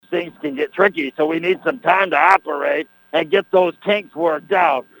things can get tricky, so we need some time to operate and get those kinks worked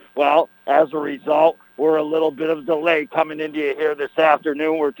out. Well, as a result, we're a little bit of delay coming into you here this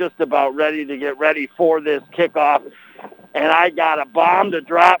afternoon. We're just about ready to get ready for this kickoff, and I got a bomb to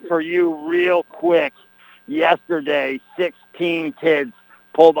drop for you real quick. Yesterday, 16 kids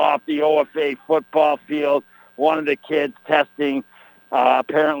pulled off the OFA football field. One of the kids testing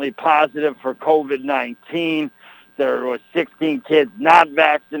apparently positive for COVID-19. There were 16 kids not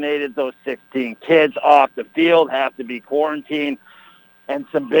vaccinated. Those 16 kids off the field have to be quarantined. And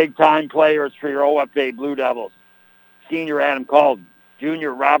some big-time players for your OFA Blue Devils. Senior Adam Calden,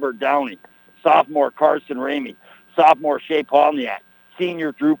 junior Robert Downey, sophomore Carson Ramey, sophomore Shea Polniak,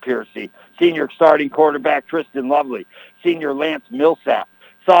 senior Drew Piercy, senior starting quarterback Tristan Lovely, senior Lance Millsap,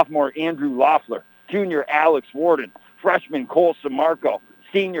 sophomore Andrew Loeffler, junior Alex Warden, freshman Cole Samarco,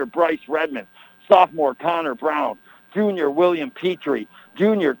 senior Bryce Redmond, sophomore Connor Brown, junior William Petrie,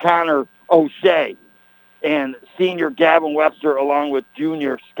 junior Connor O'Shea, and senior Gavin Webster, along with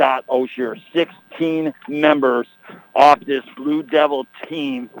junior Scott Oshier. 16 members off this Blue Devil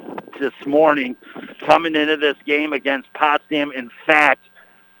team this morning coming into this game against Potsdam. In fact,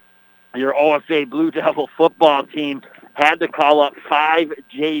 your OFA Blue Devil football team had to call up 5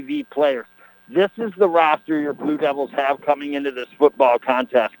 JV players. This is the roster your Blue Devils have coming into this football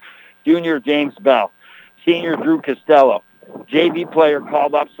contest. Junior James Bell, senior Drew Costello, JV player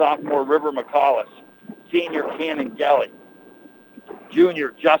called up sophomore River McCullis, senior Cannon Gelly,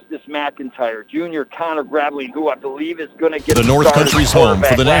 junior Justice McIntyre, junior Connor Graveline, who I believe is going to get the North Country's home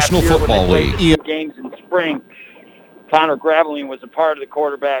for the National Football League. Games in spring. Connor Graveline was a part of the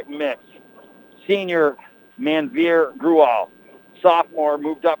quarterback mix. Senior Manveer Grual, sophomore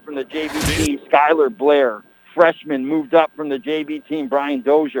moved up from the JV team Skylar Blair, freshman moved up from the JV team Brian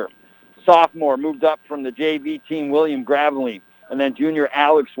Dozier, sophomore moved up from the JV team William Graveline, and then junior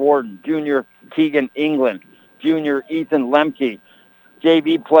Alex Warden, junior Keegan England, junior Ethan Lemke,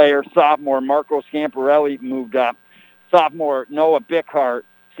 JV player, sophomore Marco Scamparelli moved up, sophomore Noah Bickhart,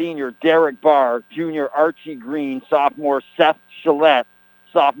 senior Derek Barr, junior Archie Green, sophomore Seth Shillette,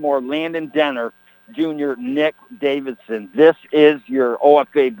 sophomore Landon Denner, junior Nick Davidson. This is your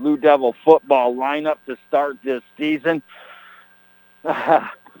OFA Blue Devil football lineup to start this season.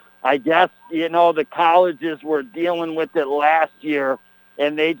 I guess, the colleges were dealing with it last year,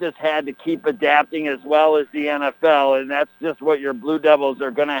 and they just had to keep adapting as well as the NFL, and that's just what your Blue Devils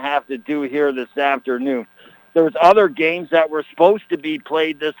are going to have to do here this afternoon. There's other games that were supposed to be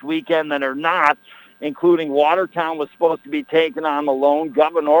played this weekend that are not, including Watertown was supposed to be taking on Malone.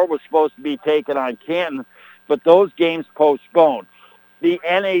 Governor was supposed to be taking on Canton, but those games postponed. The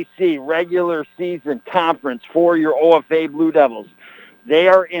NAC regular season conference for your OFA Blue Devils, they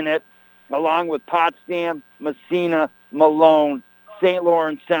are in it along with Potsdam, Messina, Malone, St.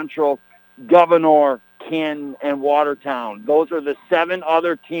 Lawrence Central, Governor, Canton, and Watertown. Those are the 7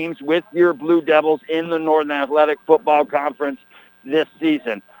 other teams with your Blue Devils in the Northern Athletic Football Conference this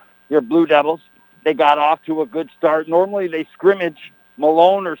season. Your Blue Devils, they got off to a good start. Normally they scrimmage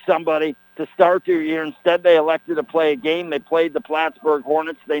Malone or somebody to start their year. Instead, they elected to play a game. They played the Plattsburgh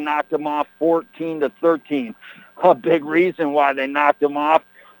Hornets. They knocked them off 14-13. A big reason why they knocked them off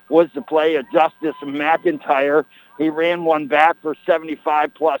was to play a Justice McIntyre. He ran one back for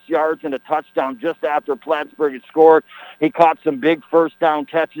 75-plus yards and a touchdown just after Plattsburgh had scored. He caught some big first-down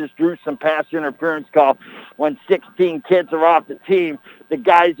catches, drew some pass interference call. When 16 kids are off the team, the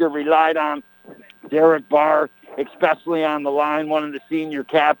guys are relied on. Derek Barr, especially on the line, one of the senior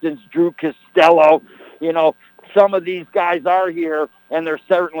captains, Drew Costello. Some of these guys are here, and they're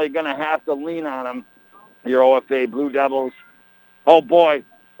certainly going to have to lean on them. Your OFA Blue Devils, oh boy,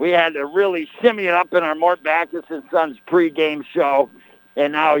 we had to really shimmy it up in our Mort Backus & Sons pregame show.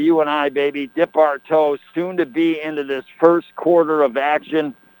 And now you and I, baby, dip our toes soon to be into this first quarter of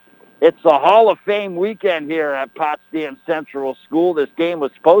action. It's the Hall of Fame weekend here at Potsdam Central School. This game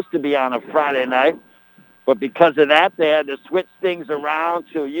was supposed to be on a Friday night, but because of that, they had to switch things around.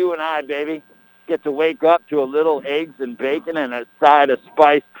 So you and I, baby, get to wake up to a little eggs and bacon and a side of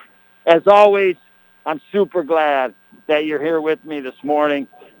spice. As always, I'm super glad that you're here with me this morning.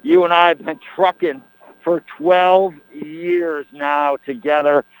 You and I have been trucking for 12 years now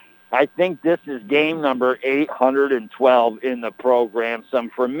together. I think this is game number 812 in the program. So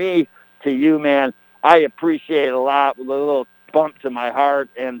from me to you, man, I appreciate it a lot with a little bump to my heart.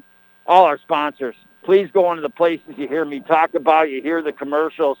 And all our sponsors, please go into the places you hear me talk about, you hear the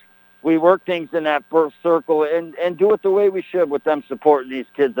commercials. We work things in that first circle and do it the way we should with them supporting these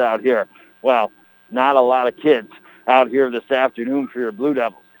kids out here. Well, not a lot of kids out here this afternoon for your Blue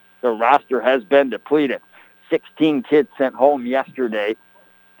Devils. The roster has been depleted. 16 kids sent home yesterday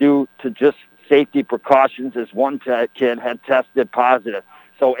due to just safety precautions, as one kid had tested positive.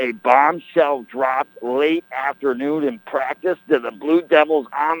 So a bombshell dropped late afternoon in practice. Do the Blue Devils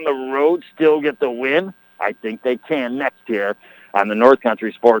on the road still get the win? I think they can next year on the North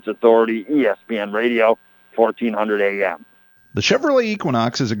Country Sports Authority, ESPN Radio, 1400 AM. The Chevrolet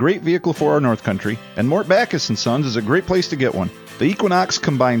Equinox is a great vehicle for our North Country, and Mort Backus & Sons is a great place to get one. The Equinox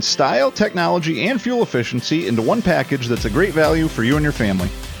combines style, technology, and fuel efficiency into one package that's a great value for you and your family.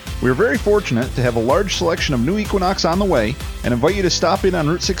 We are very fortunate to have a large selection of new Equinox on the way and invite you to stop in on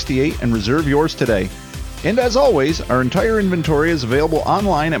Route 68 and reserve yours today. And as always, our entire inventory is available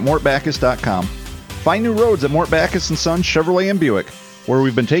online at mortbackus.com. Find new roads at Mort Backus & Sons Chevrolet and Buick, where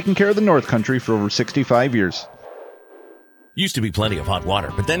we've been taking care of the North Country for over 65 years. Used to be plenty of hot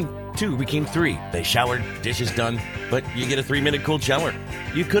water, but then 2 became 3. They showered, dishes done, but you get a 3-minute cold shower.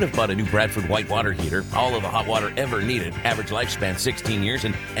 You could have bought a new Bradford white water heater, all of the hot water ever needed, average lifespan 16 years,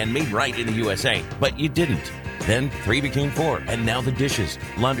 and made right in the USA, but you didn't. Then 3 became 4, and now the dishes,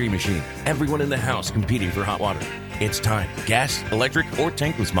 laundry machine, everyone in the house competing for hot water. It's time. Gas, electric, or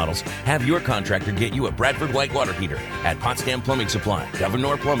tankless models. Have your contractor get you a Bradford white water heater at Potsdam Plumbing Supply,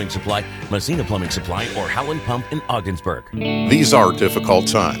 Governor Plumbing Supply, Messina Plumbing Supply, or Howland Pump in Ogdensburg. These are difficult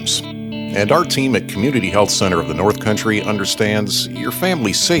times, and our team at Community Health Center of the North Country understands your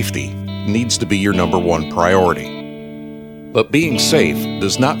family's safety needs to be your number one priority. But being safe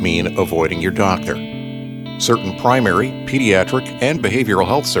does not mean avoiding your doctor. Certain primary, pediatric, and behavioral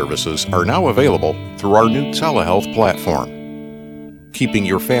health services are now available through our new telehealth platform, keeping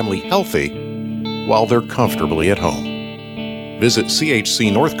your family healthy while they're comfortably at home. Visit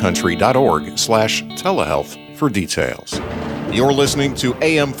chcnorthcountry.org/telehealth for details. You're listening to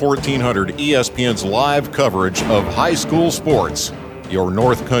AM 1400 ESPN's live coverage of high school sports. Your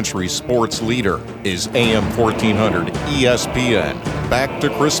North Country sports leader is AM 1400 ESPN. Back to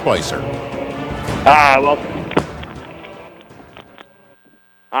Chris Spicer.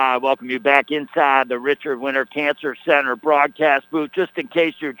 Welcome you back inside the Richard Winter Cancer Center broadcast booth. Just in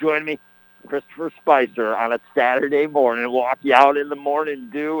case you're joining me, Christopher Spicer on a Saturday morning. Walk you out in the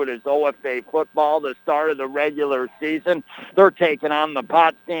morning dew. It is OFA football, the start of the regular season. They're taking on the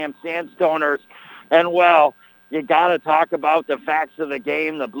Potsdam Sandstoners. And, well, you got to talk about the facts of the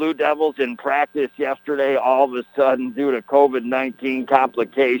game. The Blue Devils in practice yesterday, all of a sudden, due to COVID-19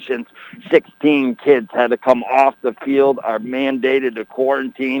 complications, 16 kids had to come off the field, are mandated to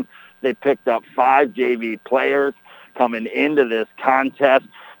quarantine. They picked up 5 JV players coming into this contest.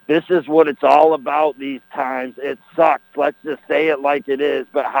 This is what it's all about these times. It sucks. Let's just say it like it is.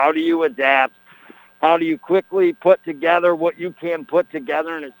 But how do you adapt? How do you quickly put together what you can put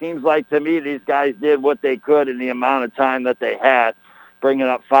together? And it seems like to me these guys did what they could in the amount of time that they had, bringing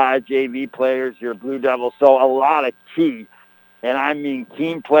up 5 JV players, your Blue Devils. So a lot of key, and I mean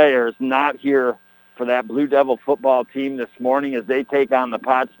team players, not here for that Blue Devil football team this morning as they take on the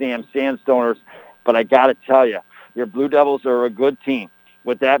Potsdam Sandstoners. But I got to tell you, your Blue Devils are a good team.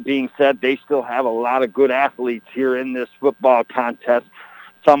 With that being said, they still have a lot of good athletes here in this football contest,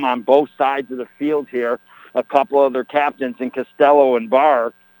 some on both sides of the field here, a couple of their captains in Costello and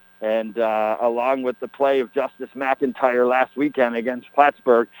Barr, and along with the play of Justice McIntyre last weekend against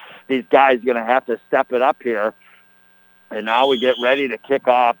Plattsburgh, these guys are going to have to step it up here. And now we get ready to kick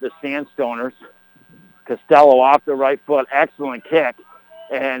off the Sandstoners. Costello off the right foot, excellent kick.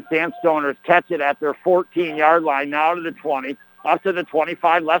 And Sandstoners catch it at their 14-yard line, now to the 20, up to the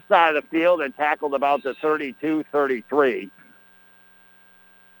 25, left side of the field, and tackled about the 32-33.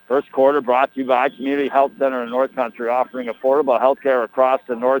 First quarter brought to you by Community Health Center in North Country, offering affordable health care across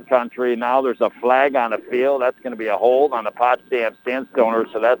the North Country. Now there's a flag on the field. That's going to be a hold on the Potsdam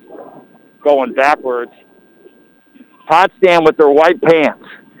Sandstoners, so that's going backwards. Potsdam with their white pants.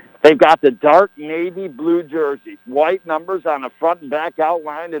 They've got the dark navy blue jerseys, white numbers on the front and back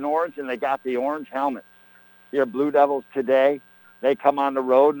outlined in orange, and they got the orange helmets. Your Blue Devils today, they come on the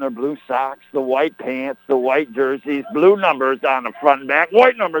road in their blue socks, the white pants, the white jerseys, blue numbers on the front and back,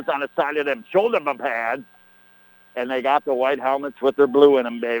 white numbers on the side of them shoulder pads, and they got the white helmets with their blue in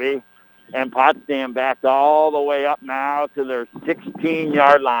them, baby. And Potsdam backed all the way up now to their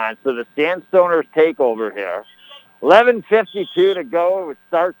 16-yard line. So the Sandstoners take over here. 11:52 to go. It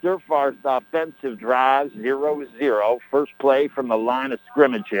starts their first offensive drive, 0-0. First play from the line of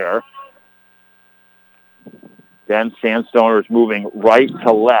scrimmage here. Then Sandstoners moving right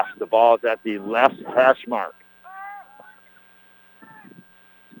to left. The ball is at the left hash mark.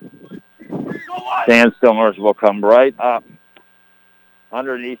 Sandstoners will come right up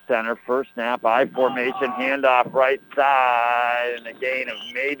underneath center. First snap, I formation, handoff right side, and a gain of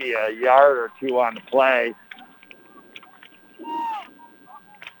maybe a yard or two on the play.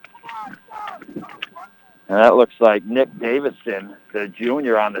 And that looks like Nick Davison, the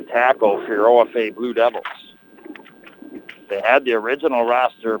junior, on the tackle for your OFA Blue Devils. They had the original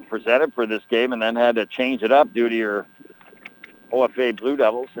roster presented for this game and then had to change it up due to your OFA Blue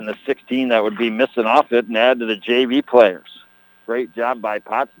Devils and the 16 that would be missing off it and add to the JV players. Great job by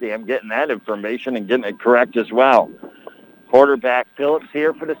Potsdam getting that information and getting it correct as well. Quarterback Phillips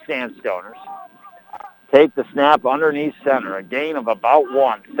here for the Sandstoners. Take the snap underneath center. A gain of about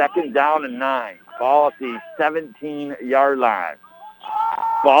 1. 2nd down and 9. Ball at the 17-yard line.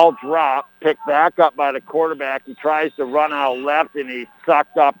 Ball dropped, picked back up by the quarterback. He tries to run out left, and he's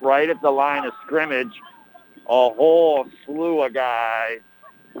sucked up right at the line of scrimmage. A whole slew of guys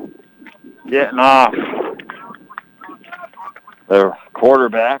getting off the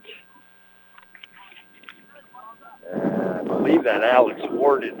quarterback. I believe that Alex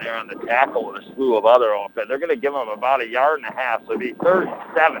Ward in there on the tackle with a slew of other open. They're going to give him about 1.5 yards, so it'll be 3rd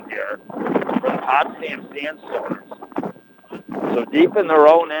and 7 here for the Potsdam Sandstoners. So deep in their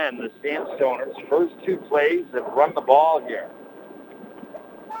own end, the Sandstoners' first 2 plays have run the ball here.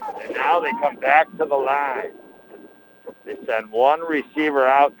 And now they come back to the line. They send 1 receiver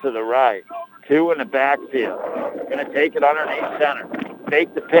out to the right, 2 in the backfield. They're going to take it underneath center.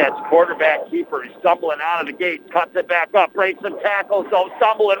 Make the pitch. Quarterback keeper. He's stumbling out of the gate. Cuts it back up. Breaks some tackles. So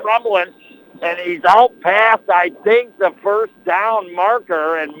stumbling, rumbling. And he's out past, I think, the 1st down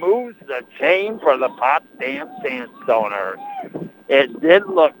marker and moves the chain for the Potsdam Sandstoners. It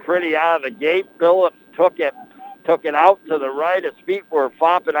didn't look pretty out of the gate. Phillips took it out to the right. His feet were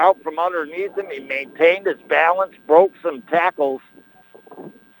flopping out from underneath him. He maintained his balance, broke some tackles.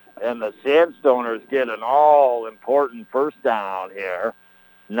 And the Sandstoners get an all-important 1st down here.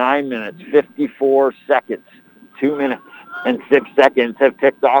 9 minutes, 54 seconds. 2 minutes and 6 seconds have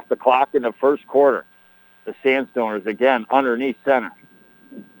ticked off the clock in the 1st quarter. The Sandstoners, again, underneath center.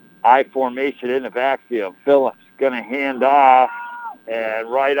 I formation in the backfield. Phillips going to hand off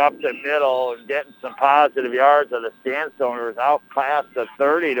and right up the middle and getting some positive yards of the Sandstoners out past the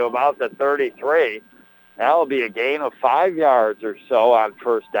 30 to about the 33. That will be a gain of 5 yards or so on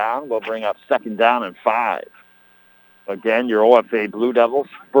 1st down. We'll bring up 2nd down and 5. Again, your OFA Blue Devils'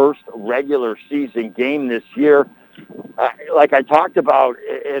 first regular season game this year. Like I talked about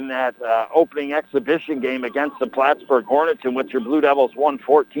in that opening exhibition game against the Plattsburgh Hornets, in which your Blue Devils won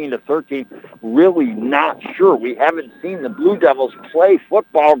 14-13, really not sure. We haven't seen the Blue Devils play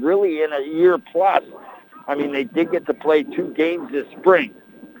football really in a year plus. I mean, they did get to play 2 games this spring.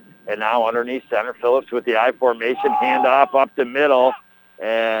 And now underneath center, Phillips with the I formation, handoff up the middle.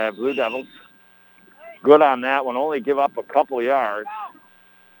 And Blue Devils, good on that one, only give up a couple yards.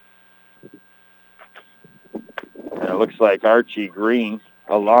 And it looks like Archie Green,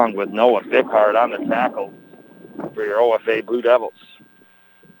 along with Noah Bickhardt on the tackle for your OFA Blue Devils.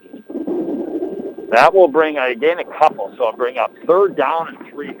 That will bring, again, a couple, so I'll bring up 3rd down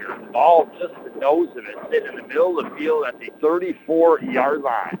and 3 here. The ball just the nose of it, sitting in the middle of the field at the 34-yard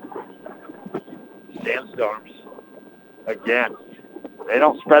line. Sandstorms, again, they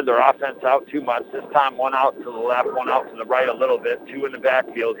don't spread their offense out too much. This time 1 out to the left, 1 out to the right a little bit, 2 in the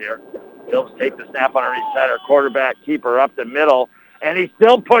backfield here. Phillips take the snap underneath center, quarterback keeper up the middle, and he's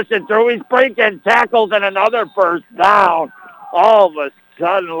still pushing through. He's breaking tackles and another 1st down. All of a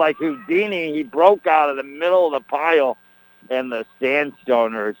sudden, like Houdini, he broke out of the middle of the pile. And the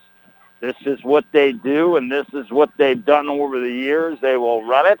Sandstoners, this is what they do, and this is what they've done over the years. They will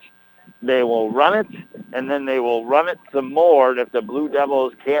run it, and then they will run it some more. And if the Blue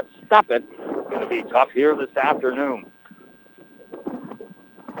Devils can't stop it, it's going to be tough here this afternoon.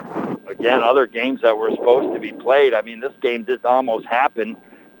 Again, other games that were supposed to be played. I mean, this game did almost happen,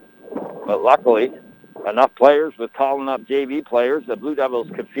 but luckily, enough players with calling up JV players, the Blue Devils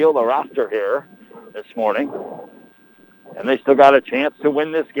could field the roster here this morning, and they still got a chance to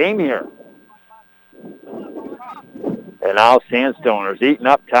win this game here. And now Sandstoners eating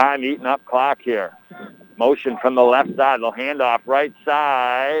up time, eating up clock here. Motion from the left side. They'll hand off right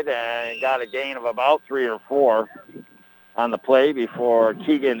side and got a gain of about 3 or 4 on the play before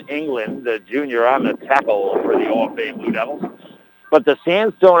Keegan England, the junior, on the tackle for the OFA Blue Devils. But the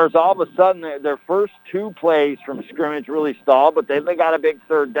Sandstoners, all of a sudden, their first 2 plays from scrimmage really stalled, but then they got a big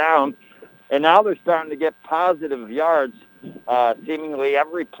 3rd down, and now they're starting to get positive yards seemingly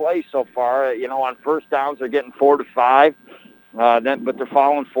every play so far. You know, on 1st downs, they're getting 4 to 5, but they're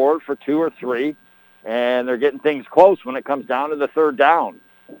falling forward for 2 or 3, and they're getting things close when it comes down to the 3rd down.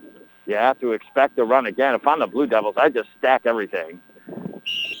 You have to expect to run again. If I'm the Blue Devils, I just stack everything.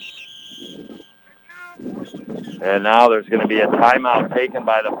 And now there's going to be a timeout taken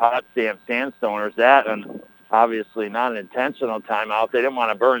by the Potsdam Sandstoners. That and Obviously not an intentional timeout. They didn't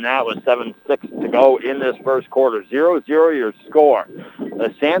want to burn that with 7:6 to go in this first quarter. 0-0 your score.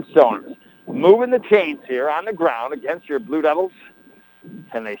 The Sandstoners moving the chains here on the ground against your Blue Devils.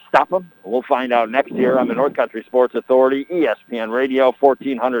 Can they stop them? We'll find out next year on the North Country Sports Authority, ESPN Radio,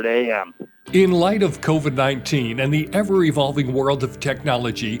 1400 AM. In light of COVID-19 and the ever-evolving world of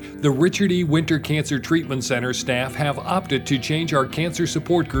technology, the Richard E. Winter Cancer Treatment Center staff have opted to change our cancer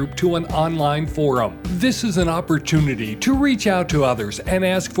support group to an online forum. This is an opportunity to reach out to others and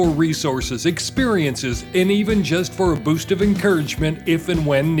ask for resources, experiences, and even just for a boost of encouragement if and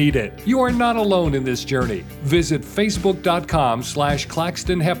when needed. You are not alone in this journey. Visit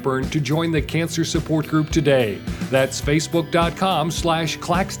facebook.com/Claxton Hepburn to join the cancer support group today. That's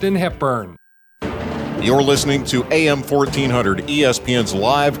facebook.com/Claxton Hepburn. You're listening to AM 1400 ESPN's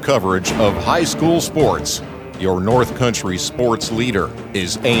live coverage of high school sports. Your North Country sports leader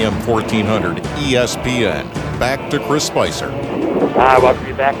is AM 1400 ESPN. Back to Chris Spicer. Welcome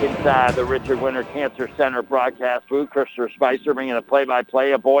you back inside the Richard Winter Cancer Center broadcast booth. Chris Spicer bringing a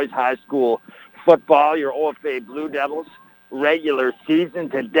play-by-play of boys high school football. Your OFA Blue Devils regular season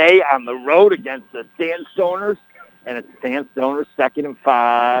today on the road against the Sandstoners. And it's Sandstoners 2nd and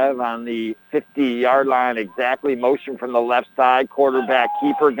 5 on the 50-yard line exactly. Motion from the left side. Quarterback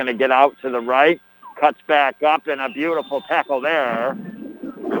keeper going to get out to the right. Cuts back up, and a beautiful tackle there. And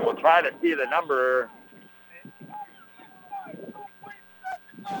we'll try to see the number.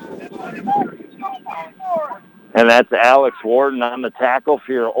 And that's Alex Warden on the tackle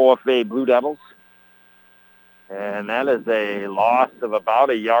for your OFA Blue Devils. And that is a loss of about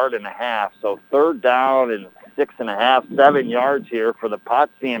 1.5 yards. So 3rd down and 6.5, 7 yards here for the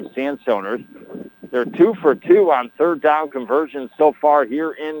Potsdam Sandstoners. They're 2 for 2 on 3rd down conversions so far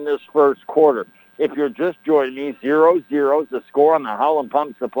here in this first quarter. If you're just joining me, 0-0 is the score on the Howland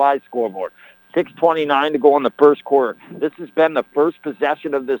Pump Supply scoreboard. 6:29 to go in the first quarter. This has been the first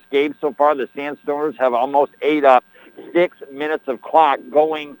possession of this game so far. The Sandstoners have almost ate up 6 minutes of clock,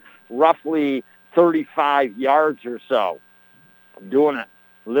 going roughly 35 yards or so. I'm doing it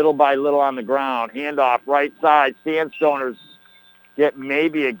little by little on the ground. Handoff right side. Sandstoners get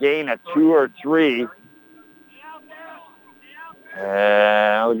maybe a gain of 2 or 3.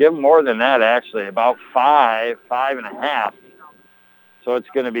 I'll give them more than that, actually, about 5.5. So it's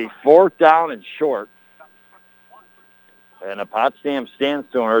going to be 4th down and short. And the Potsdam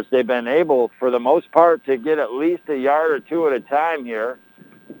Sandstoners, they've been able, for the most part, to get at least 1 yard or 2 at a time here.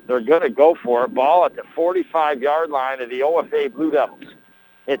 They're going to go for it. Ball at the 45-yard line of the OFA Blue Devils.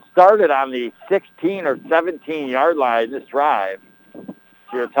 It started on the 16 or 17-yard line, this drive. So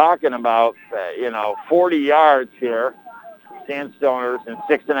you're talking about, 40 yards here. Sandstoners in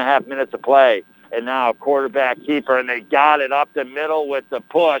 6.5 minutes of play. And now quarterback keeper, and they got it up the middle with the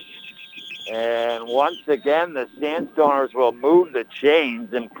push. And once again, the Sandstoners will move the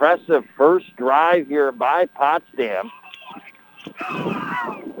chains. Impressive first drive here by Potsdam.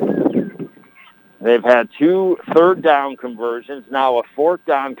 They've had 2 3rd down conversions, now a 4th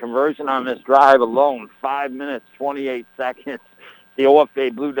down conversion on this drive alone. 5 minutes, 28 seconds. The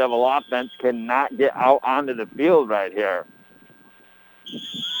OFA Blue Devil offense cannot get out onto the field right here.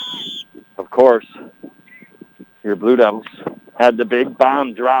 Of course, your Blue Devils had the big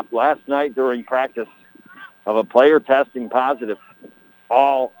bomb drop last night during practice of a player testing positive.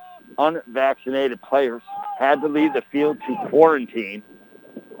 All unvaccinated players had to leave the field to quarantine.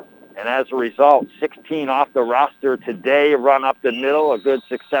 And as a result, 16 off the roster today, run up the middle, a good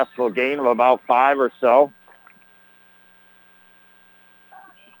successful gain of about 5 or so.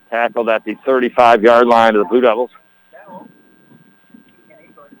 Tackled at the 35-yard line of the Blue Devils.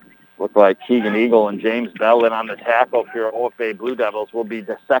 Look like Keegan Eagle and James Bell in on the tackle for your OFA Blue Devils. Will be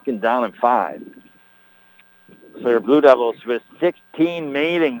the 2nd down and 5. So your Blue Devils with 16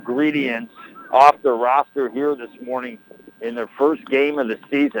 main ingredients off the roster here this morning in their first game of the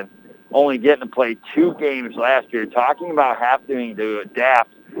season. Only getting to play 2 games last year. Talking about having to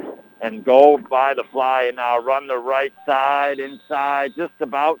adapt and go by the fly and now run the right side inside just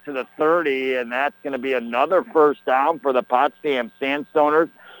about to the 30, and that's going to be another first down for the Potsdam Sandstoners.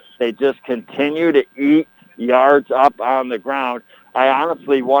 They just continue to eat yards up on the ground. I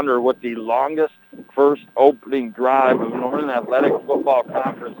honestly wonder what the longest first opening drive of Northern Athletic Football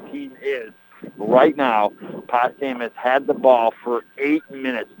Conference team is. Right now, Potsdam has had the ball for 8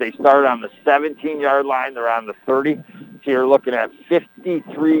 minutes. They started on the 17-yard line. They're on the 30. So you're looking at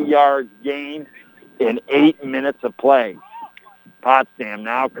 53 yards gained in 8 minutes of play. Potsdam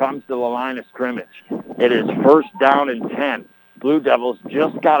now comes to the line of scrimmage. It is 1st down and 10. Blue Devils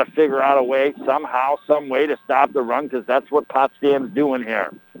just got to figure out a way, somehow, some way to stop the run, because that's what Potsdam's doing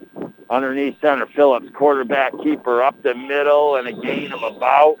here. Underneath center, Phillips, quarterback keeper up the middle, and a gain of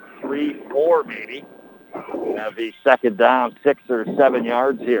about 3-4 maybe. That'll be second down, 6 or 7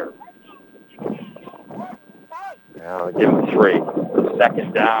 yards here. Now give him 3.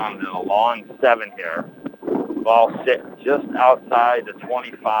 Second down and a long 7 here. Ball sit just outside the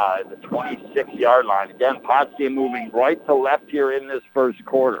 25, the 26-yard line. Again, Potsdam moving right to left here in this first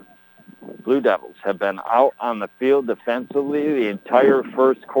quarter. Blue Devils have been out on the field defensively the entire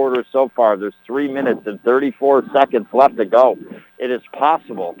first quarter so far. There's 3 minutes and 34 seconds left to go. It is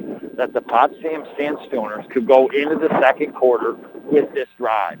possible that the Potsdam Sandstoners could go into the second quarter with this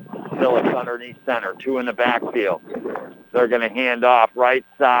drive. Phillips underneath center, 2 in the backfield. They're going to hand off right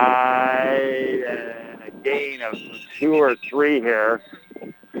side, and a gain of 2 or 3 here.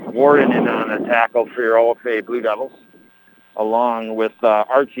 Warden in on the tackle for your OFA Blue Devils, along with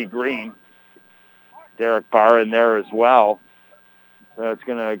Archie Green. Derek Barr in there as well. So it's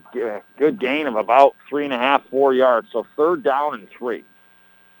going to get a good gain of about 3.5, 4 yards. So third down and 3.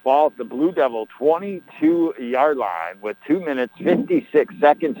 Ball at the Blue Devil 22-yard line with 2 minutes, 56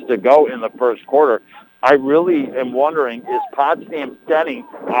 seconds to go in the first quarter. I really am wondering, is Potsdam setting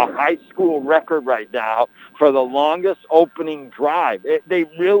a high school record right now for the longest opening drive? They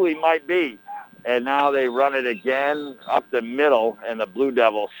really might be. And now they run it again up the middle, and the Blue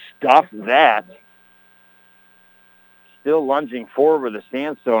Devils stuff that. Still lunging forward with the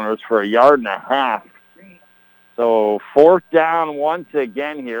Sandstoners for 1.5 yards. So fourth down once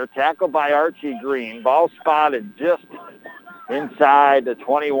again here. Tackled by Archie Green. Ball spotted just inside the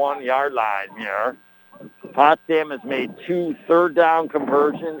 21-yard line here. Potsdam has made 2 third-down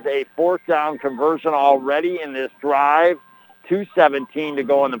conversions, a fourth-down conversion already in this drive. 2:17 to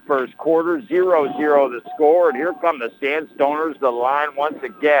go in the first quarter. 0-0 the score. And here come the Sandstoners, the line once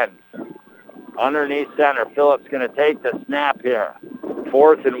again. Underneath center, Phillips going to take the snap here.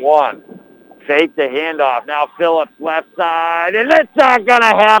 4th and 1. Fake the handoff. Now Phillips left side, and it's not going to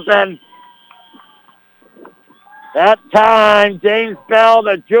happen. That time, James Bell,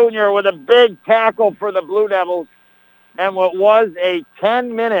 the junior, with a big tackle for the Blue Devils. And what was a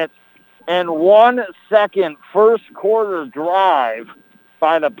 10-minute and 1 second first quarter drive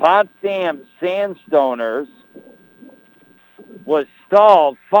by the Potsdam Sandstoners was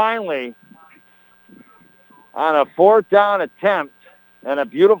stalled finally on a fourth down attempt and a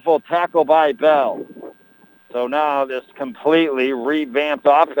beautiful tackle by Bell. So now this completely revamped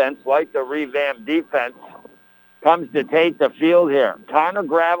offense, like the revamped defense, comes to take the field here. Connor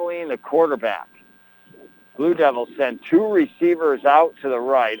Graveline, the quarterback. Blue Devils send 2 receivers out to the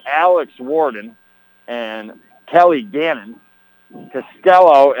right, Alex Warden and Kelly Gannon.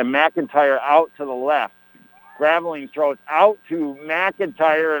 Costello and McIntyre out to the left. Graveline throws out to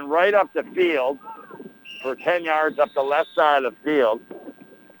McIntyre and right up the field for 10 yards up the left side of the field.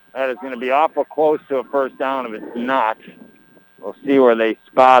 That is going to be awful close to a first down if it's not. We'll see where they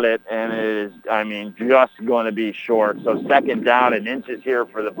spot it, and it is, just going to be short. So second down and inches here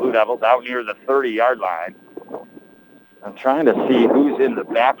for the Blue Devils out near the 30-yard line. I'm trying to see who's in the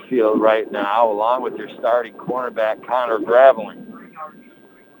backfield right now, along with your starting cornerback, Connor Graveling.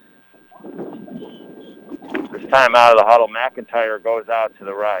 This time out of the huddle, McIntyre goes out to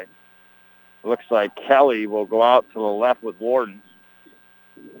the right. Looks like Kelly will go out to the left with Warden.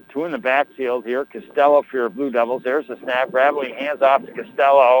 2 in the backfield here. Costello for your Blue Devils. There's the snap. Graveling hands off to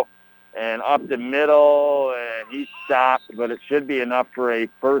Costello. And up the middle, and he stopped, but it should be enough for a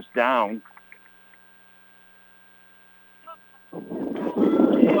first down.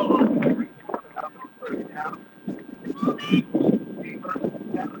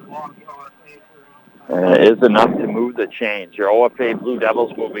 It is enough to move the chains. Your OFA Blue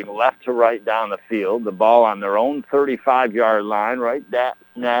Devils moving left to right down the field. The ball on their own 35-yard line, right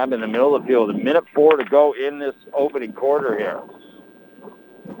nab in the middle of the field. 1:04 to go in this opening quarter here.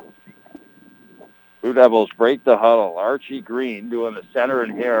 Blue Devils break the huddle. Archie Green doing the center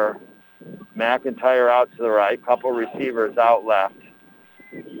in here. McIntyre out to the right. Couple receivers out left.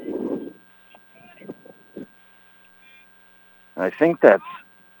 I think that's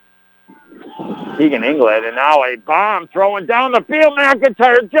Keegan England, and now a bomb throwing down the field.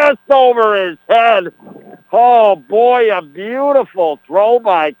 McIntyre just over his head. Oh, boy, a beautiful throw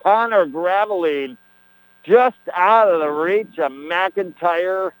by Connor Graveline. Just out of the reach of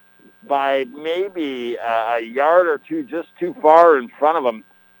McIntyre by maybe a yard or two, just too far in front of him.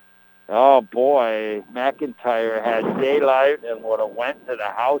 Oh, boy, McIntyre had daylight and would have went to the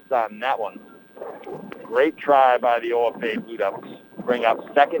house on that one. Great try by the OFA Blue Devils. Bring up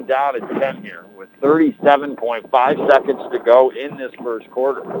second down and 10 here with 37.5 seconds to go in this first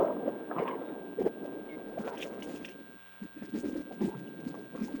quarter.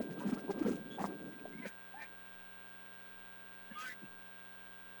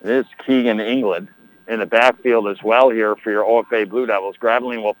 It is Keegan England in the backfield as well here for your OFA Blue Devils.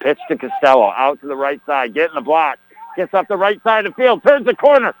 Graveline will pitch to Costello, out to the right side, getting the block, gets up the right side of the field, turns the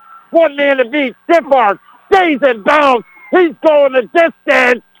corner, one man to beat, stiff arm, stays in bounds, he's going the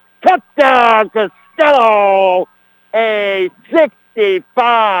distance, touchdown Costello, a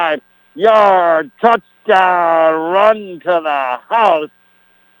 65-yard touchdown run to the house.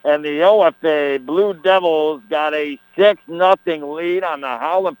 And the OFA Blue Devils got a 6-0 lead on the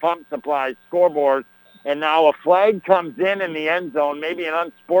Howland Pump Supply scoreboard. And now a flag comes in the end zone, maybe an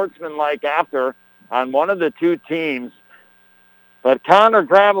unsportsmanlike after on one of the two teams. But Connor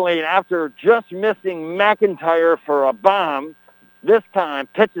Graveline, after just missing McIntyre for a bomb, this time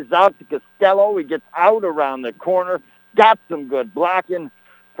pitches out to Costello. He gets out around the corner, got some good blocking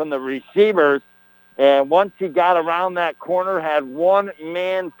from the receivers. And once he got around that corner, had one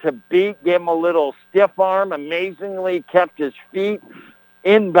man to beat, gave him a little stiff arm, amazingly kept his feet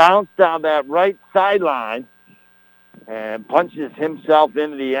inbounds down that right sideline and punches himself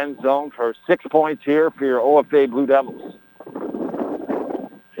into the end zone for 6 points here for your OFA Blue Devils.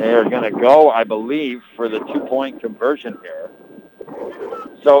 They are going to go, I believe, for the 2-point conversion here.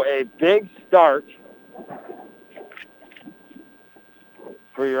 So a big start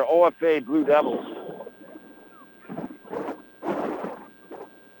for your OFA Blue Devils.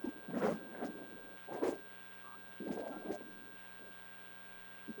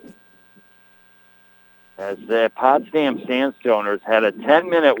 As the Potsdam Sandstoners had a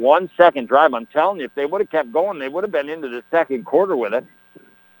 10-minute, 1-second drive. I'm telling you, if they would have kept going, they would have been into the second quarter with it.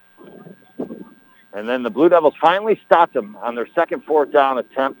 And then the Blue Devils finally stopped them on their second 4th down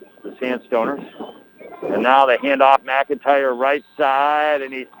attempt, the Sandstoners. And now they hand off McIntyre right side,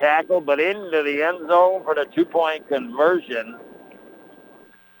 and he's tackled, but into the end zone for the 2-point conversion.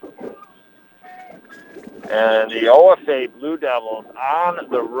 And the OFA Blue Devils on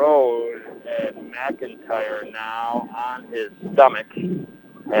the road, and McIntyre now on his stomach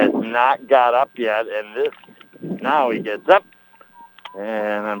has not got up yet. And now he gets up,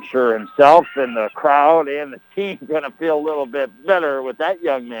 and I'm sure himself and the crowd and the team going to feel a little bit better with that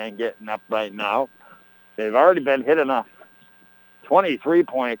young man getting up right now. They've already been hit enough.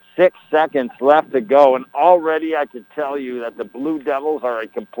 23.6 seconds left to go, and already I can tell you that the Blue Devils are in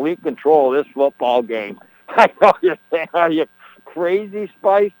complete control of this football game. I know you're saying, are you crazy,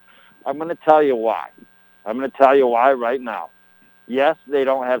 Spice? I'm going to tell you why. I'm going to tell you why right now. Yes, they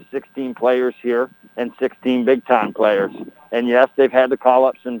don't have 16 players here and 16 big-time players. And yes, they've had to call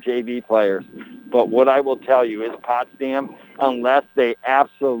up some JV players. But what I will tell you is Potsdam, unless they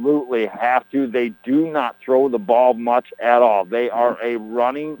absolutely have to, they do not throw the ball much at all. They are a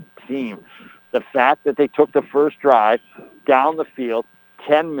running team. The fact that they took the first drive down the field,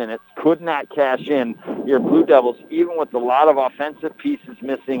 10 minutes, could not cash in. Your Blue Devils, even with a lot of offensive pieces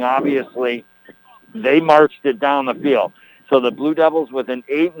missing, obviously, they marched it down the field. So the Blue Devils, with an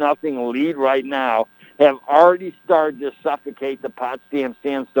 8-0 lead right now, have already started to suffocate the Potsdam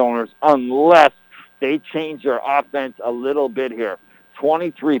Sandstoners unless they change their offense a little bit here.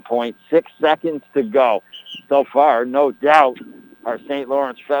 23.6 seconds to go. So far, no doubt, our St.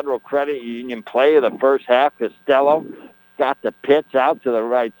 Lawrence Federal Credit Union play of the first half. Costello got the pitch out to the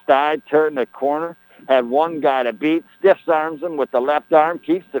right side, turned the corner, had one guy to beat, stiffs arms him with the left arm,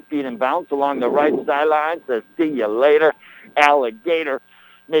 keeps the feet in bounce along the right sideline, says, see you later, alligator.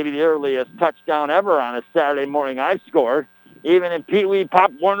 Maybe the earliest touchdown ever on a Saturday morning I've scored, even in Pee Wee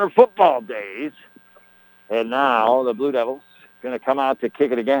Pop Warner football days. And now the Blue Devils going to come out to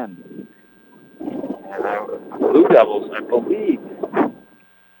kick it again. And the Blue Devils, I believe,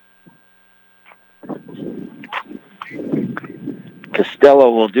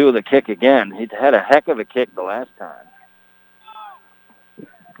 Costello will do the kick again. He had a heck of a kick the last time.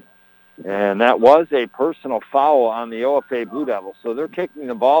 And that was a personal foul on the OFA Blue Devils. So they're kicking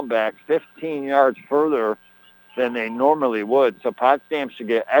the ball back 15 yards further than they normally would. So Potsdam should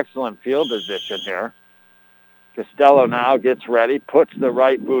get excellent field position here. Costello now gets ready, puts the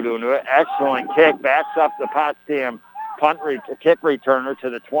right boot into it. Excellent kick, backs up the Potsdam kick returner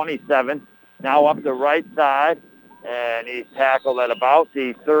to the 27. Now up the right side, and he's tackled at about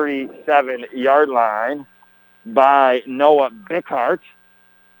the 37-yard line by Noah Bickhart.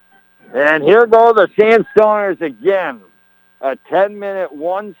 And here go the Sandstoners again. A 10-minute,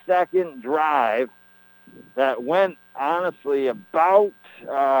 1-second drive that went, honestly, about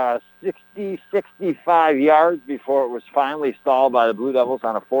 60, 65 yards before it was finally stalled by the Blue Devils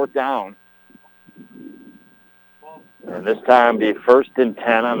on a 4th down. And this time be 1st and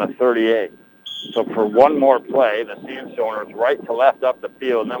 10 on the 38. So for one more play, the Sandstoners right to left up the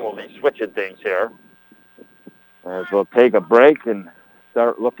field, and then we'll be switching things here. As we'll take a break and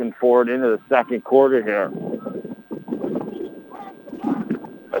start looking forward into the second quarter here.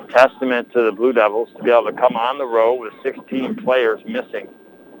 A testament to the Blue Devils to be able to come on the road with 16 players missing.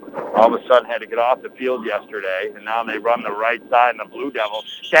 All of a sudden had to get off the field yesterday, and now they run the right side, and the Blue Devils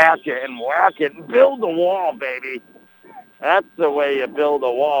stack it and whack it and build the wall, baby. That's the way you build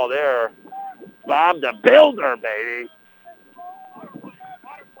a wall there. Bob the Builder, baby.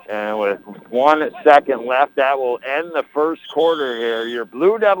 And with 1 second left, that will end the first quarter here. Your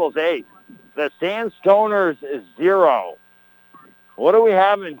Blue Devils 8, the Sandstoners 0. What do we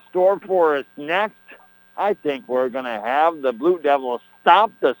have in store for us next? I think we're going to have the Blue Devils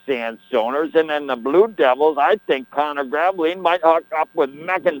stop the Sandstoners, and then the Blue Devils, I think Connor Graveline might hook up with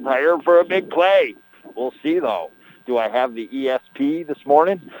McIntyre for a big play. We'll see, though. Do I have the ESP this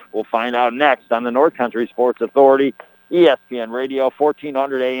morning? We'll find out next on the North Country Sports Authority, ESPN Radio,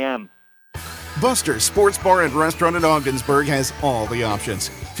 1400 AM. Buster's Sports Bar and Restaurant in Ogdensburg has all the options.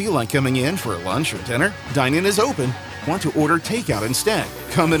 Feel like coming in for lunch or dinner? Dine-in is open. Want to order takeout instead?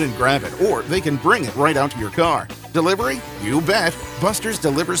 Come in and grab it, or they can bring it right out to your car. Delivery? You bet. Buster's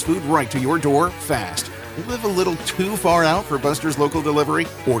delivers food right to your door fast. Live a little too far out for Buster's local delivery?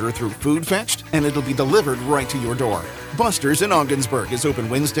 Order through Food Fetched, and it'll be delivered right to your door. Buster's in Ogdensburg is open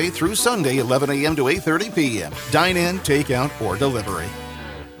Wednesday through Sunday, 11 a.m. to 8:30 p.m. Dine in, takeout, or delivery.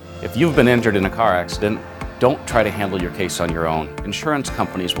 If you've been injured in a car accident, don't try to handle your case on your own. Insurance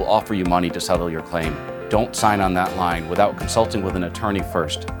companies will offer you money to settle your claim. Don't sign on that line without consulting with an attorney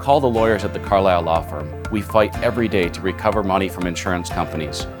first. Call the lawyers at the Carlisle Law Firm. We fight every day to recover money from insurance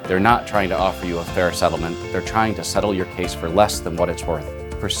companies. They're not trying to offer you a fair settlement. They're trying to settle your case for less than what it's worth.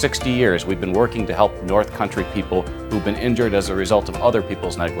 For 60 years, we've been working to help North Country people who've been injured as a result of other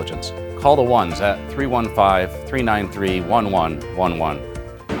people's negligence. Call the ones at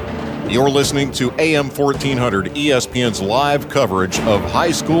 315-393-1111. You're listening to AM 1400 ESPN's live coverage of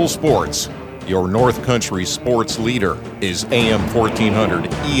high school sports. Your North Country sports leader is AM 1400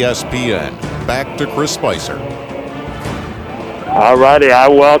 ESPN. Back to Chris Spicer. All righty, I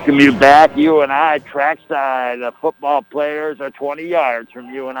welcome you back. You and I, trackside. The football players are 20 yards from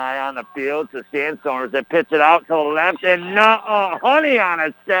you and I on the field. It's the Sandstoners that pitch it out to the left, and honey on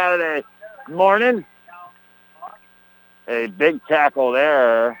a Saturday morning. A big tackle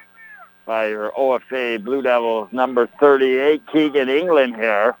there by your OFA Blue Devils, number 38, Keegan England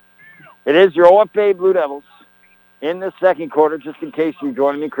here. It is your OFA Blue Devils in the second quarter. Just in case you're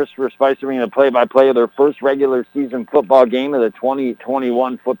joining me, Christopher Spicer, bringing the play-by-play of their first regular season football game of the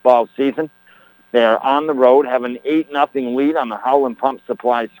 2021 football season. They are on the road, have an 8-0 lead on the Howland Pump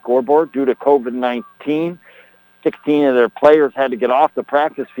Supply scoreboard due to COVID-19. 16 of their players had to get off the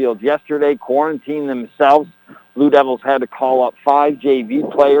practice field yesterday, quarantine themselves. Blue Devils had to call up 5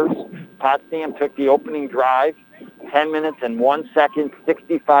 JV players. Potsdam took the opening drive 10 minutes and 1 second,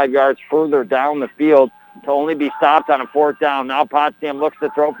 65 yards further down the field to only be stopped on a 4th down. Now Potsdam looks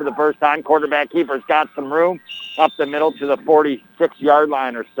to throw for the first time. Quarterback keeper's got some room up the middle to the 46-yard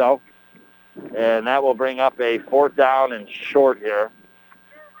line or so. And that will bring up a 4th down and short here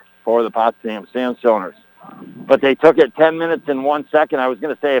for the Potsdam Sandstoners. But they took it 10 minutes and 1 second. I was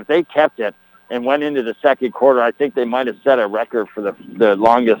going to say if they kept it and went into the second quarter, I think they might have set a record for the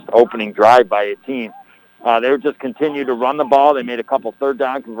longest opening drive by a team. They would just continue to run the ball. They made a couple 3rd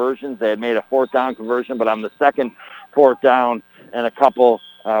down conversions. They had made a 4th down conversion, but on the second 4th down and a couple,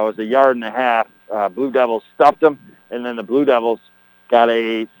 was a yard and a half, Blue Devils stuffed them, and then the Blue Devils got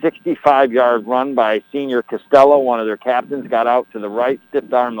a 65-yard run by senior Costello. One of their captains got out to the right,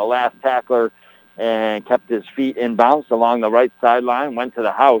 stiff-armed the last tackler, and kept his feet in bounds along the right sideline, went to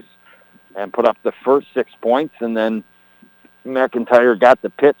the house, and put up the first 6 points, and then McIntyre got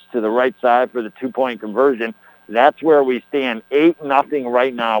the pitch to the right side for the 2-point conversion. That's where we stand, 8-0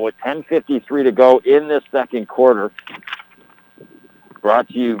 right now with 10:53 to go in this second quarter. Brought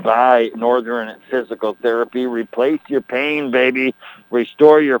to you by Northern Physical Therapy. Replace your pain, baby.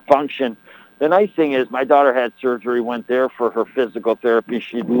 Restore your function. The nice thing is my daughter had surgery, went there for her physical therapy.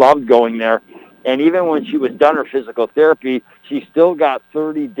 She loved going there. And even when she was done her physical therapy, she still got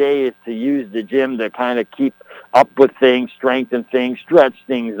 30 days to use the gym to kind of keep up with things, strengthen things, stretch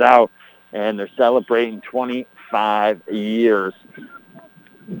things out. And they're celebrating 25 years.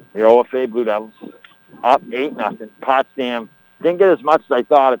 The OFA Blue Devils up 8-0. Potsdam didn't get as much as I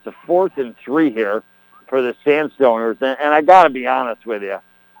thought. It's a 4th and 3 here for the Sandstoners. And I got to be honest with you.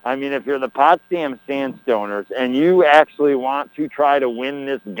 I mean, if you're the Potsdam Sandstoners and you actually want to try to win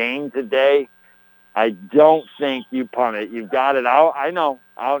this game today, I don't think you punt it. You've got it out. I know,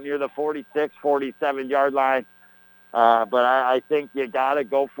 out near the 46, 47-yard line. But I think you got to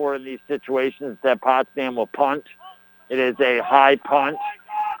go for it in these situations that Potsdam will punt. It is a high punt,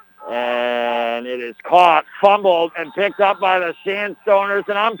 and it is caught, fumbled, and picked up by the Sandstoners,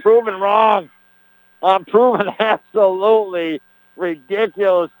 and I'm proven wrong. I'm proven absolutely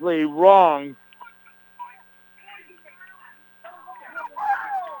ridiculously wrong.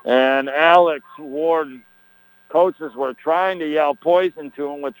 And Alex Warden, coaches were trying to yell poison to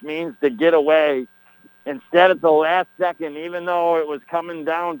him, which means to get away. Instead, at the last second, even though it was coming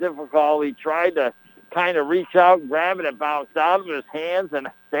down difficult, he tried to kind of reach out, grab it, and bounced out of his hands, and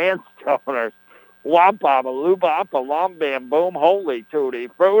Sandstoners. Wampa, loop-up, lum, bam, boom, holy tootie,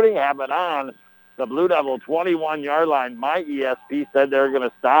 fruity, have it on the Blue Devil 21-yard line. My ESP said they were going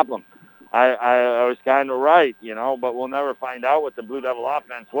to stop him. I was kind of right, but we'll never find out what the Blue Devil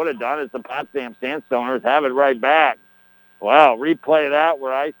offense would have done as the Potsdam Sandstoners have it right back. Well, replay that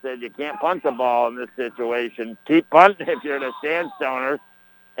where I said you can't punt the ball in this situation. Keep punting if you're the Sandstoners.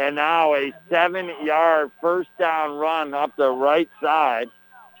 And now a 7-yard first down run up the right side.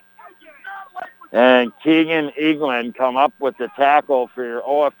 And Keegan Eaglin come up with the tackle for your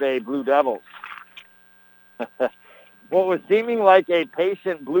OFA Blue Devils. What was seeming like a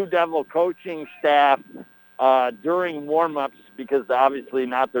patient Blue Devil coaching staff during warm-ups, because obviously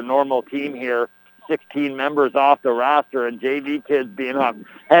not their normal team here, 16 members off the roster and JV kids being up,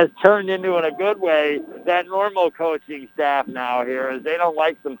 has turned into, in a good way, that normal coaching staff now here, as they don't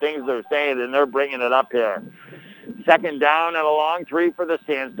like some things they're saying, and they're bringing it up here. Second down and a long 3 for the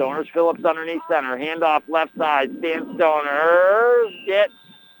Sandstoners. Phillips underneath center. Handoff left side. Sandstoners get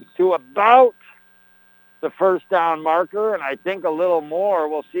to about the first down marker, and I think a little more.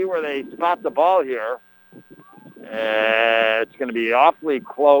 We'll see where they spot the ball here. It's going to be awfully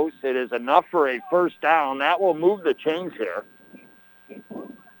close. It is enough for a first down. That will move the chains here.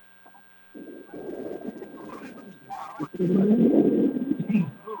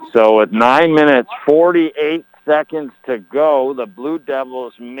 So with 9 minutes, 48 seconds to go, the Blue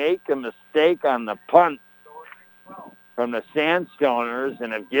Devils make a mistake on the punt from the Sandstoners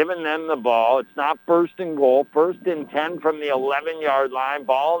and have given them the ball. It's not first and goal. First and 10 from the 11-yard line.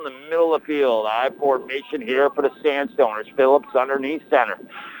 Ball in the middle of the field. I formation here for the Sandstoners. Phillips underneath center.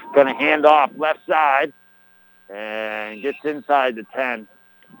 Going to hand off left side and gets inside the 10.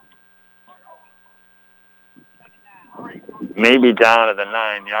 Maybe down to the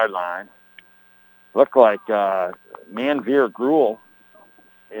 9-yard line. Looked like Manveer Gruel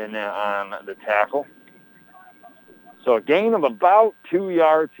on the tackle. So a gain of about 2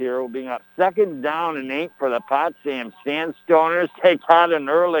 yards here. We'll be up second down and 8 for the Potsdam Sandstoners. They got an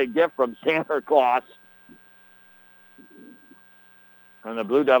early gift from Santa Claus. And the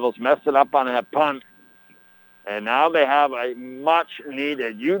Blue Devils messed it up on that punt. And now they have a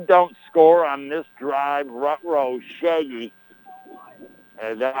much-needed. You don't score on this drive. Rutrow, Shaggy.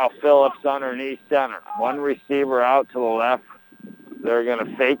 And now Phillips underneath center. One receiver out to the left. They're going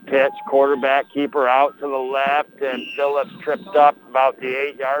to fake pitch, quarterback keeper out to the left, and Phillips tripped up about the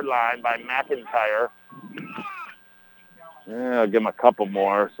 8-yard line by McIntyre. Yeah, I'll give him a couple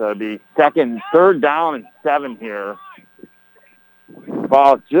more. So it'll be third down and 7 here.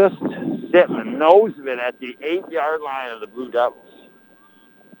 Ball just sitting the nose of it at the 8-yard line of the Blue Devils.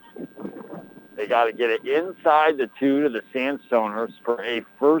 They got to get it inside the 2 to the Sandstoners for a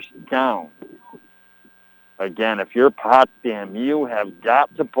first down. Again, if you're Potsdam, you have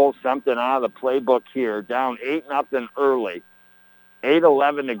got to pull something out of the playbook here. Down 8-0 early.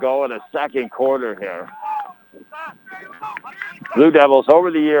 8:11 to go in the second quarter here. Blue Devils, over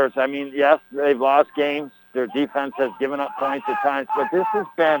the years, yes, they've lost games. Their defense has given up points at times, but this has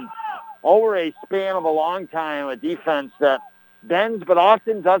been, over a span of a long time, a defense that bends but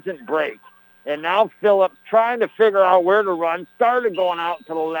often doesn't break. And now Phillips trying to figure out where to run, started going out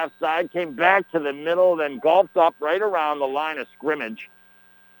to the left side, came back to the middle, then golfed up right around the line of scrimmage.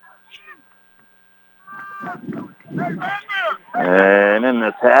 And in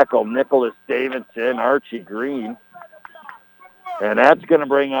the tackle, Nicholas Davidson, Archie Green. And that's going to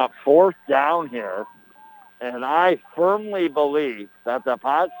bring up fourth down here. And I firmly believe that the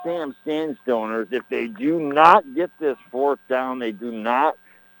Potsdam Sandstoners, if they do not get this fourth down, they do not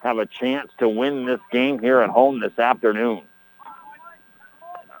have a chance to win this game here at home this afternoon.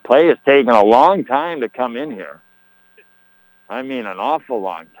 Play has taken a long time to come in here. An awful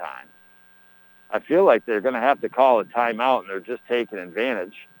long time. I feel like they're going to have to call a timeout, and they're just taking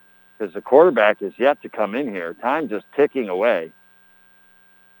advantage because the quarterback is yet to come in here. Time just ticking away.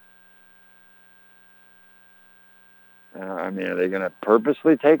 Are they going to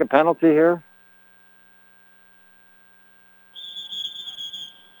purposely take a penalty here?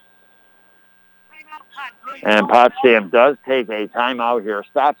 And Potsdam does take a timeout here.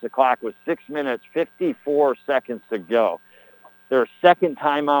 Stops the clock with 6 minutes, 54 seconds to go. Their second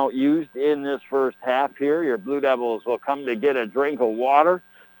timeout used in this first half here. Your Blue Devils will come to get a drink of water.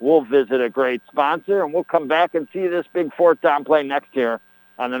 We'll visit a great sponsor, and we'll come back and see this big fourth down play next year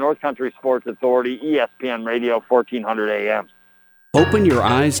on the North Country Sports Authority, ESPN Radio, 1400 AM. Open your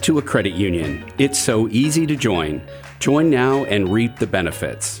eyes to a credit union. It's so easy to join. Join now and reap the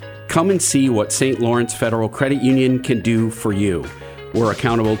benefits. Come and see what St. Lawrence Federal Credit Union can do for you. We're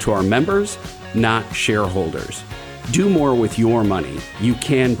accountable to our members, not shareholders. Do more with your money. You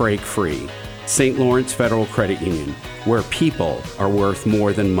can break free. St. Lawrence Federal Credit Union, where people are worth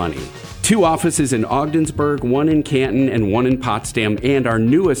more than money. 2 offices in Ogdensburg, 1 in Canton, and 1 in Potsdam, and our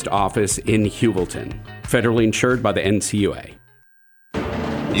newest office in Heuvelton. Federally insured by the NCUA.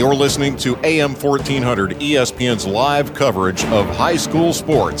 You're listening to AM 1400 ESPN's live coverage of high school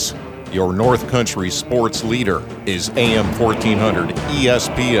sports. Your North Country sports leader is AM 1400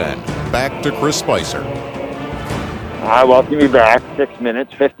 ESPN. Back to Chris Spicer. I welcome you back. 6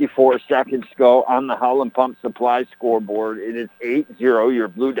 minutes, 54 seconds to go on the Howland Pump Supply scoreboard. It is 8-0, your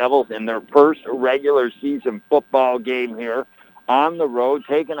Blue Devils in their first regular season football game here on the road,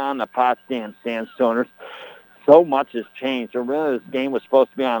 taking on the Potsdam Sandstoners. So much has changed. Really, this game was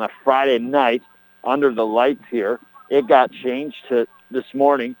supposed to be on a Friday night under the lights here. It got changed to this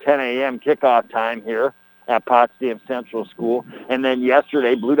morning, 10 a.m. kickoff time here at Potsdam Central School. And then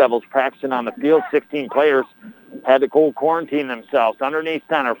yesterday, Blue Devils practicing on the field. 16 players had to go quarantine themselves. Underneath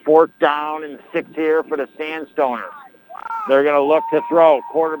center, 4th down and 6 here for the Sandstoners. They're going to look to throw.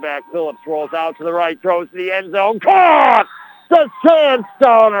 Quarterback Phillips rolls out to the right, throws to the end zone. Caught! The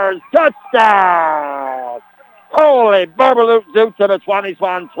Sandstoners, touchdown! Holy Barberloop Zoot to the 20,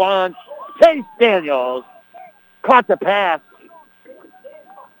 Swan. Chase Daniels caught the pass.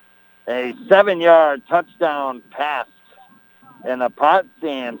 A 7-yard touchdown pass. And the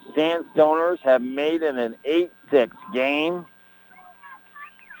Potsdam Sandstoners have made it an 8-6 game.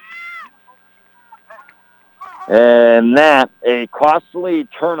 And that, a costly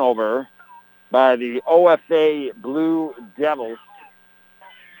turnover by the OFA Blue Devils,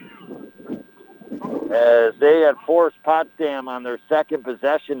 as they had forced Potsdam on their second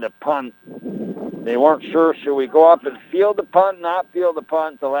possession to punt. They weren't sure, should we go up and field the punt, not field the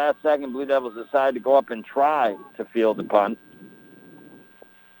punt. The last second, Blue Devils decided to go up and try to field the punt.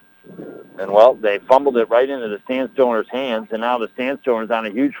 And, well, they fumbled it right into the Sandstoners' hands, and now the Sandstoners on a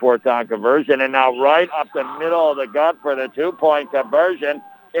huge 4th down conversion, and now right up the middle of the gut for the 2-point conversion.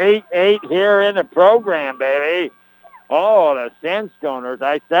 8-8 here in the program, baby. Oh, the Sandstoners,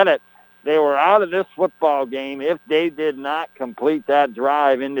 I said it. They were out of this football game if they did not complete that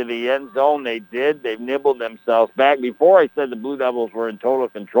drive into the end zone. They did. They've nibbled themselves back. Before I said the Blue Devils were in total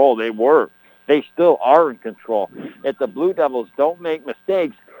control, they were. They still are in control. If the Blue Devils don't make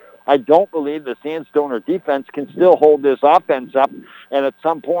mistakes, I don't believe the Sandstoner defense can still hold this offense up, and at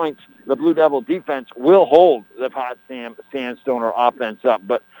some point, the Blue Devil defense will hold the Potsdam Sandstoner offense up.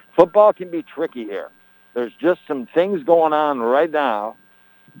 But football can be tricky here. There's just some things going on right now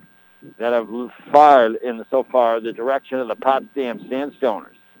that have fired in so far the direction of the Potsdam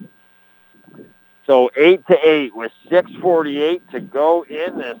Sandstoners. So 8-8 with 6:48 to go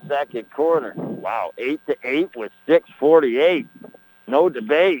in the second quarter. Wow, 8-8 with 6:48. No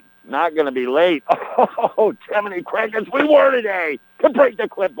debate. Not going to be late. Oh, Jiminy Crickets, we were today. To break the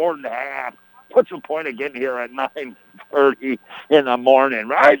clipboard in half. What's the point of getting here at 9:30 in the morning,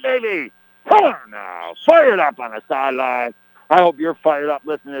 right, baby? Come on now. Fire it up on the sideline. I hope you're fired up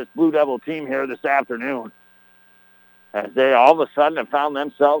listening to this Blue Devil team here this afternoon, as they all of a sudden have found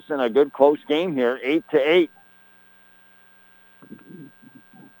themselves in a good close game here, 8-8.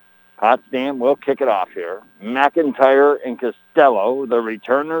 Potsdam will kick it off here. McIntyre and Costello, the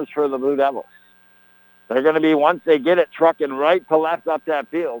returners for the Blue Devils. They're going to be, once they get it, trucking right to left up that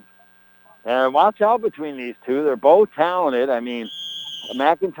field. And watch out between these two. They're both talented. I mean,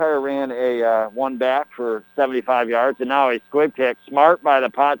 McIntyre ran a one back for 75 yards, and now a squib kick. Smart by the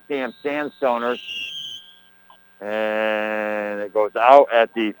Potsdam Sandstoners. And it goes out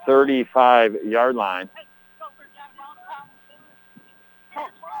at the 35-yard line.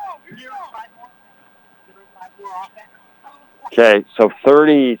 Okay, so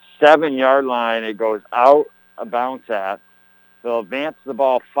 37-yard line, it goes out a bounce at. They'll advance the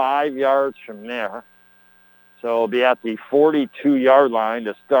ball 5 yards from there. So it'll be at the 42-yard line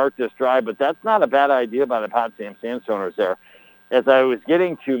to start this drive, but that's not a bad idea by the Potsdam Sandstoners there. As I was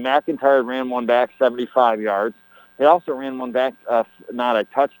getting to, McIntyre ran one back 75 yards. He also ran one back, not a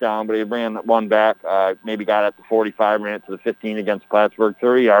touchdown, but he ran one back, maybe got at the 45, ran it to the 15 against Plattsburgh,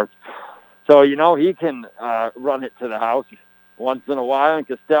 30 yards. So, he can run it to the house once in a while. And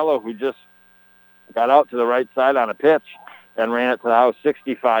Costello, who just got out to the right side on a pitch and ran it to the house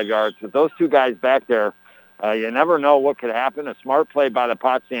 65 yards. With those two guys back there, you never know what could happen. A smart play by the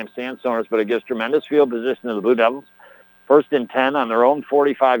Potsdam Sandstormers, but it gives tremendous field position to the Blue Devils. 1st and 10 on their own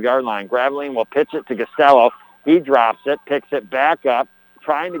 45-yard line. Graveline will pitch it to Costello. He drops it, picks it back up,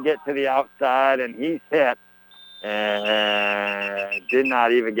 trying to get to the outside, and he's hit. And did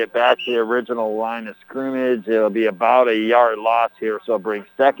not even get back to the original line of scrimmage. It'll be about a yard loss here, so it brings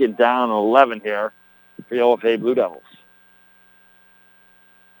 2nd down and 11 here for the OFA Blue Devils.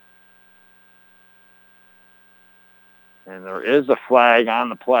 And there is a flag on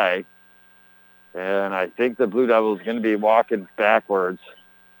the play. And I think the Blue Devils are going to be walking backwards.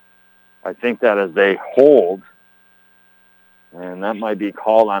 I think that is a hold. And that might be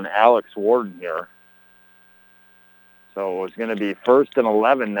called on Alex Warden here. So it's going to be 1st and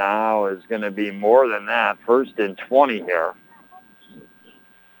 11 now. Is going to be more than that. 1st and 20 here.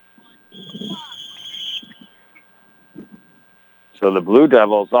 So the Blue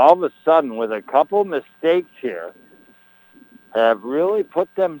Devils, all of a sudden, with a couple mistakes here, have really put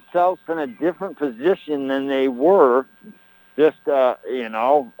themselves in a different position than they were just, a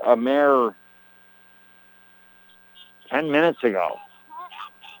mere 10 minutes ago.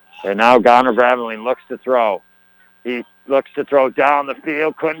 And now Connor Graveline looks to throw. He looks to throw down the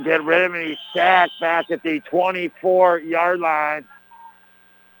field, couldn't get rid of him, and he's sacked back at the 24-yard line.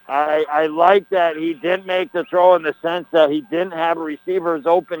 I like that he didn't make the throw in the sense that he didn't have receivers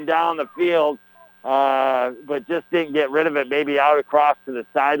open down the field, but just didn't get rid of it, maybe out across to the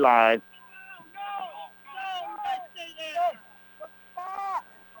sideline.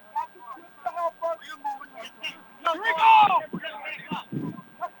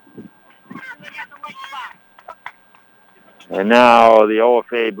 And now the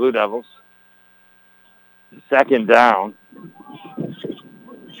OFA Blue Devils, 2nd down.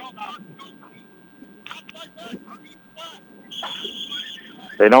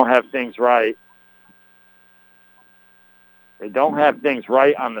 They don't have things right. They don't have things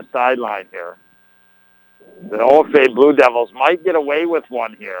right on the sideline here. The OFA Blue Devils might get away with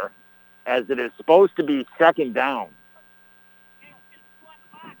one here, as it is supposed to be 2nd down.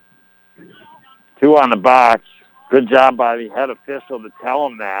 2 on the box. Good job by the head official to tell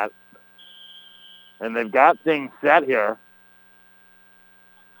them that. And they've got things set here.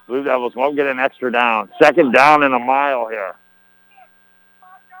 Blue Devils won't get an extra down. 2nd down and a mile here.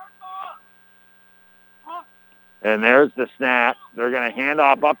 And there's the snap. They're going to hand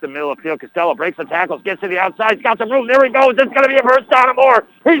off up the middle of the field. Costello breaks the tackles, gets to the outside. He's got some room. There he goes. It's going to be a first down or more.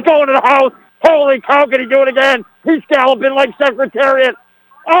 He's going to the house. Holy cow, can he do it again? He's galloping like Secretariat.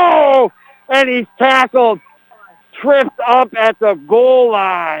 Oh, and he's tackled. Tripped up at the goal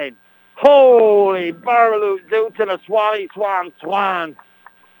line. Holy Barbaloo Dukes and a swan.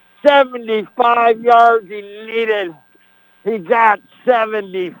 75 yards he needed. He got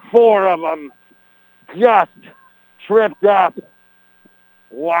 74 of them. Just tripped up.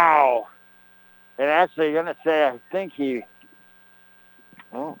 Wow. And actually, you're going to say, I think he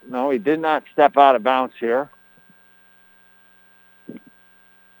did not step out of bounds here.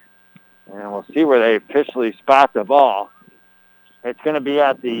 And we'll see where they officially spot the ball. It's going to be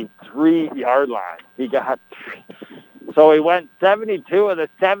at the 3-yard line. So he went 72 of the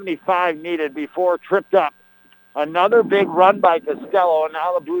 75 needed before tripped up. Another big run by Costello, and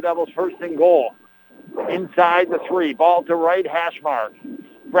now the Blue Devils 1st and goal. Inside the 3, ball to right hash mark.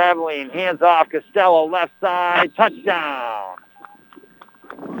 Graveline hands off. Costello left side, touchdown.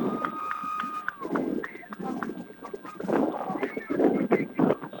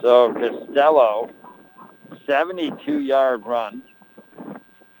 So Costello, 72-yard run.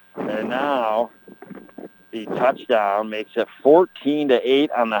 And now the touchdown makes it 14-8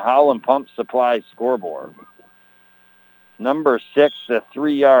 on the Howland Pump Supply scoreboard. Number 6, the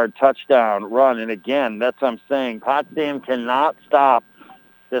 3-yard touchdown run. And again, that's what I'm saying. Potsdam cannot stop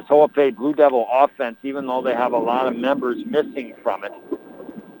this OFA Blue Devil offense, even though they have a lot of members missing from it.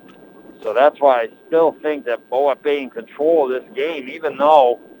 So that's why I still think that OFA in control of this game, even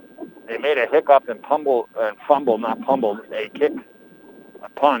though they made a hiccup and a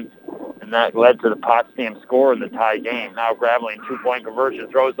punt, and that led to the Potsdam score in the tie game. Now Graveline, 2-point conversion,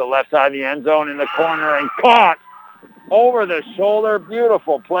 throws the left side of the end zone in the corner and caught over the shoulder.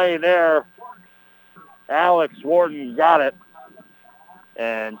 Beautiful play there. Alex Warden got it.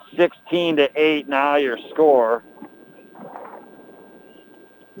 And 16-8 now your score,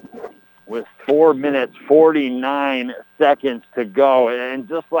 with 4 minutes, 49 seconds to go. And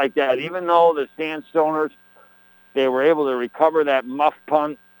just like that, even though the Sandstormers, they were able to recover that muff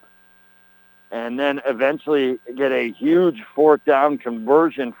punt, and then eventually get a huge fourth down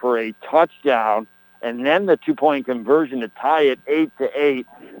conversion for a touchdown, and then the 2-point conversion to tie it 8-8.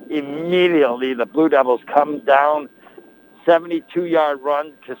 Immediately, the Blue Devils come down, 72-yard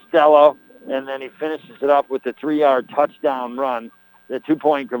run, Costello, and then he finishes it up with the 3-yard touchdown run, the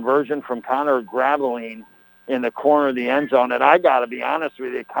 2-point conversion from Connor Graveline in the corner of the end zone. And I got to be honest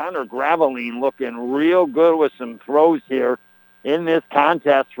with you, Connor Graveline looking real good with some throws here in this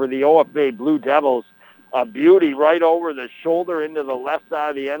contest for the OFA Blue Devils. A beauty right over the shoulder into the left side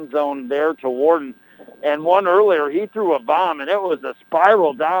of the end zone there to Warden. And one earlier, he threw a bomb, and it was a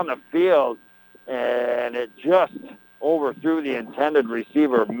spiral down the field, and it just overthrew the intended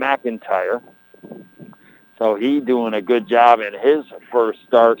receiver, McIntyre. So he doing a good job in his first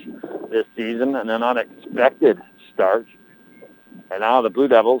start this season, and an unexpected start. And now the Blue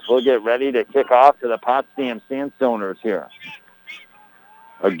Devils will get ready to kick off to the Potsdam Sandstoners here.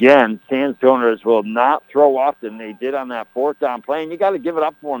 Again, Sandstoners will not throw often. They did on that fourth down play, and you got to give it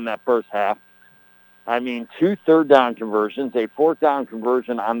up for them that first half. I mean, 2 third-down conversions, a fourth-down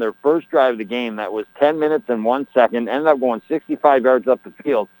conversion on their first drive of the game. That was 10 minutes and 1 second, ended up going 65 yards up the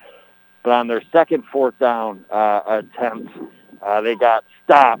field. But on their second fourth-down attempt, they got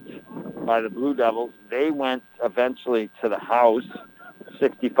stopped by the Blue Devils. They went eventually to the house,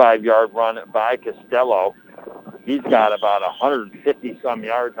 65-yard run by Costello. He's got about 150-some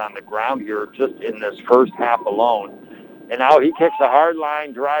yards on the ground here just in this first half alone. And now he kicks a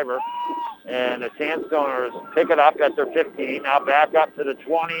hard-line driver. And the Sandstoners pick it up at their 15, now back up to the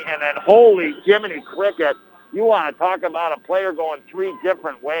 20, and then holy Jiminy Cricket, you want to talk about a player going 3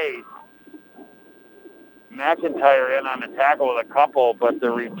 different ways. McIntyre in on the tackle with a couple, but the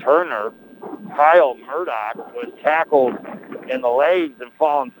returner, Kyle Murdoch, was tackled in the legs and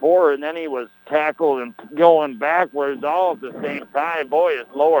falling forward, and then he was tackled and going backwards all at the same time. Boy, his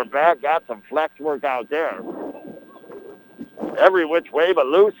lower back got some flex work out there. Every which way but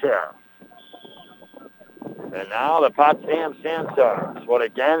loose here. And now the Potsdam Sandstorms, what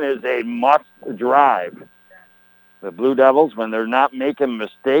again is a must drive. The Blue Devils, when they're not making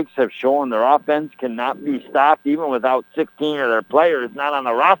mistakes, have shown their offense cannot be stopped even without 16 of their players not on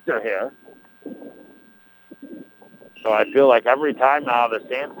the roster here. So I feel like every time now the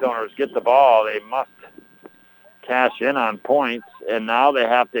Sandstormers get the ball, they must cash in on points, and now they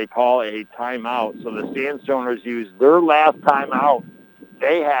have to call a timeout. So the Sandstormers use their last timeout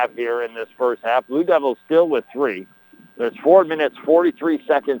they have here in this first half. Blue Devils still with 3. There's 4 minutes, 43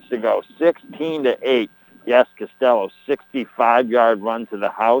 seconds to go, 16-8. Yes, Costello, 65-yard run to the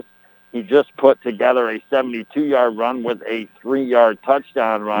house. He just put together a 72-yard run with a 3-yard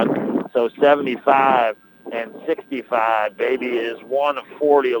touchdown run. So 75 and 65, baby, is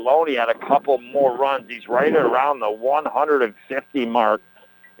 140 alone. He had a couple more runs. He's right around the 150 mark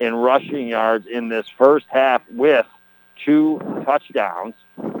in rushing yards in this first half with 2 touchdowns.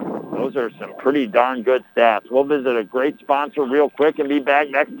 Those are some pretty darn good stats. We'll visit a great sponsor real quick and be back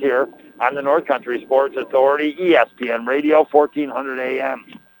next year on the North Country Sports Authority, ESPN Radio, 1400 AM.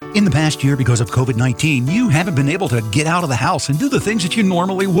 In the past year, because of COVID-19, you haven't been able to get out of the house and do the things that you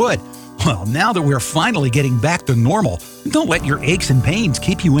normally would. Well, now that we're finally getting back to normal, don't let your aches and pains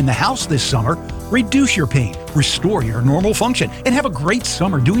keep you in the house this summer. Reduce your pain, restore your normal function, and have a great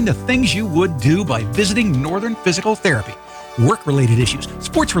summer doing the things you would do by visiting Northern Physical Therapy. Work-related issues,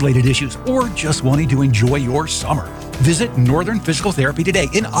 sports-related issues, or just wanting to enjoy your summer. Visit Northern Physical Therapy today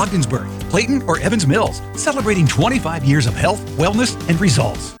in Ogdensburg, Clayton, or Evans Mills, celebrating 25 years of health, wellness, and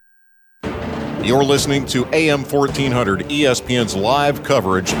results. You're listening to AM 1400 ESPN's live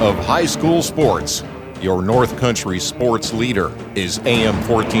coverage of high school sports. Your North Country sports leader is AM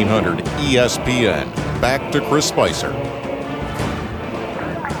 1400 ESPN. Back to Chris Spicer.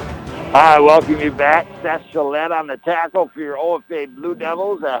 I welcome you back. Seth Gillette on the tackle for your OFA Blue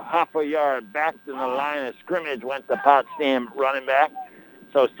Devils. A half a yard back to the line of scrimmage went the Potsdam running back.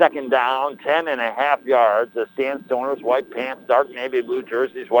 So second down, 10.5 yards. The Sandstoners, white pants, dark navy blue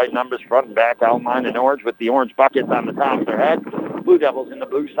jerseys, white numbers front and back, outlined in orange with the orange buckets on the top of their head. Blue Devils in the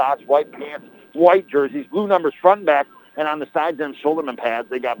blue socks, white pants, white jerseys, blue numbers front and back. And on the sides and shoulderman pads,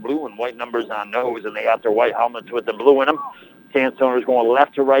 they got blue and white numbers on those, and they got their white helmets with the blue in them. Sandstoners going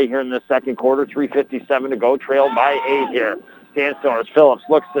left to right here in the second quarter, 3:57 to go, trailed by 8 here. Sandstoners, Phillips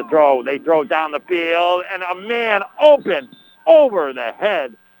looks to throw. They throw down the field, and a man open over the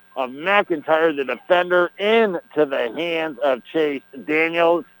head of McIntyre, the defender, into the hands of Chase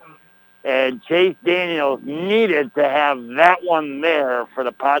Daniels. And Chase Daniels needed to have that one there for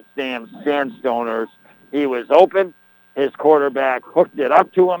the Potsdam Sandstoners. He was open. His quarterback hooked it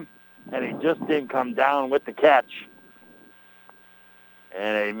up to him, and he just didn't come down with the catch.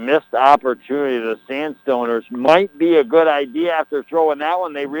 And a missed opportunity. The Sandstoners might be a good idea after throwing that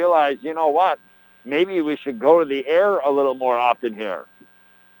one. They realize, you know what, maybe we should go to the air a little more often here.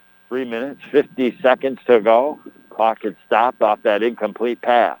 3 minutes, 50 seconds to go. Clock had stopped off that incomplete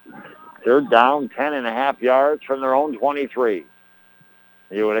pass. They're down 10.5 yards from their own 23.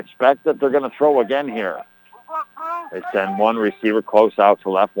 You would expect that they're going to throw again here. They send one receiver close out to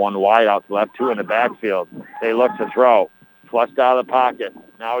left, one wide out to left, two in the backfield. They look to throw. Flushed out of the pocket.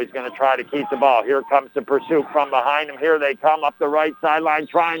 Now he's going to try to keep the ball. Here comes the pursuit from behind him. Here they come up the right sideline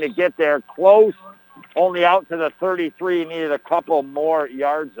trying to get there. Close. Only out to the 33. Needed a couple more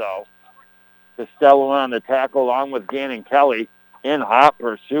yards, though. Costello on the tackle along with Gannon Kelly in hot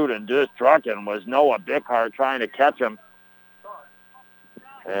pursuit, and just trucking was Noah Bickhart trying to catch him.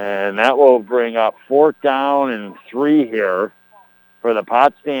 And that will bring up 4th down and 3 here for the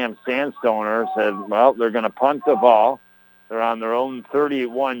Potsdam Sandstoners. And, well, they're going to punt the ball. They're on their own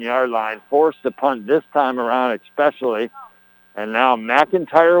 31-yard line, forced to punt this time around especially. And now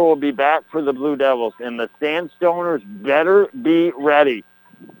McIntyre will be back for the Blue Devils, and the Sandstoners better be ready.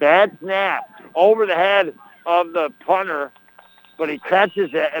 Bad snap over the head of the punter, but he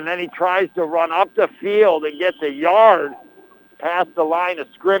catches it, and then he tries to run up the field and get the yard past the line of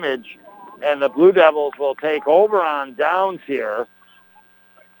scrimmage, and the Blue Devils will take over on downs here.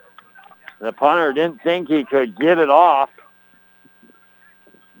 The punter didn't think he could get it off.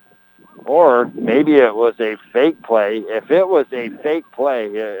 Or maybe it was a fake play. If it was a fake play,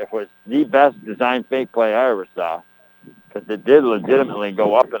 it was the best designed fake play I ever saw, because it did legitimately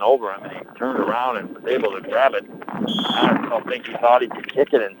go up and over him, and he turned around and was able to grab it. I don't think he thought he could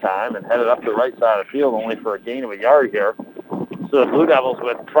kick it in time and headed up the right side of the field only for a gain of a yard here. So the Blue Devils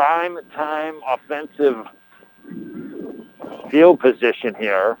with prime time offensive field position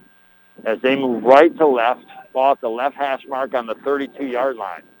here as they move right to left, ball at the left hash mark on the 32-yard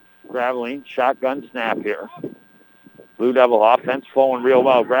line. Graveline, shotgun snap here. Blue Devil offense flowing real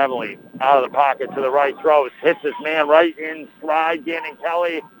well. Graveline out of the pocket to the right, throws, hits his man right in stride. Gannon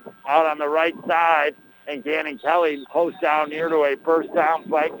Kelly out on the right side, and Gannon Kelly close down near to a first down.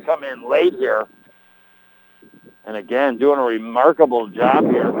 Flags come in late here. And again, doing a remarkable job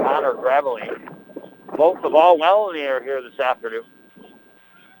here. Connor Graveline floats the ball well in the air here this afternoon.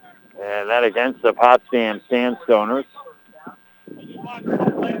 And that against the Potsdam Sandstoners.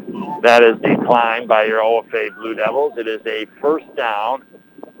 That is declined by your OFA Blue Devils. It is a first down,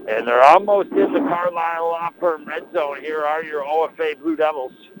 and they're almost in the Carlisle Law Firm red zone. Here are your OFA Blue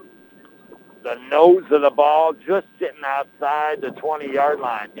Devils. The nose of the ball just sitting outside the 20-yard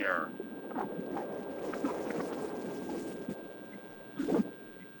line here.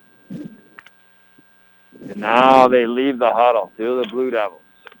 And now they leave the huddle to the Blue Devils.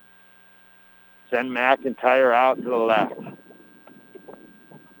 Send McIntyre out to the left.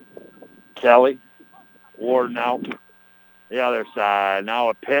 Kelly, Warden out the other side. Now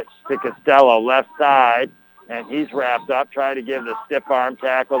a pitch to Costello, left side, and he's wrapped up, trying to give the stiff arm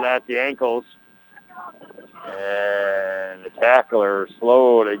tackle at the ankles. And the tackler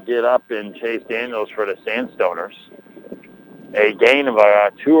slow to get up in Chase Daniels for the Sandstoners. A gain of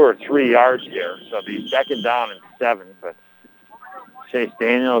 2 or 3 yards here, so it'll be 2nd down and 7, but Chase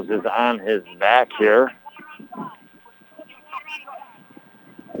Daniels is on his back here.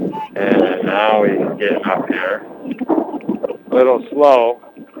 And now he's getting up here. A little slow.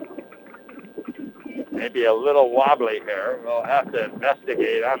 Maybe a little wobbly here. We'll have to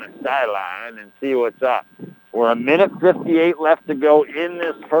investigate on the sideline and see what's up. We're 1:58 left to go in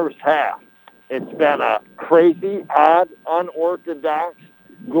this first half. It's been a crazy, odd, unorthodox,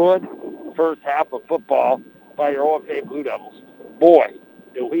 good first half of football by your OFA Blue Devils. Boy,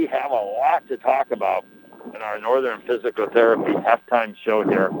 do we have a lot to talk about in our Northern Physical Therapy halftime show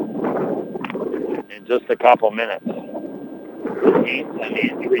here in just a couple minutes. This team's an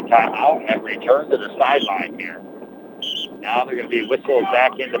injury timeout and return to the sideline here. Now they're going to be whistled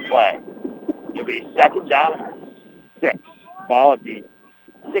back into play. It'll be 2nd down, 6. Ball at the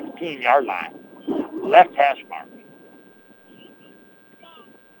 16-yard line. Left hash mark.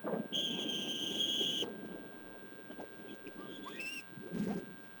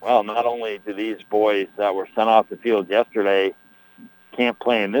 Well, not only do these boys that were sent off the field yesterday can't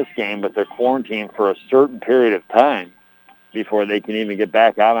play in this game, but they're quarantined for a certain period of time before they can even get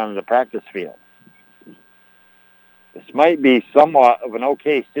back out onto the practice field. This might be somewhat of an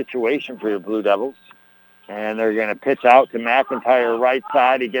okay situation for your Blue Devils. And they're going to pitch out to McIntyre right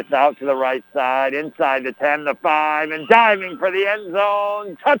side. He gets out to the right side, inside the 10, the 5, and diving for the end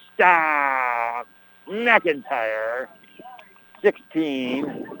zone. Touchdown! McIntyre,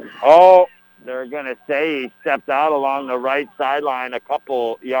 16. Oh, they're going to say he stepped out along the right sideline a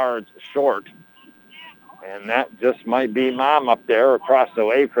couple yards short. And that just might be Mom up there across the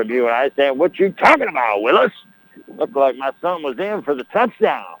way from you. And I say, what you talking about, Willis? Looked like my son was in for the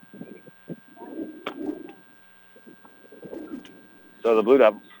touchdown. So the Blue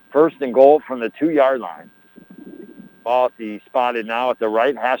Devils, first and goal from the 2-yard line. Ball spotted now at the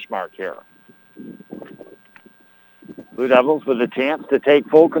right hash mark here. Blue Devils with a chance to take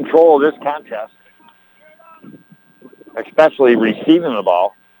full control of this contest, especially receiving the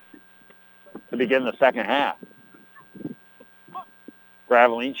ball to begin the second half.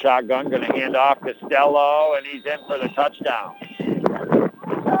 Graveline shotgun, going to hand off Costello, and he's in for the touchdown.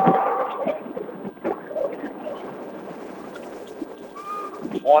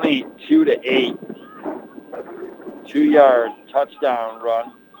 (22-8). 2-yard touchdown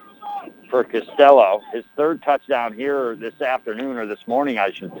run for Costello. His third touchdown here this afternoon, or this morning,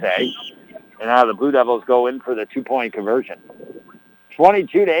 I should say. And now the Blue Devils go in for the 2-point conversion.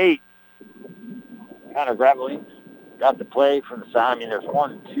 22-8. Connor Graveline got the play from the side. I mean, there's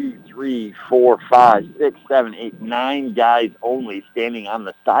 1, 2, 3, 4, 5, 6, 7, 8, 9 guys only standing on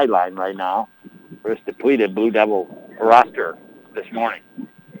the sideline right now for this depleted Blue Devil roster this morning.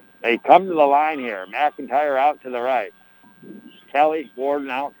 They come to the line here. McIntyre out to the right. Kelly, Gordon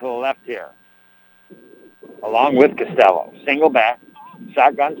out to the left here, along with Costello. Single back,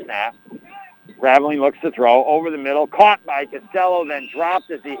 shotgun snap. Graveline looks to throw over the middle. Caught by Costello, then dropped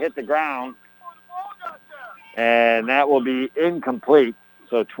as he hit the ground. And that will be incomplete.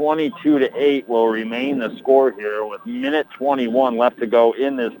 So 22-8 will remain the score here with minute 21 left to go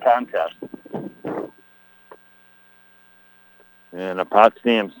in this contest. And the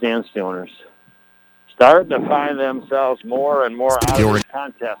Potsdam Sandstoners starting to find themselves more and more out of this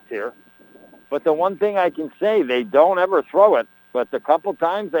contest here. But the one thing I can say, they don't ever throw it, but the couple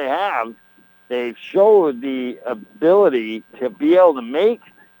times they have, they've showed the ability to be able to make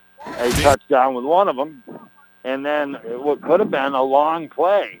a touchdown with one of them, and then what could have been a long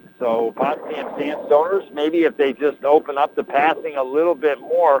play. So Potsdam Sandstoners, maybe if they just open up the passing a little bit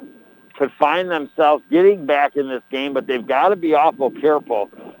more, could find themselves getting back in this game, but they've got to be awful careful.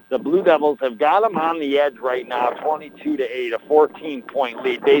 The Blue Devils have got them on the edge right now, 22-8, a 14-point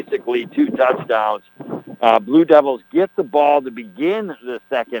lead, basically 2 touchdowns. Blue Devils get the ball to begin the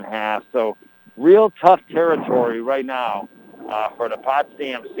second half, so real tough territory right now for the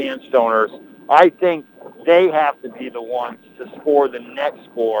Potsdam Sandstoners. I think they have to be the ones to score the next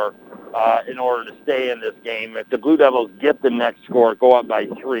score in order to stay in this game. If the Blue Devils get the next score, go up by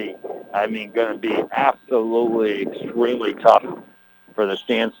 3, I mean, going to be absolutely extremely tough for the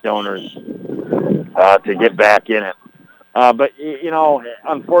Sandstoners to get back in it. But, you know,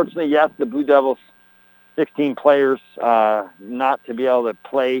 unfortunately, yes, the Blue Devils, 16 players not to be able to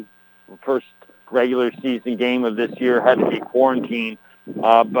play the first regular season game of this year, had to be quarantined.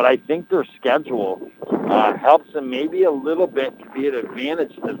 But I think their schedule helps them maybe a little bit to be an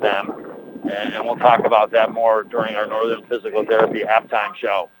advantage to them. And we'll talk about that more during our Northern Physical Therapy halftime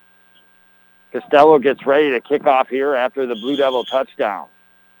show. Costello gets ready to kick off here after the Blue Devil touchdown.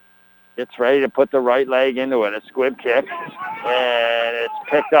 Gets ready to put the right leg into it. A squib kick. And it's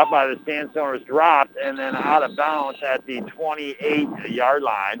picked up by the Sandstoners, dropped, and then out of bounds at the 28-yard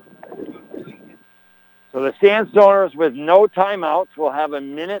line. So the Sandstoners, with no timeouts, will have a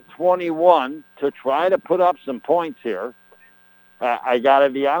minute 21 to try to put up some points here. I got to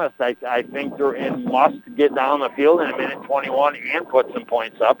be honest, I think they're in must get down the field in a minute 21 and put some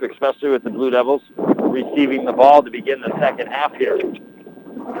points up, especially with the Blue Devils receiving the ball to begin the second half here.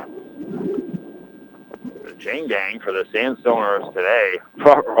 The chain gang for the Sandstoners today,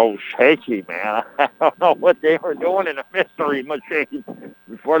 front row shaky, man. I don't know what they were doing in the mystery machine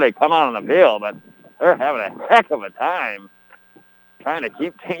before they come out on the field, but they're having a heck of a time trying to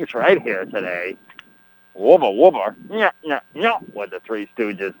keep things right here today. Wubba, wubba, yeah, what the Three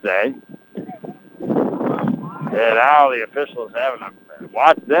Stooges say. And now the officials having to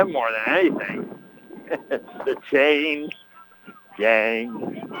watch them more than anything. It's the chain gang.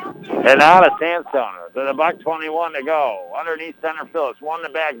 And now the Sandstoners. With $1:21 to go. Underneath center field. It's one in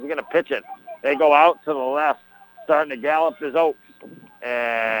the back. He's going to pitch it. They go out to the left. Starting to gallop his Oaks.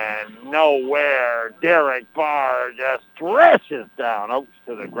 And nowhere, Derek Barr just stretches down Oaks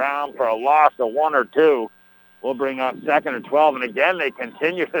to the ground for a loss of 1 or 2. We'll bring up 2nd and 12, and again they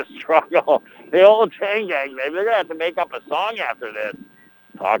continue to struggle. The old chain gang, maybe they're going to have to make up a song after this.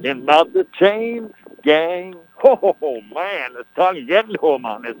 Talking about the chain gang. Oh, man, the tongue getting to them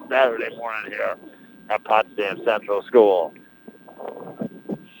on this Saturday morning here at Potsdam Central School.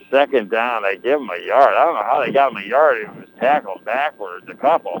 2nd down, they give him a yard. I don't know how they got him a yard. He was tackled backwards a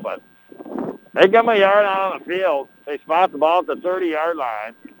couple, but They give them a yard out on the field. They spot the ball at the 30-yard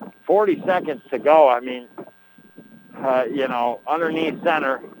line. 40 seconds to go. I mean, underneath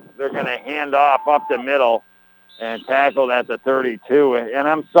center, they're going to hand off up the middle and tackle at the 32. And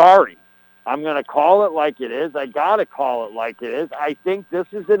I'm sorry. I'm going to call it like it is. I got to call it like it is. I think this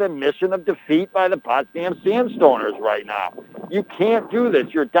is an admission of defeat by the Potsdam Sandstoners right now. You can't do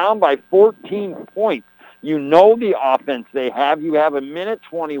this. You're down by 14 points. You know the offense they have. You have a minute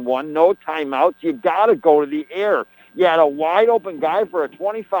 21, no timeouts. You got to go to the air. You had a wide-open guy for a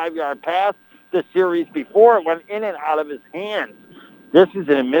 25-yard pass the series before. It went in and out of his hands. This is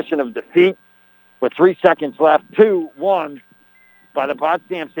an admission of defeat with 3 seconds left. 2-1 by the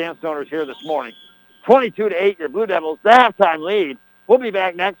Potsdam Sandstoners here this morning. 22-8, your Blue Devils, the halftime lead. We'll be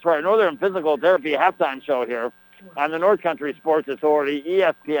back next for our Northern Physical Therapy halftime show here on the North Country Sports Authority,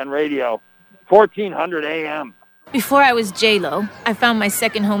 ESPN Radio, 1400 AM. Before I was J-Lo, I found my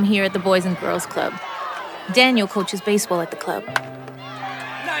second home here at the Boys and Girls Club. Daniel coaches baseball at the club.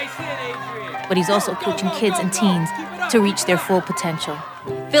 Nice hit, Adrian. But he's also coaching kids and teens to reach their full potential.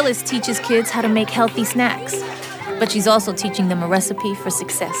 Phyllis teaches kids how to make healthy snacks, but she's also teaching them a recipe for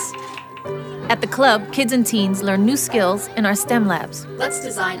success. At the club, kids and teens learn new skills in our STEM labs. Let's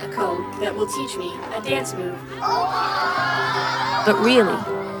design a code that will teach me a dance move. But really,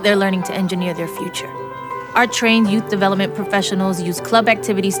 they're learning to engineer their future. Our trained youth development professionals use club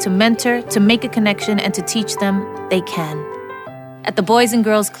activities to mentor, to make a connection, and to teach them they can. At the Boys and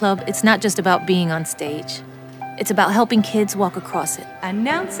Girls Club, it's not just about being on stage. It's about helping kids walk across it.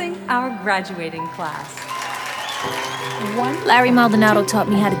 Announcing our graduating class. Larry Maldonado taught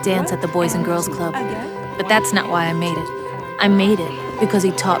me how to dance at the Boys and Girls Club. But that's not why I made it. I made it because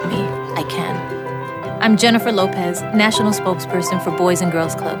he taught me I can. I'm Jennifer Lopez, National Spokesperson for Boys and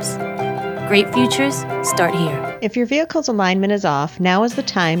Girls Clubs. Great futures start here. If your vehicle's alignment is off, now is the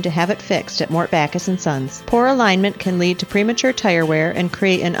time to have it fixed at Mort Backus & Sons. Poor alignment can lead to premature tire wear and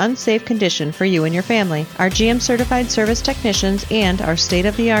create an unsafe condition for you and your family. Our GM-certified service technicians and our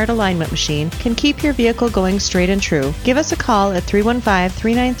state-of-the-art alignment machine can keep your vehicle going straight and true. Give us a call at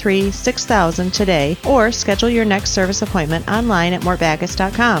 315-393-6000 today or schedule your next service appointment online at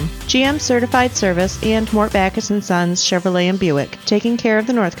mortbackus.com. GM-certified service and Mort Backus & Sons Chevrolet and Buick, taking care of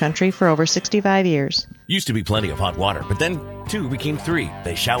the North Country for over 65 years. Used to be plenty of hot water, but then 2 became 3.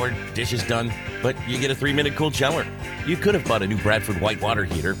 They showered, dishes done, but you get a 3-minute cold shower. You could have bought a new Bradford white water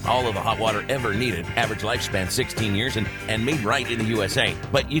heater, all of the hot water ever needed, average lifespan 16 years, and made right in the USA,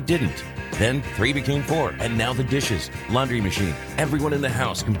 but you didn't. Then 3 became 4, and now the dishes, laundry machine, everyone in the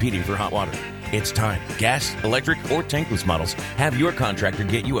house competing for hot water. It's time. Gas, electric, or tankless models. Have your contractor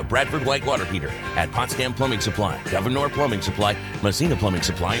get you a Bradford white water heater at Potsdam Plumbing Supply, Governor Plumbing Supply, Messina Plumbing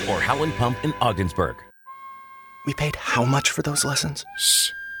Supply, or Howland Pump in Ogdensburg. We paid how much for those lessons? Shh.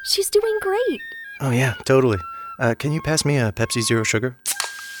 She's doing great. Oh, yeah, totally. Can you pass me a Pepsi Zero Sugar?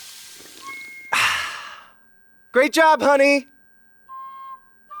 Great job, honey!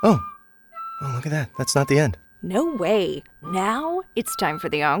 Oh, look at that. That's not the end. No way. Now it's time for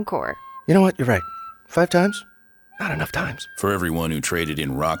the encore. You know what? You're right. 5 times? Not enough times. For everyone who traded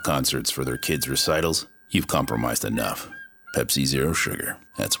in rock concerts for their kids' recitals, you've compromised enough. Pepsi Zero Sugar.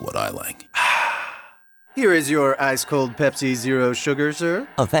 That's what I like. Here is your ice-cold Pepsi Zero Sugar, sir.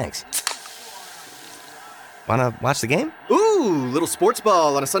 Oh, thanks. Wanna watch the game? Ooh, little sports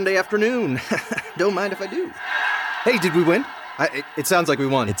ball on a Sunday afternoon. Don't mind if I do. Hey, did we win? It sounds like we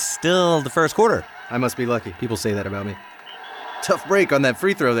won. It's still the first quarter. I must be lucky. People say that about me. Tough break on that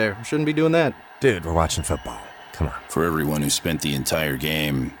free throw there. Shouldn't be doing that. Dude, we're watching football. Come on. For everyone who spent the entire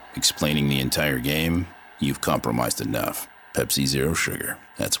game explaining the entire game, you've compromised enough. Pepsi Zero Sugar.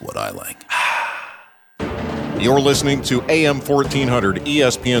 That's what I like. You're listening to AM 1400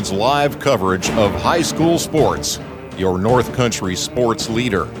 ESPN's live coverage of high school sports. Your North Country sports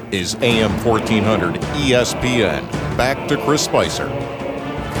leader is AM 1400 ESPN. Back to Chris Spicer.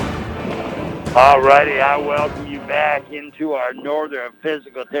 All righty, I welcome you back into our Northern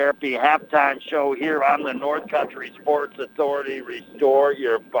Physical Therapy halftime show here on the North Country Sports Authority. Restore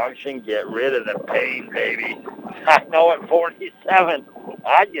your function, get rid of the pain, baby. I know at 47,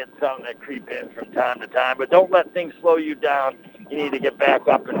 I get something that creep in from time to time, but don't let things slow you down. You need to get back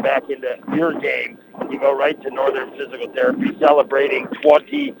up and back into your game. You go right to Northern Physical Therapy, celebrating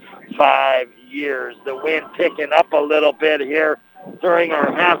 25 years. The wind picking up a little bit here during our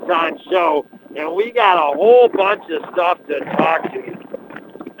halftime show, and we got a whole bunch of stuff to talk to.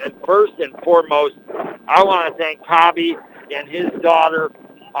 And first and foremost, I want to thank Cobby and his daughter.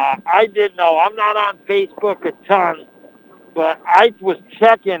 I didn't know. I'm not on Facebook a ton, but I was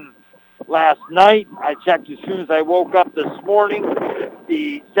checking last night. I checked as soon as I woke up this morning.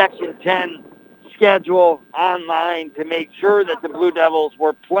 The Section 10 schedule online to make sure that the Blue Devils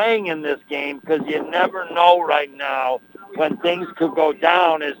were playing in this game, because you never know right now when things could go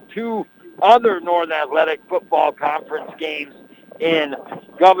down, as two other Northern Athletic Football Conference games in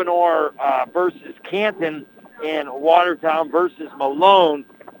Governor versus Canton and Watertown versus Malone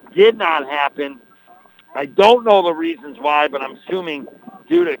did not happen. I don't know the reasons why, but I'm assuming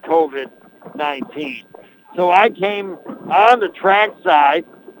due to COVID-19. So I came on the track side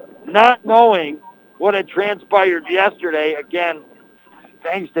not knowing what had transpired yesterday. Again,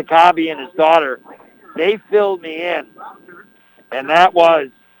 thanks to Cobby and his daughter, they filled me in. And that was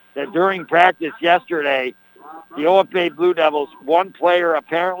that during practice yesterday, the OFA Blue Devils, one player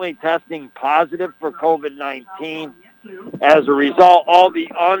apparently testing positive for COVID-19. As a result, all the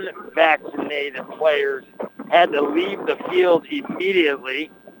unvaccinated players had to leave the field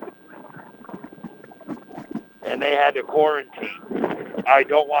immediately, and they had to quarantine. I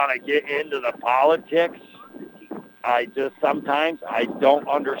don't want to get into the politics. Sometimes I don't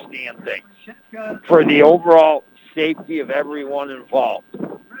understand things. For the overall safety of everyone involved,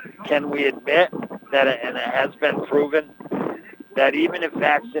 can we admit that, and it has been proven, that even if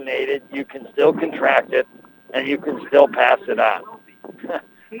vaccinated, you can still contract it and you can still pass it on?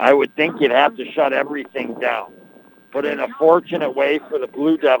 I would think you'd have to shut everything down. But in a fortunate way for the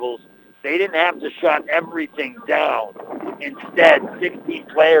Blue Devils, they didn't have to shut everything down. Instead, 16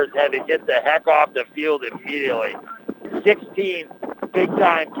 players had to get the heck off the field immediately. 16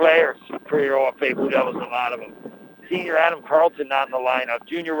 big-time players for your OFA Blue Devils, a lot of them. Senior Adam Carlton not in the lineup.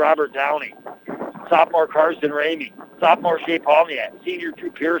 Junior Robert Downey. Sophomore Carson Ramey. Sophomore Shea Palmiak. Senior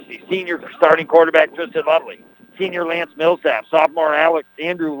Drew Piercy. Senior starting quarterback Tristan Lovely. Senior Lance Millsap. Sophomore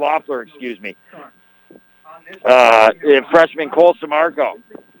Andrew Loeffler, freshman Cole Samarco.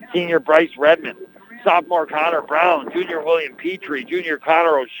 Senior Bryce Redmond. Sophomore Connor Brown. Junior William Petrie. Junior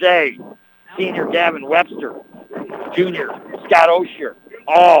Connor O'Shea. Senior Gavin Webster. Junior Scott Oshier.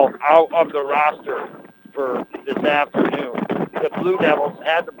 All out of the roster for this afternoon. The Blue Devils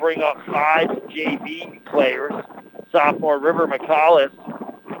had to bring up 5 JV players. Sophomore River McCallis,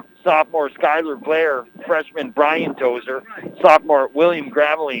 sophomore Skylar Blair, freshman Brian Tozer, sophomore William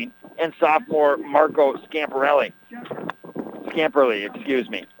Graveline, and sophomore Marco Scamperly,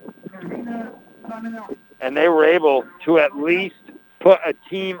 And they were able to at least put a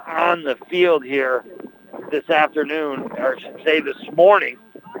team on the field here this afternoon, or I should say this morning,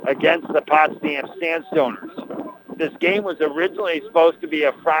 against the Potsdam Sandstoners. This game was originally supposed to be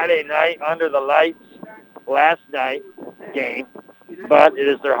a Friday night under the lights last night game, but it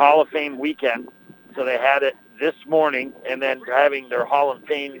is their Hall of Fame weekend, so they had it this morning, and then having their Hall of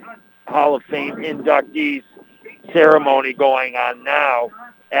Fame inductees ceremony going on now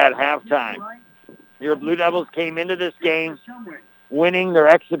at halftime. Your Blue Devils came into this game winning their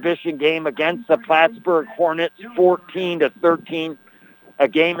exhibition game against the Plattsburgh Hornets 14-13. A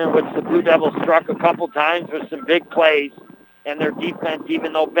game in which the Blue Devils struck a couple times with some big plays, and their defense,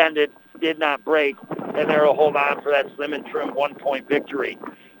 even though bended, did not break, and they will hold on for that slim and trim 1-point victory.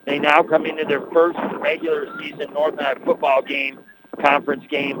 They now come into their first regular season North Atlantic football game, conference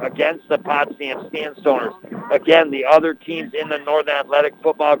game, against the Potsdam Sandstoners. Again, the other teams in the Northern Athletic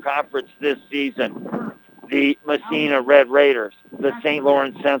Football Conference this season: the Messina Red Raiders, the St.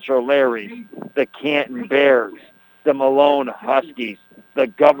 Lawrence Central Larrys, the Canton Bears, the Malone Huskies, the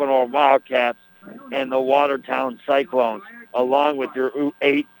Governor Wildcats, and the Watertown Cyclones, along with your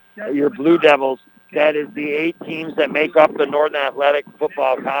Blue Devils. That is the 8 teams that make up the Northern Athletic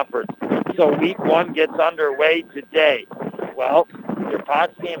Football Conference. So week 1 gets underway today. Well, your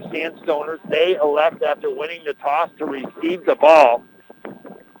Potsdam Sandstoners, they elect, after winning the toss, to receive the ball.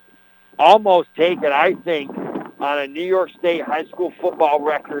 Almost take it, I think, on a New York State high school football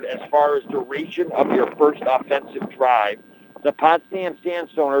record as far as duration of your first offensive drive. The Potsdam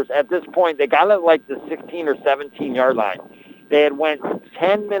Sandstoners, at this point, they got it like the 16 or 17-yard line. They had went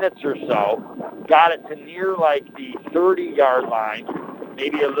 10 minutes or so, got it to near like the 30-yard line,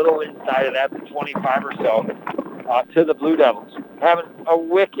 maybe a little inside of that, the 25 or so, to the Blue Devils. Having a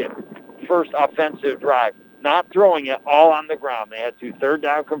wicked first offensive drive. Not throwing it all on the ground. They had 2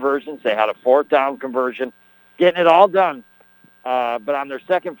 third-down conversions. They had a 4th-down conversion. Getting it all done. But on their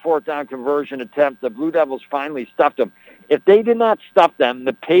second 4th-down conversion attempt, the Blue Devils finally stuffed them. If they did not stuff them,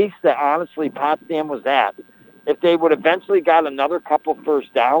 the pace that, honestly, Potsdam was at, if they would eventually got another couple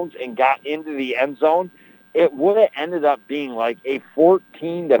first downs and got into the end zone, it would have ended up being like a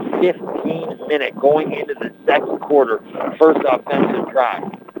 14 to 15 minute going into the second quarter first offensive drive.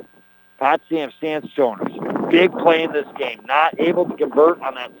 Potsdam Sandstoners, big play in this game, not able to convert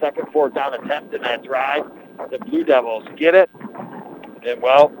on that second 4th down attempt in that drive. The Blue Devils get it, and,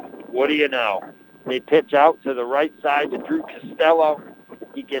 well, what do you know? They pitch out to the right side to Drew Costello.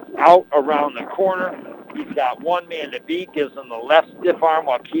 He gets out around the corner. He's got one man to beat, gives him the left stiff arm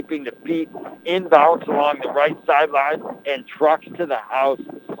while keeping the feet inbounds along the right sideline, and trucks to the house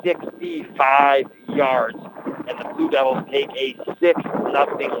 65 yards. And the Blue Devils take a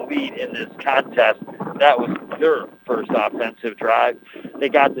 6-0 lead in this contest. That was their first offensive drive. They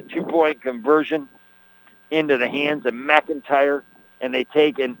got the 2-point conversion into the hands of McIntyre, and they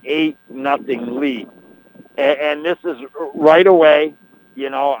take an 8-0 lead. And this is right away. You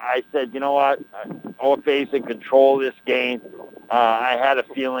know, I said, you know what, OFA's in control of this game. I had a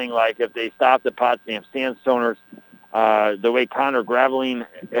feeling like if they stopped the Potsdam Sandstoners, the way Connor Graveline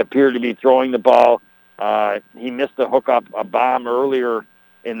appeared to be throwing the ball, he missed a hookup, a bomb earlier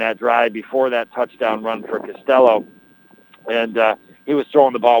in that drive before that touchdown run for Costello, and he was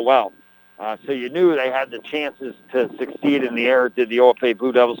throwing the ball well. So you knew they had the chances to succeed in the air, did the OFA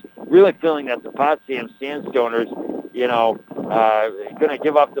Blue Devils. Really feeling that the Potsdam Sandstoners, you know, going to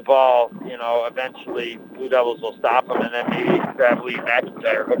give up the ball, you know, eventually Blue Devils will stop them, and then maybe Gravely and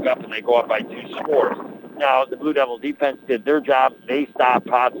McIntyre hook up and they go up by 2 scores. Now, the Blue Devil defense did their job. They stopped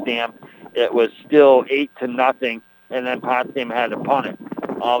Potsdam. It was still 8-0, and then Potsdam had to punt it.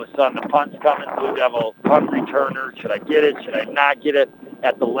 All of a sudden, the punt's coming. Blue Devil punt returner. Should I get it? Should I not get it?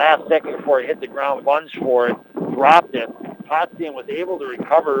 At the last second before he hit the ground, lunged for it, dropped it. Potsdam was able to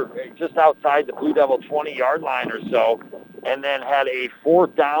recover just outside the Blue Devil 20-yard line or so, and then had a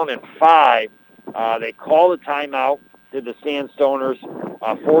 4th down and 5. They called a timeout to the Sandstoners,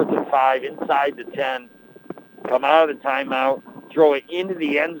 4th and 5 inside the 10. Come out of the timeout, throw it into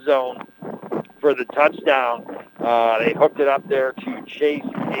the end zone for the touchdown. They hooked it up there to Chase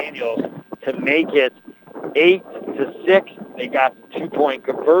Daniels to make it 8-6. They got the 2-point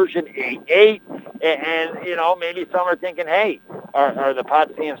conversion, 8-8. And, you know, maybe some are thinking, hey, are the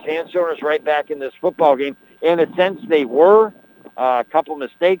Potsdam Sandstoners right back in this football game? In a sense, they were. A couple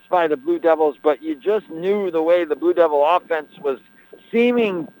mistakes by the Blue Devils, but you just knew the way the Blue Devil offense was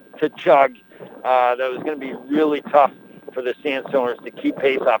seeming to chug, that it was going to be really tough for the Sandstoners to keep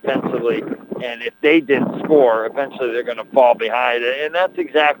pace offensively. And if they didn't score, eventually they're going to fall behind. And that's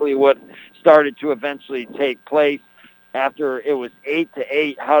exactly what started to eventually take place. After it was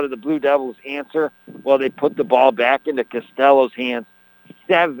 8-8, how did the Blue Devils answer? Well, they put the ball back into Costello's hands,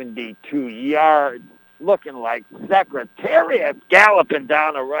 72 yards, looking like Secretariat galloping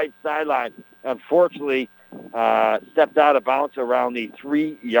down the right sideline. Unfortunately, stepped out of bounds around the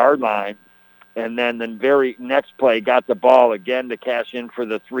 3-yard line. And then the very next play got the ball again to cash in for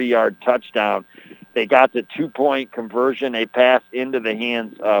the 3-yard touchdown. They got the 2-point conversion. They passed into the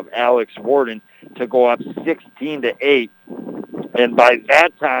hands of Alex Warden to go up 16-8. And by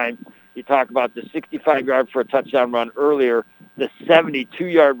that time, you talk about the 65-yard for a touchdown run earlier, the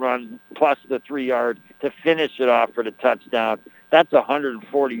 72-yard run plus the 3-yard to finish it off for the touchdown. That's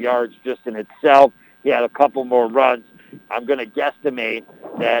 140 yards just in itself. He had a couple more runs. I'm going to guesstimate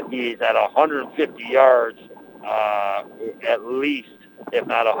that he's at 150 yards at least, if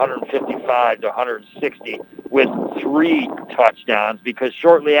not 155 to 160, with 3 touchdowns, because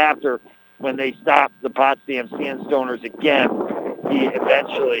shortly after, when they stopped the Potsdam Sandstoners again, he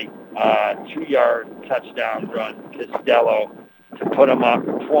eventually 2-yard touchdown run Costello to put them up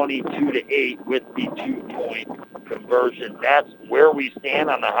 22-8 with the 2-point conversion. That's where we stand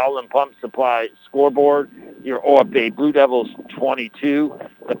on the Howland Pump Supply scoreboard. Your OFA Blue Devils 22,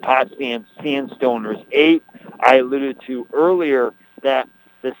 the Potsdam Sandstoners 8. I alluded to earlier that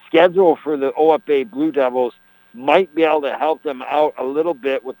the schedule for the OFA Blue Devils might be able to help them out a little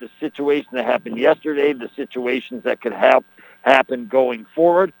bit with the situation that happened yesterday, the situations that could happen going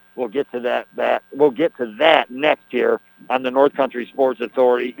forward. We'll get to that next year on the North Country Sports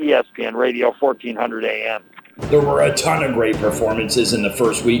Authority, ESPN Radio, 1400 AM. There were a ton of great performances in the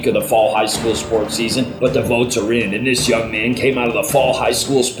first week of the fall high school sports season, but the votes are in, and this young man came out of the fall high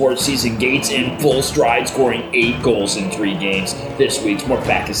school sports season gates in full stride, scoring 8 goals in 3 games. This week's Mort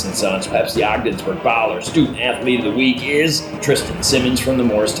Backus & Sons Pepsi Ogdensburg Bowler Student Athlete of the Week is Tristan Simmons from the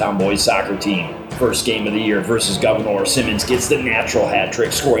Morristown Boys Soccer Team. First game of the year versus Governor, Simmons gets the natural hat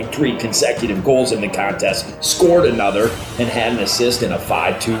trick, scoring 3 consecutive goals in the contest, scored another, and had an assist in a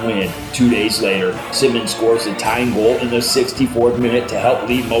 5-2 win. 2 days later, Simmons scores the tying goal in the 64th minute to help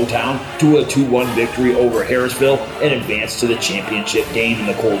lead Motown to a 2-1 victory over Harrisville and advance to the championship game in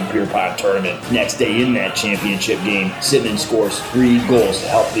the Colton Pierpont tournament. Next day in that championship game, Simmons scores 3 goals to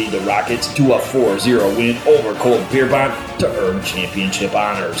help lead the Rockets to a 4-0 win over Colton Pierpont to earn championship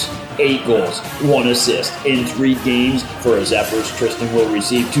honors. 8 goals, 1 assist in 3 games. For his efforts, Tristan will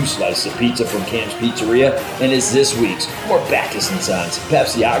receive 2 slices of pizza from Cam's Pizzeria and is this week's Mort Backus & Sons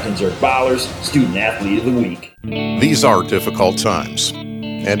Pepsi Ogdensburg Ballers Student Athlete of the Week. These are difficult times,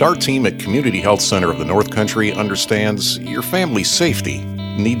 and our team at Community Health Center of the North Country understands your family's safety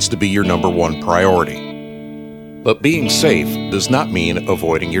needs to be your number one priority. But being safe does not mean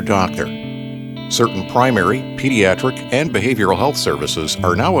avoiding your doctor. Certain primary, pediatric, and behavioral health services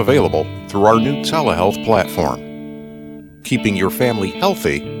are now available through our new telehealth platform, keeping your family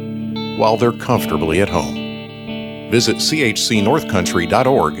healthy while they're comfortably at home. Visit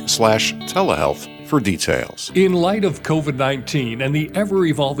chcnorthcountry.org/telehealth for details. In light of COVID-19 and the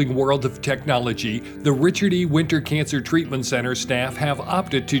ever-evolving world of technology, the Richard E. Winter Cancer Treatment Center staff have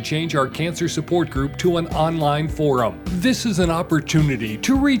opted to change our cancer support group to an online forum. This is an opportunity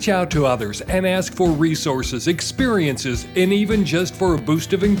to reach out to others and ask for resources, experiences, and even just for a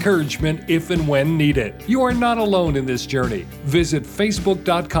boost of encouragement if and when needed. You are not alone in this journey. Visit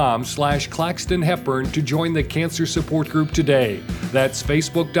facebook.com/Claxton Hepburn to join the cancer support group today. That's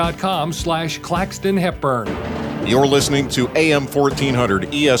facebook.com/Claxton Hepburn. You're listening to AM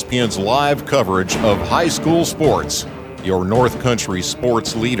 1400 ESPN's live coverage of high school sports. Your North Country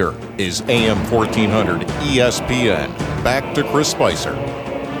sports leader is AM 1400 ESPN. Back to Chris Spicer.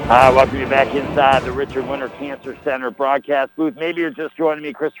 Welcome you back inside the Richard Winter Cancer Center broadcast booth. Maybe you're just joining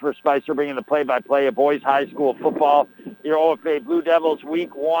me, Christopher Spicer, bringing the play-by-play of boys high school football. Your OFA Blue Devils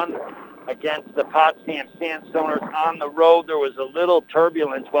Week 1 against the Potsdam Sandstoners on the road. There was a little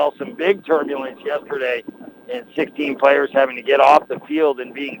turbulence, some big turbulence yesterday, and 16 players having to get off the field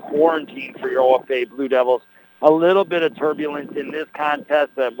and being quarantined for your OFA Blue Devils. A little bit of turbulence in this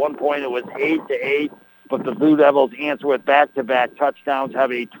contest. At one point it was 8-8, but the Blue Devils answer with back-to-back touchdowns,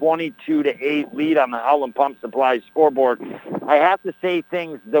 have a 22-8 lead on the Howland Pump Supply scoreboard. I have to say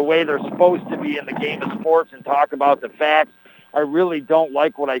things the way they're supposed to be in the game of sports and talk about the facts. I really don't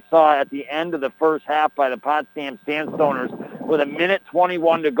like what I saw at the end of the first half by the Potsdam Sandstoners with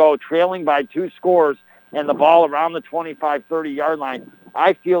 1:21 to go, trailing by 2 scores and the ball around the 25-30-yard line.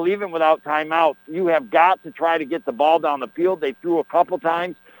 I feel even without timeout, you have got to try to get the ball down the field. They threw a couple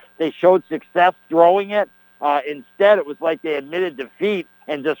times. They showed success throwing it. Instead, it was like they admitted defeat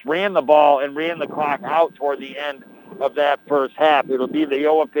and just ran the ball and ran the clock out toward the end of that first half. It'll be the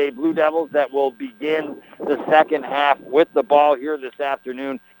OFA Blue Devils that will begin the second half with the ball here this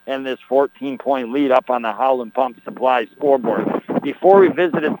afternoon and this 14-point lead up on the Howland Pump Supply scoreboard. Before we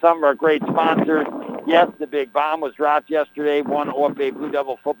visited some of our great sponsors, yes, the big bomb was dropped yesterday. One OFA Blue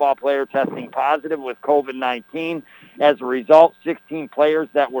Devil football player testing positive with COVID-19. As a result, 16 players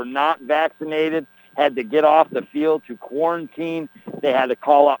that were not vaccinated had to get off the field to quarantine. They had to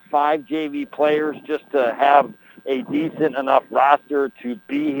call up 5 JV players just to have a decent enough roster to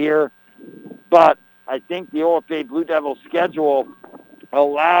be here. But I think the OFA Blue Devil schedule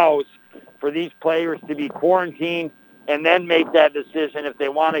allows for these players to be quarantined and then make that decision if they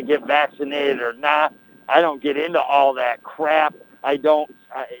want to get vaccinated or not. I don't get into all that crap.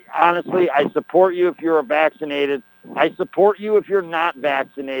 Honestly, I support you if you're vaccinated. I support you if you're not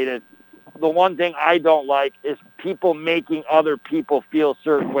vaccinated. The one thing I don't like is people making other people feel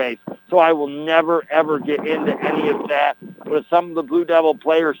certain ways. So I will never, ever get into any of that. But if some of the Blue Devil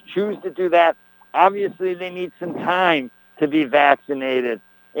players choose to do that, obviously they need some time to be vaccinated.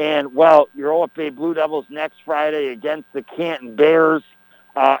 And, your OFA Blue Devils next Friday against the Canton Bears,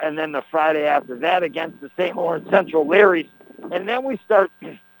 and then the Friday after that against the St. Lawrence Central Larrys. And then we start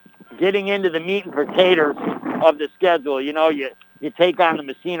getting into the meat and potatoes of the schedule. You take on the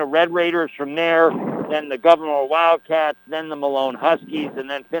Messina Red Raiders from there, then the Governor Wildcats, then the Malone Huskies, and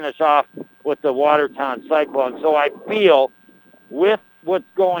then finish off with the Watertown Cyclones. So I feel with what's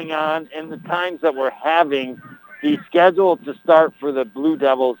going on and the times that we're having, the schedule to start for the Blue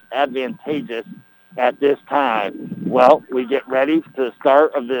Devils advantageous at this time. Well, we get ready for the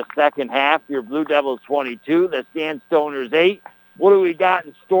start of the second half. Your Blue Devils 22, the Sandstoners 8. What do we got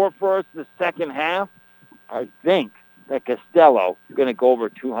in store for us the second half? I think that Costello is going to go over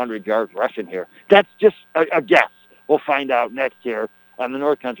 200 yards rushing here. That's just a guess. We'll find out next year on the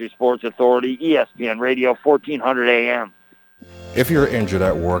North Country Sports Authority, ESPN Radio, 1400 AM. If you're injured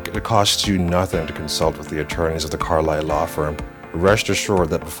at work, it costs you nothing to consult with the attorneys of the Carlisle Law Firm. Rest assured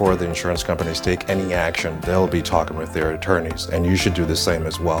that before the insurance companies take any action, they'll be talking with their attorneys, and you should do the same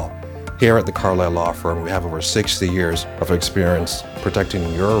as well. Here at the Carlisle Law Firm, we have over 60 years of experience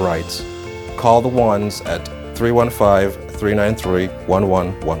protecting your rights. Call the ones at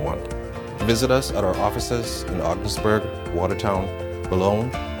 315-393-1111. Visit us at our offices in Ogdensburg, Watertown, Boulogne,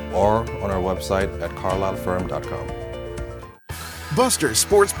 or on our website at carlislefirm.com. Buster's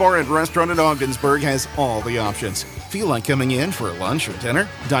Sports Bar and Restaurant in Ogdensburg has all the options. Feel like coming in for lunch or dinner?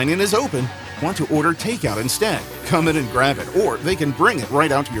 Dine-in is open. Want to order takeout instead? Come in and grab it, or they can bring it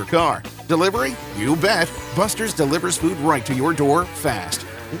right out to your car. Delivery? You bet. Buster's delivers food right to your door fast.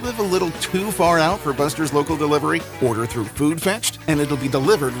 Live a little too far out for Buster's local delivery? Order through Food Fetched, and it'll be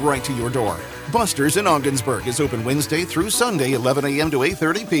delivered right to your door. Buster's in Ogdensburg is open Wednesday through Sunday, 11 a.m. to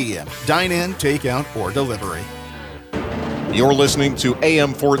 8:30 p.m. Dine in, takeout, or delivery. You're listening to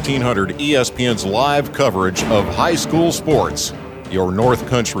AM 1400 ESPN's live coverage of high school sports. Your North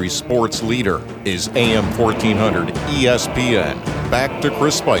Country sports leader is AM 1400 ESPN. Back to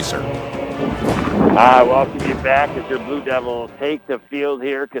Chris Spicer. Welcome you back as your Blue Devils take the field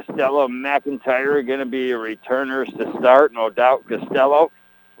here. Costello and McIntyre are going to be returners to start. No doubt Costello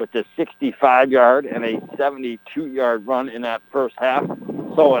with a 65-yard and a 72-yard run in that first half.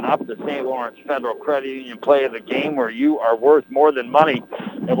 Sewing up the St. Lawrence Federal Credit Union play of the game where you are worth more than money.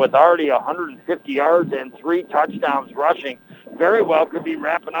 And with already 150 yards and 3 touchdowns rushing, very well could be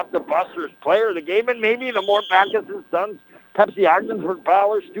wrapping up the Busters player of the game and maybe the Mort Backus & Sons Pepsi Ogdensburg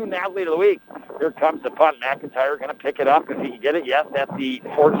Fowler Student Athlete of the Week. Here comes the punt. McIntyre going to pick it up if he can get it. Yes, at the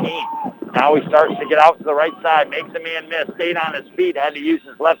 14. Now he starts to get out to the right side, makes a man miss, stayed on his feet, had to use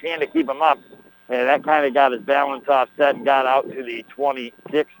his left hand to keep him up. And that kind of got his balance offset and got out to the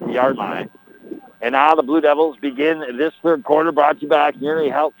 26-yard line. And now the Blue Devils begin this third quarter, brought to you by Community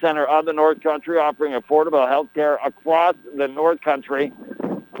Health Center of the North Country, offering affordable health care across the North Country.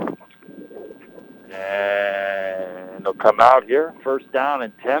 And they'll come out here, first down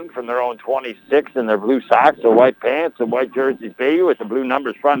and 10 from their own 26 in their blue socks, the white pants, and white jerseys, baby, with the blue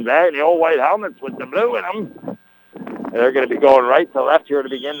numbers front and back, and the old white helmets with the blue in them. And they're going to be going right to left here to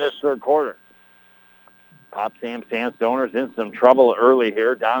begin this third quarter. Pop Sam Sandstoners in some trouble early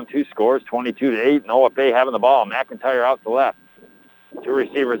here, down 2 scores, 22-8, and OFA having the ball. McIntyre out to left. 2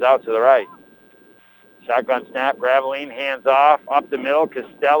 receivers out to the right. Shotgun snap, Graveline, hands off, up the middle.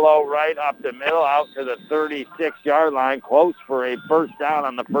 Costello right up the middle, out to the 36-yard line, close for a first down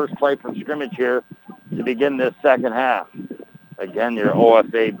on the first play from scrimmage here to begin this second half. Again, your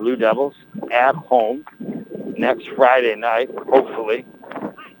OFA Blue Devils at home next Friday night, hopefully.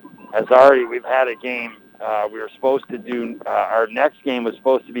 We've had a game. We were supposed to do, our next game was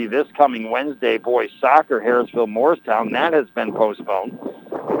supposed to be this coming Wednesday, boys soccer, Harrisville-Morristown. That has been postponed.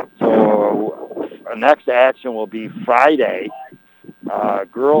 So our next action will be Friday.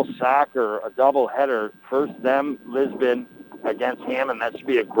 Girls soccer, a doubleheader. First them, Lisbon against Hammond. That should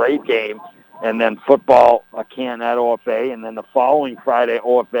be a great game. And then football, Canton at OFA. And then the following Friday,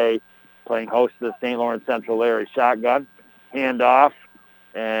 OFA playing host to the St. Lawrence Central Larry. Shotgun, handoff.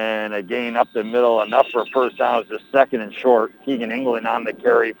 And a gain up the middle, enough for a first down. It's just second and short. Keegan England on the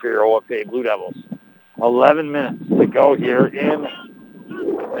carry for your OFA Blue Devils. 11 minutes to go here in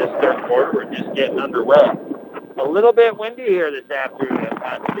this third quarter. We're just getting underway. A little bit windy here this afternoon at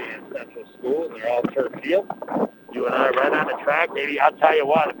Potsdam Central School. They're all turf field. You and I right on the track. Maybe I'll tell you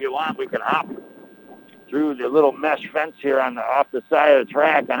what, if you want, we can hop through the little mesh fence here off the side of the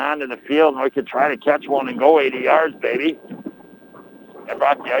track and onto the field, and we could try to catch one and go 80 yards, baby. I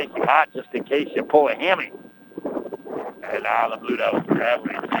brought the icy hot just in case you pull a hammy. And now the Blue Devils are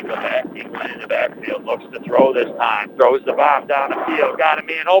traveling. Single back, England in the backfield. Looks to throw this time. Throws the bomb down the field. Got a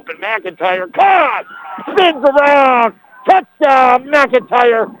man open. McIntyre caught. Spins around. Touchdown,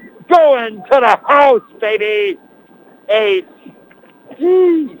 McIntyre. Going to the house, baby. A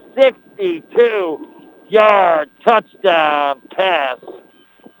 62-yard touchdown pass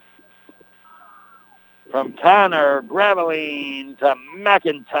from Connor Graveline to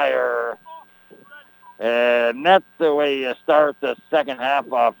McIntyre. And that's the way you start the second half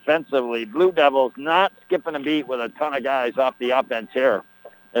offensively. Blue Devils not skipping a beat with a ton of guys off the offense here,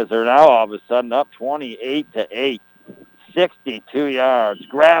 as they're now all of a sudden up 28-8. 62 yards.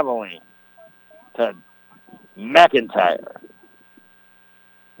 Graveline to McIntyre.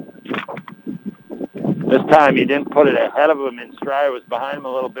 This time he didn't put it ahead of him in stride. It was behind him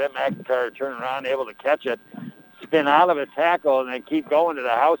a little bit. McIntyre turning around, able to catch it, spin out of a tackle, and then keep going to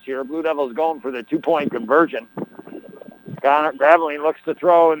the house here. Blue Devils going for the 2-point conversion. Connor Graveline looks to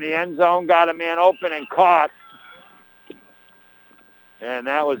throw in the end zone. Got a man open and caught. And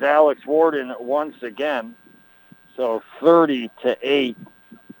that was Alex Warden once again. So 30-8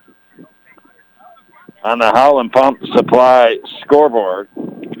 on the Howland Pump Supply scoreboard.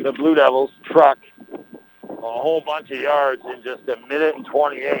 The Blue Devils truck a whole bunch of yards in just a minute and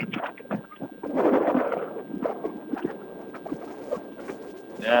 28.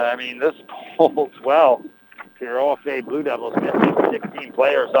 And, I mean, this holds well. Your OFA Blue Devils missing 16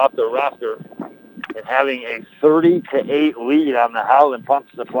 players off the roster. and having a 30-8 lead on the Howland Pump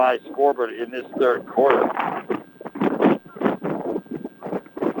Supply scoreboard in this third quarter.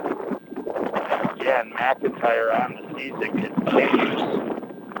 Again, McIntyre on the season continues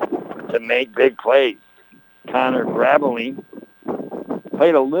to make big plays. Connor Grabeline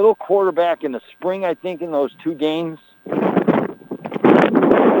played a little quarterback in the spring, I think, in those two games.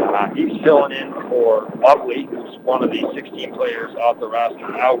 He's filling in for Lovely, who's one of the 16 players off the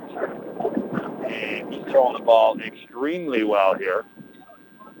roster out. And he's throwing the ball extremely well here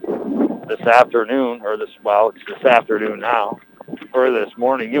this afternoon, it's this afternoon now, or this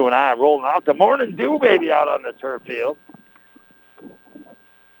morning. You and I are rolling out the morning dew, baby, out on the turf field.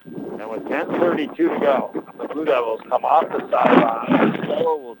 And with 10:32 to go, the Blue Devils come off the sideline.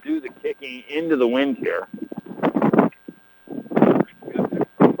 Costello will do the kicking into the wind here.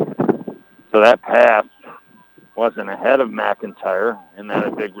 So that pass wasn't ahead of McIntyre, and that's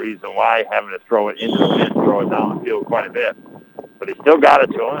a big reason why, having to throw it into the wind, throw it down the field quite a bit. But he still got it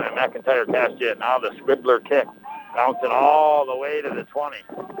to him, and McIntyre cashed it. Now the Scribbler kick, bouncing all the way to the 20.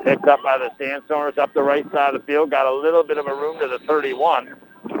 Picked up by the Sandstormers up the right side of the field, got a little bit of a room to the 31.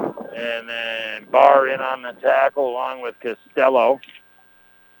 And then Barr in on the tackle along with Costello.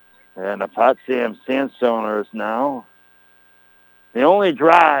 And the Potsdam Sandstormers now. The only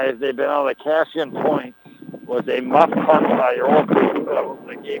drive they've been able to cash in points was a muff punt by your old Blue Devils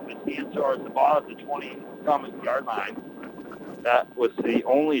that gave the Sandstormers the ball at the 20-yard line. That was the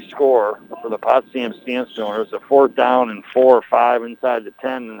only score for the Potsdam Sandstormers, a 4th down and 4 or 5 inside the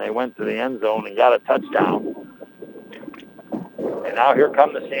 10, and they went to the end zone and got a touchdown. And now here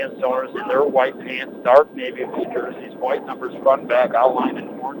come the Sandstormers in their white pants, dark navy blue jerseys, white numbers front and back, outlined in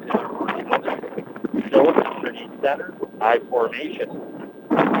orange. Still underneath center, high formation.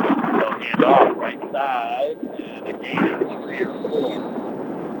 They'll hand off right side, and a gain of 3 or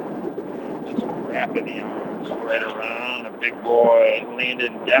 4. Just wrapping the arms right around a big boy,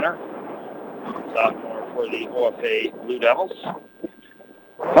 Landon Denner, sophomore for the OFA Blue Devils.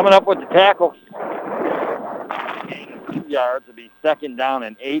 Coming up with the tackle. Gain of 2 yards will be 2nd down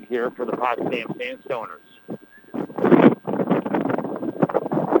and 8 here for the Potsdam Sandstormers.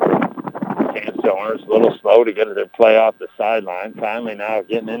 Sandstormers a little slow to get their play off the sideline. Finally now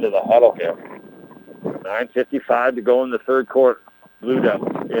getting into the huddle here. 9:55 to go in the third quarter. Blue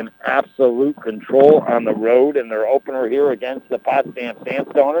Devils in absolute control on the road in their opener here against the Potsdam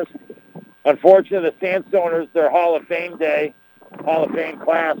Sandstormers. Unfortunately, the Sandstormers, their Hall of Fame day, Hall of Fame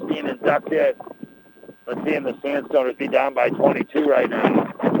class being inducted. Let's see the Sandstormers be down by 22 right now.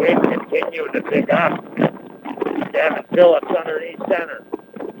 Game continuing to pick up. Devin Phillips underneath center.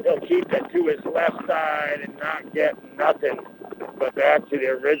 He'll keep it to his left side and not get nothing but back to the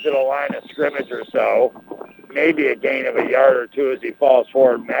original line of scrimmage or so. Maybe a gain of a yard or two as he falls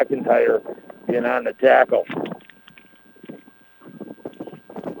forward. McIntyre in on the tackle.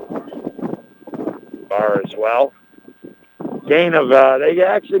 Barr as well. Gain of, they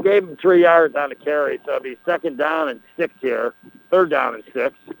actually gave him 3 yards on the carry, so it'll be 2nd down and 6 here. 3rd down and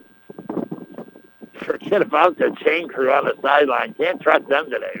 6. Forget about the chain crew on the sideline. Can't trust them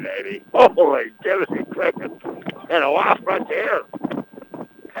today, baby. Holy Jiminy Cricket. And a wild frontier.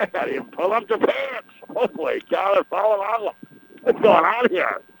 I got to even pull up the pants. Holy cow, they're falling out. What's going on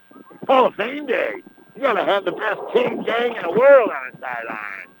here? Hall of Fame day. You got to have the best team gang in the world on the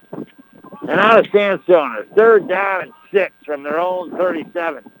sideline. And out of Sandstormers, 3rd down and 6 from their own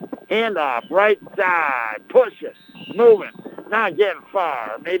 37. Handoff, right side, pushes, moving, not getting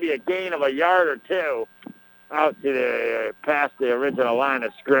far. Maybe a gain of a yard or 2 out to the past the original line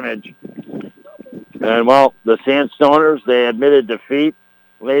of scrimmage. And, well, the Sandstormers, they admitted defeat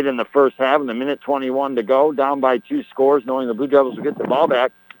late in the first half, in the minute 21 to go, down by 2 scores, knowing the Blue Devils would get the ball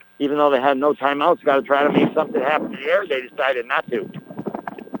back. Even though they had no timeouts, got to try to make something happen in the air, they decided not to.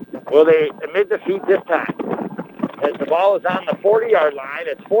 Will they admit defeat this time? As the ball is on the 40-yard line,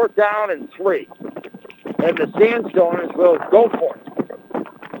 it's 4th down and 3. And the Sandstormers will go for it.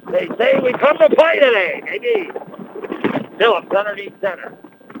 They say we come to play today, maybe. Phillips underneath center.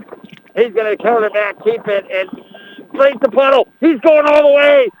 He's going to quarterback, keep it, and break the puddle. He's going all the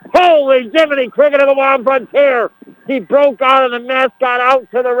way. Holy Jiminy Cricket of the Wild Frontier. He broke out of the mess, got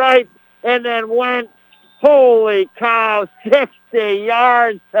out to the right, and then went, holy cow, 60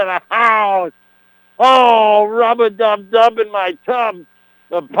 yards to the house. Oh, rub-a-dub-dub in my tub.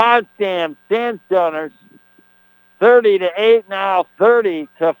 The Potsdam Sandstormers, 30-8 now,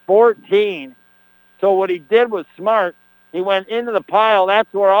 30-14. So what he did was smart. He went into the pile.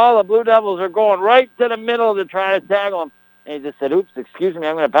 That's where all the Blue Devils are going, right to the middle to try to tackle him. And he just said, oops, excuse me,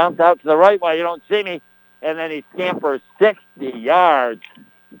 I'm going to bounce out to the right while you don't see me. And then he scampers 60 yards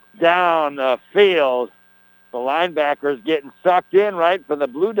down the field. The linebacker's getting sucked in right for the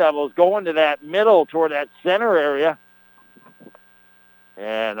Blue Devils, going to that middle toward that center area.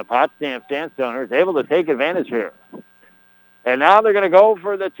 And the Potsdam Sandstoners able to take advantage here. And now they're going to go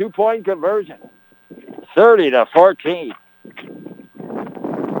for the 2-point conversion. 30-14.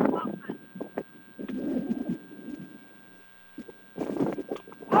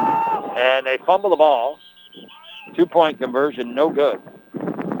 And they fumble the ball. 2-point conversion, no good.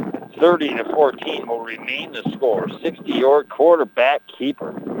 30-14 will remain the score. 60-yard quarterback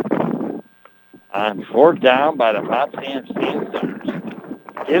keeper. On 4th down by the Potsdam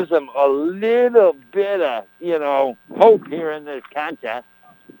Sandstoners. Gives them a little bit of, hope here in this contest,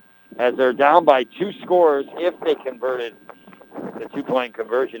 as they're down by 2 scores if they converted the 2-point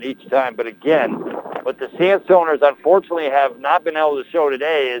conversion each time. But again, what the Sandstoners unfortunately have not been able to show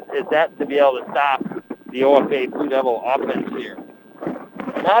today is that to be able to stop the OFA Blue Devil offense here.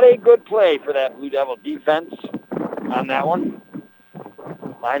 Not a good play for that Blue Devil defense on that one.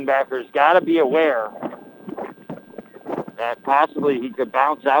 Linebacker's got to be aware that possibly he could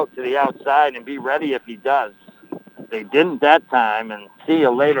bounce out to the outside and be ready if he does. They didn't that time, and see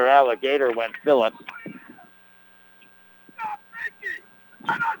you later, alligator, went Phillips.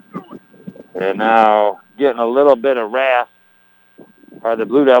 And now getting a little bit of wrath are the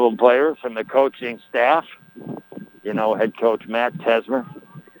Blue Devil players from the coaching staff. Head coach Matt Tesmer,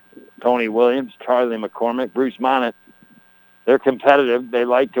 Tony Williams, Charlie McCormick, Bruce Monett. They're competitive. They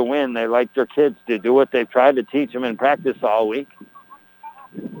like to win. They like their kids to do what they've tried to teach them in practice all week.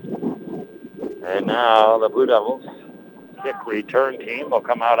 And now the Blue Devils, kick return team, will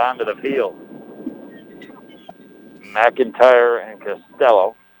come out onto the field. McIntyre and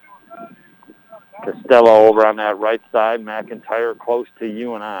Costello. Costello over on that right side. McIntyre close to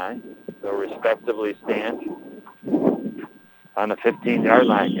you and I. They'll respectively stand on the 15-yard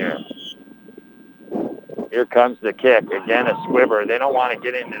line here. Here comes the kick. Again, a squibber. They don't want to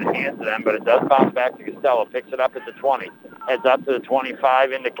get into the hands of them, but it does bounce back to Costello. Picks it up at the 20. Heads up to the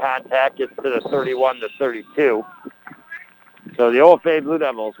 25 into contact. Gets to the 31-32. So the OFA Blue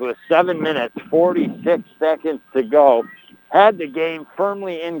Devils, with 7 minutes, 46 seconds to go, had the game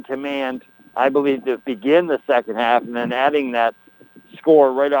firmly in command, I believe, to begin the second half, and then adding that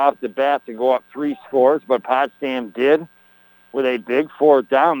score right off the bat to go up 3 scores. But Potsdam did with a big 4th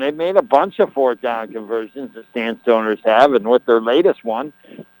down. They've made a bunch of 4th down conversions, the Sandstoners have, and with their latest one,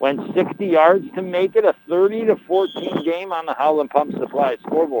 went 60 yards to make it a 30-14 game on the Howland Pump Supply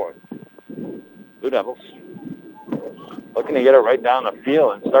scoreboard. Blue Devils looking to get it right down the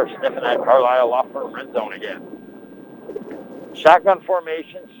field and start sniffing that Carlisle Law Firm red zone again. Shotgun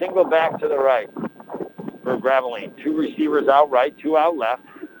formation, single back to the right for Graveline. 2 receivers out right, 2 out left.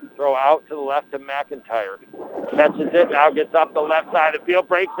 Throw out to the left to McIntyre. Catches it, now gets up the left side of the field,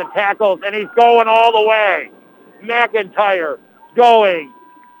 breaks and tackles, and he's going all the way. McIntyre going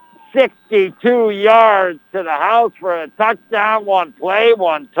 62 yards to the house for a touchdown. 1 play,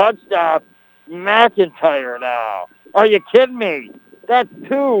 1 touchdown. McIntyre now. Are you kidding me? That's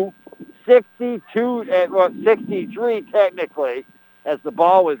 63 technically, as the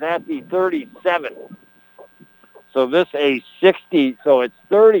ball was at the 37. So this a 60, so it's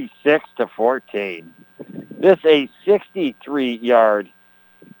 36-14. This a 63-yard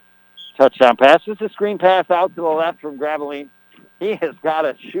touchdown pass. This is a screen pass out to the left from Graveline. He has got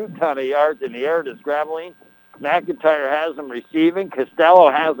a shoot ton of yards in the air to Graveline. McIntyre has him receiving. Costello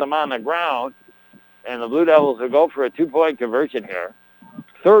has him on the ground. And the Blue Devils will go for a 2-point conversion here.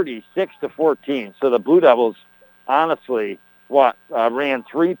 36-14. So the Blue Devils, honestly, ran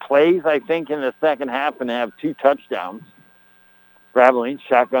 3 plays, I think, in the second half and have 2 touchdowns. Graveline,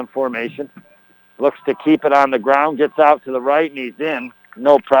 shotgun formation. Looks to keep it on the ground, gets out to the right, and he's in.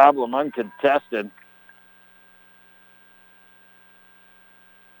 No problem, uncontested.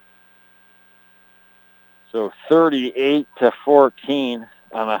 So 38-14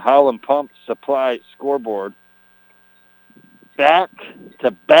 on a Howland Pump Supply scoreboard.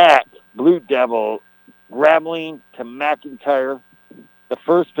 Back-to-back Blue Devil, Graveline to McIntyre. The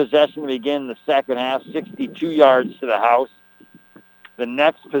first possession to begin the second half, 62 yards to the house. The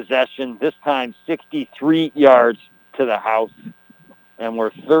next possession, this time 63 yards to the house. And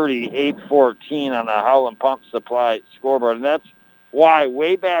we're 38-14 on the Howland Pump Supply scoreboard. And that's why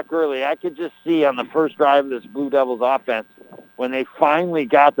way back early, I could just see on the first drive of this Blue Devils offense, when they finally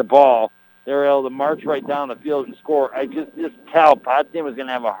got the ball, they were able to march right down the field and score. I just tell Potsdam was going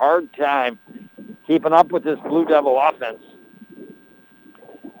to have a hard time keeping up with this Blue Devil offense.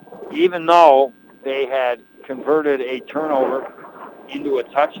 Even though they had converted a turnover into a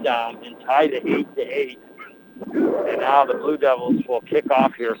touchdown and tied it 8-8, And now the Blue Devils will kick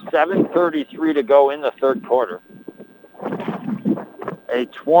off here. 7:33 to go in the third quarter. A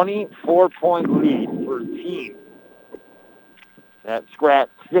 24-point lead for a team that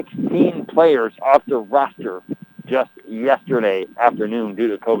scratched 16 players off the roster just yesterday afternoon due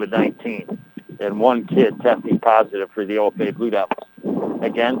to COVID-19. And one kid testing positive for the OFA Blue Devils.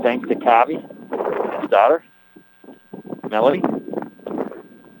 Again, thanks to Kavi, his daughter, Melody,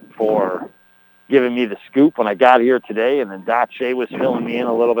 for giving me the scoop when I got here today, and then Doc Shea was filling me in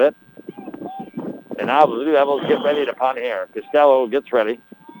a little bit. And now the Blue Devils get ready to punt here. Costello gets ready.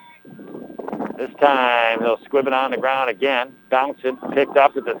 This time he'll squib it on the ground again, bouncing, picked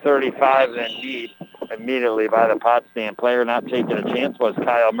up at the 35, and then beat immediately by the Potsdam player. Not taking a chance was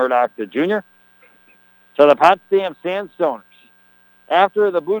Kyle Murdoch, the junior. So the Potsdam Sandstoners,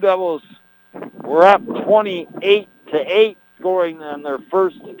 after the Blue Devils were up 28-8, scoring on their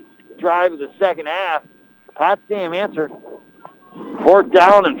first drive of the second half, Potsdam answered 4th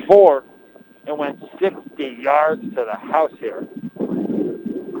down and 4 and went 60 yards to the house here.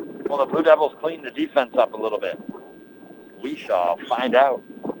 Well, the Blue Devils cleaned the defense up a little bit. We shall find out.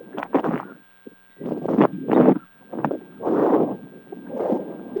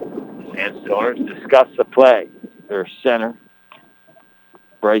 Sandstoners discuss the play. Their center,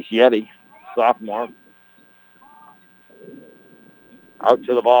 Bryce Yeti, sophomore, out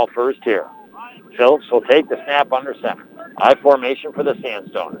to the ball first here. Phillips will take the snap under center. High formation for the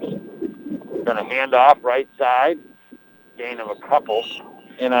Sandstoners. Going to hand off right side. Gain of a couple.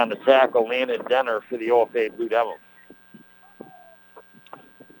 In on the tackle, Landon Denner for the OFA Blue Devils.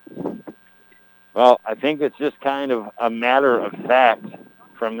 Well, I think it's just kind of a matter of fact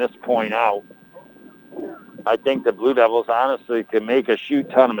from this point out. I think the Blue Devils honestly can make a shoot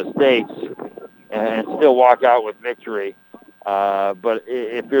ton of mistakes and still walk out with victory. But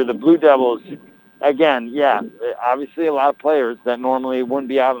if you're the Blue Devils, again, yeah, obviously a lot of players that normally wouldn't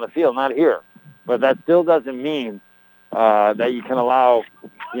be out on the field, not here. But that still doesn't mean that you can allow,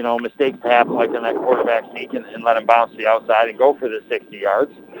 mistakes to happen like in that quarterback sneak and let him bounce to the outside and go for the 60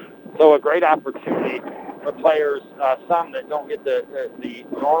 yards. So a great opportunity for players, some that don't get the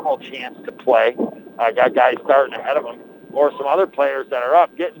normal chance to play, got guys starting ahead of them, or some other players that are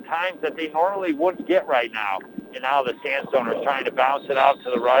up getting times that they normally wouldn't get right now. And now the Sandstoners trying to bounce it out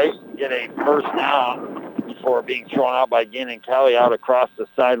to the right, get a first down before being thrown out by Gannon Kelly out across the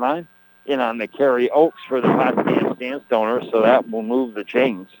sideline. In on the Kerry Oaks for the Potsdam Sandstoners, so that will move the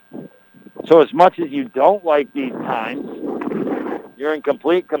chains. So as much as you don't like these times, you're in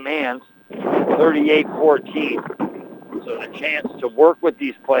complete command, 38-14. So the chance to work with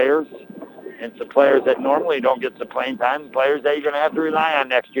these players and some players that normally don't get some playing time, players that you're going to have to rely on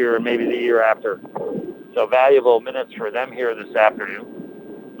next year or maybe the year after. So valuable minutes for them here this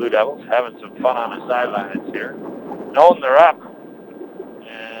afternoon. Blue Devils having some fun on the sidelines here. Knowing they're up.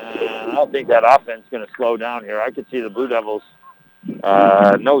 And I don't think that offense is going to slow down here. I could see the Blue Devils,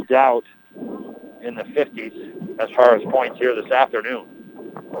 no doubt, in the 50s as far as points here this afternoon.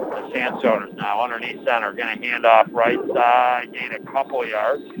 The Sandstoners now underneath center, going to hand off right side, gain a couple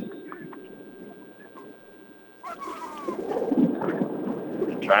yards.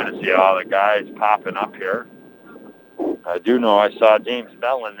 I'm trying to see all the guys popping up here. I do know I saw James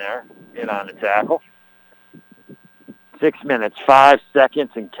Bell in there, in on the tackle. 6 minutes, 5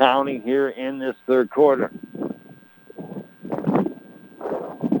 seconds, and counting here in this third quarter.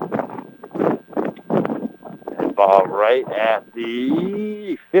 And ball right at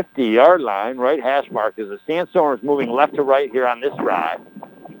the 50-yard line, right hash mark, as the Sandstormers moving left to right here on this drive.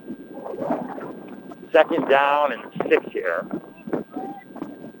 2nd down and 6 here.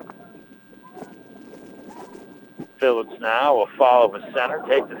 Phillips now will follow with center,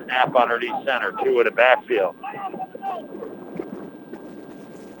 take the snap underneath center, 2 in the backfield.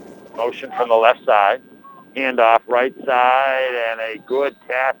 Motion from the left side. Handoff right side, and a good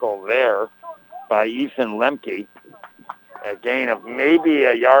tackle there by Ethan Lemke. A gain of maybe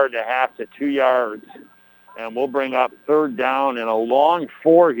 1.5 to 2 yards. And we'll bring up 3rd down and a long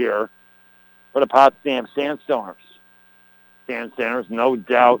 4 here for the Potsdam Sandstoners. Sandstoners, no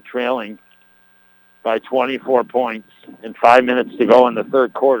doubt, trailing by 24 points and 5 minutes to go in the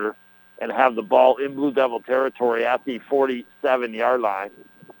third quarter and have the ball in Blue Devil territory at the 47-yard line.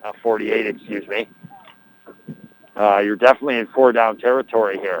 48, excuse me. You're definitely in 4-down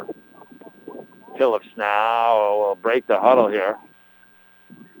territory here. Phillips now will break the huddle here.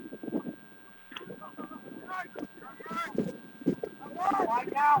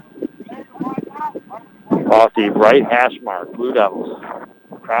 Off the right hash mark, Blue Devils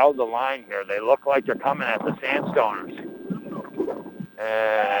crowd the line here. They look like they're coming at the Sandstoners.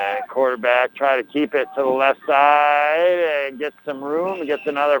 And quarterback try to keep it to the left side and get some room, gets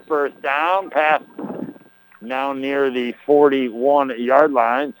another first down. Pass now near the 41-yard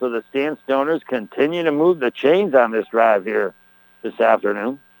line. So the Sandstoners continue to move the chains on this drive here this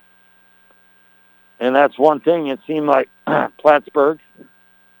afternoon. And that's one thing. It seemed like Plattsburgh,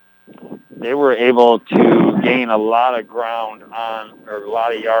 they were able to gain a lot of ground a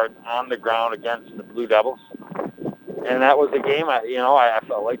lot of yards on the ground against the Blue Devils. And that was a game, I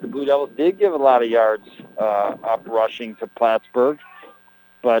felt like the Blue Devils did give a lot of yards up rushing to Plattsburgh.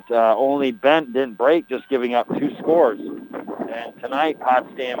 But only bent, didn't break, just giving up 2 scores. And tonight, this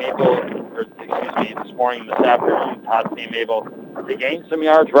afternoon, Potsdam able to gain some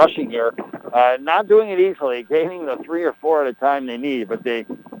yards rushing here. Not doing it easily, gaining the 3 or 4 at a time they need, but they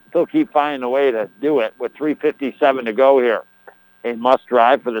still keep finding a way to do it with 3:57 to go here. A must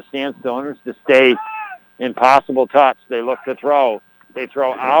drive for the Sandstoners to stay in possible touch. They look to throw. They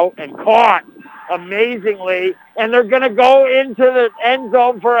throw out and caught amazingly, and they're going to go into the end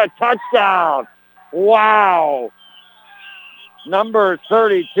zone for a touchdown. Wow. Number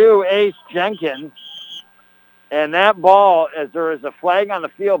 32, Ace Jenkins. And that ball, as there is a flag on the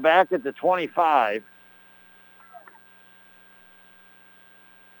field back at the 25.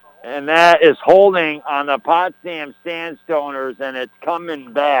 And that is holding on the Potsdam Sandstoners, and it's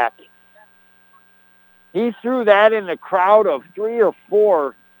coming back. He threw that in the crowd of 3 or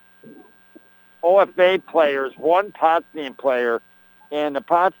 4 OFA players, 1 Potsdam player, and the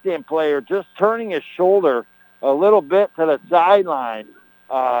Potsdam player just turning his shoulder a little bit to the sideline,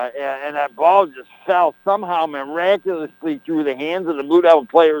 and that ball just fell somehow miraculously through the hands of the Blue Devil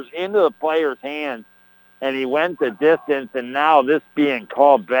players into the player's hands, and he went the distance, and now this being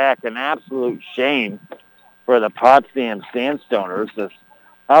called back, an absolute shame for the Potsdam Sandstoners.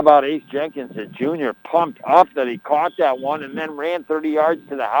 How about Ace Jenkins, the junior, pumped up that he caught that one and then ran 30 yards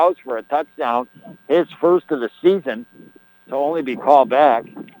to the house for a touchdown, his first of the season, to only be called back.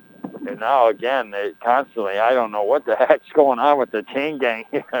 And now, again, they constantly, I don't know what the heck's going on with the chain gang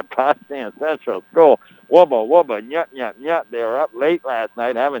here at Potsdam Central School. Wubba, wubba, nyut, nyut, nyut. They were up late last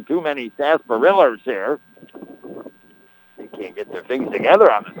night having too many sarsaparillas here. They can't get their things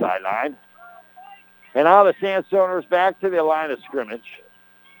together on the sideline. And now the Sandstoners back to the line of scrimmage.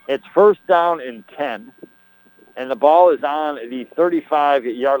 It's first down and 10, and the ball is on the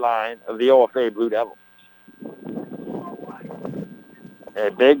 35-yard line of the OFA Blue Devils. A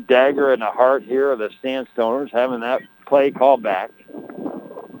big dagger in the heart here of the Sandstoners, having that play called back.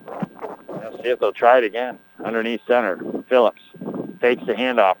 Let's see if they'll try it again. Underneath center, Phillips takes the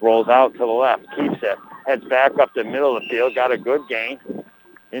handoff, rolls out to the left, keeps it, heads back up the middle of the field, got a good gain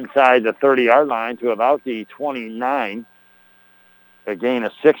inside the 30-yard line to about the 29. A gain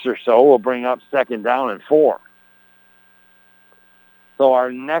of 6 or so will bring up second down and 4. So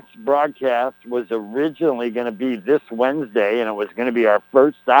our next broadcast was originally going to be this Wednesday, and it was going to be our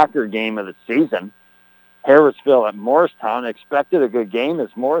first soccer game of the season. Harrisville at Morristown. Expected a good game as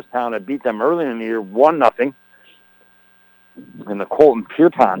Morristown had beat them early in the year 1-0 in the Colton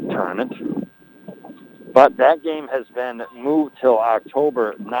Pierpont tournament. But that game has been moved till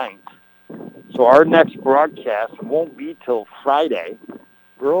October 9th. So our next broadcast won't be till Friday.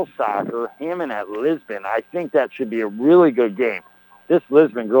 Girls soccer, Hammond at Lisbon. I think that should be a really good game. This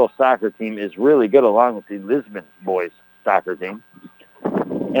Lisbon girls soccer team is really good along with the Lisbon boys soccer team.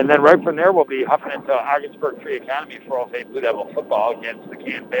 And then right from there, we'll be huffing into Ogdensburg Free Academy for OFA Blue Devil football against the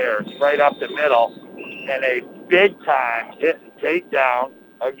Camp Bears. Right up the middle, and a big-time hit and takedown,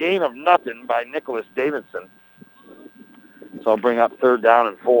 a gain of nothing by Nicholas Davidson. So I'll bring up third down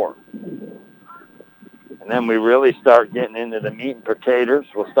and 4. And then we really start getting into the meat and potatoes.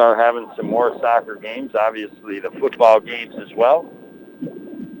 We'll start having some more soccer games, obviously the football games as well.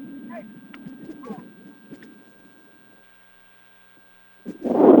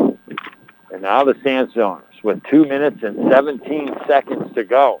 And now the Sandstoners with 2 minutes and 17 seconds to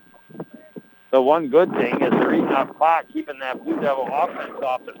go. The one good thing is they're eating up clock, keeping that Blue Devil offense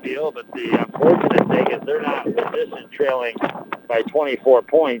off the field. But the unfortunate thing is they're not in position trailing by 24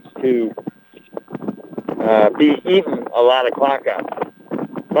 points to be eating a lot of clock up.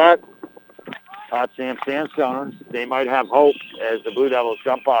 But Potsdam Sandstoners, they might have hope as the Blue Devils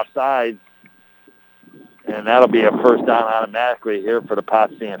jump off sides. And that'll be a first down automatically here for the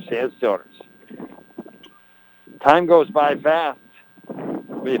Potsdam Sandstoners. Time goes by fast.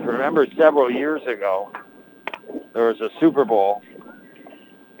 If you remember several years ago, there was a Super Bowl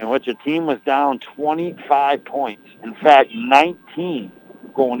in which a team was down 25 points. In fact, 19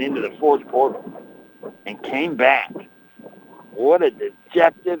 going into the fourth quarter and came back. What a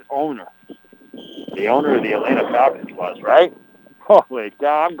dejected owner the owner of the Atlanta Falcons was, right? Holy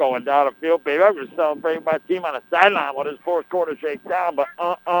cow, I'm going down the field, baby. I'm going to celebrate my team on the sideline when this fourth quarter shakes down. But,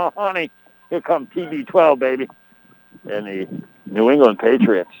 honey, here comes TB12, baby. And the New England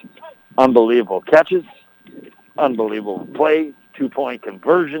Patriots. Unbelievable catches, unbelievable plays, 2-point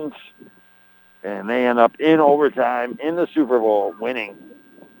conversions. And they end up in overtime in the Super Bowl winning.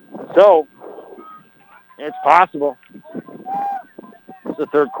 So, it's possible. It's the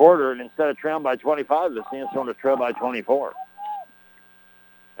third quarter, and instead of trailing by 25, the Sandstormers trail by 24.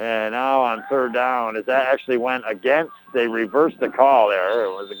 And now on third down, as that actually went against, they reversed the call there. It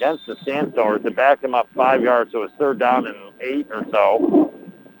was against the Sandstormers. They backed them up 5 yards, so it was third down and 8 or so.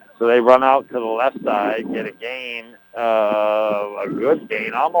 So they run out to the left side, get a gain, a good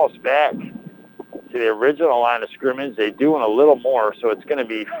gain, almost back to the original line of scrimmage. They doing a little more, so it's going to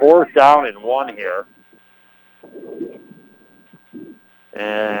be 4th down and 1 here.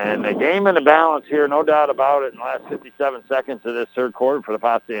 And the game in the balance here, no doubt about it, in the last 57 seconds of this third quarter for the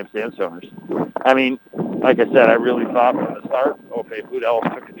Potsdam Sandstormers. I mean, like I said, I really thought from the start, OFA Blue Devils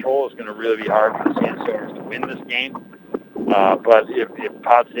took control. It's going to really be hard for the Sandstormers to win this game. But if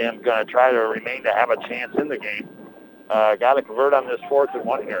Potsdam's going to try to remain to have a chance in the game, got to convert on this 4th and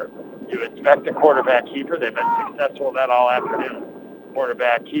 1 here. You expect the quarterback keeper. They've been successful with that all afternoon.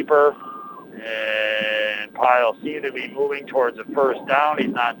 Quarterback keeper. And Pyle seemed to be moving towards the first down.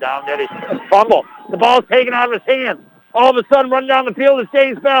 He's not down yet. He's fumble. The ball's taken out of his hands. All of a sudden, running down the field is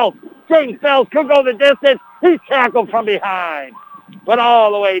James Fells. James Fells could go the distance. He's tackled from behind. But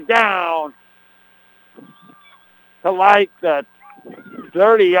all the way down to like the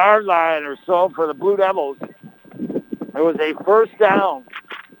 30-yard line or so for the Blue Devils. It was a first down,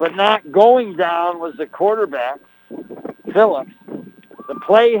 but not going down was the quarterback, Phillips. The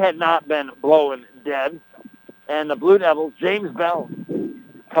play had not been blown dead, and the Blue Devils, James Bell,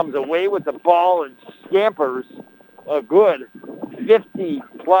 comes away with the ball and scampers a good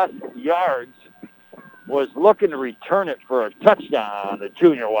 50-plus yards, was looking to return it for a touchdown, the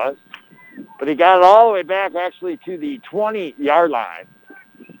junior was, but he got it all the way back actually to the 20-yard line.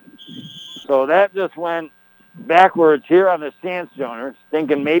 So that just went backwards here on the Sandstormers,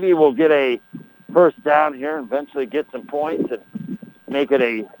 thinking maybe we'll get a first down here and eventually get some points and make it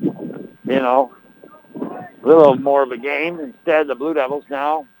a, little more of a game. Instead, the Blue Devils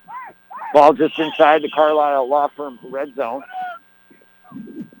now, ball just inside the Carlisle Law Firm red zone.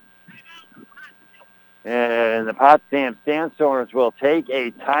 And the Potsdam Sandstormers will take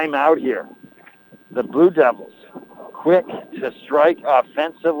a timeout here. The Blue Devils, quick to strike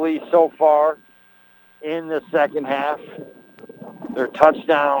offensively so far in the second half. Their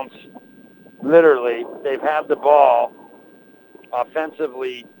touchdowns, literally, they've had the ball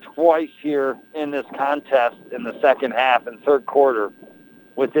offensively twice here in this contest in the second half and third quarter.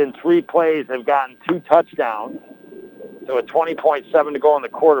 Within 3 plays, they've gotten 2 touchdowns. So with 20.7 to go in the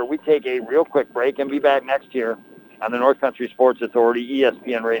quarter, we take a real quick break and be back next year on the North Country Sports Authority,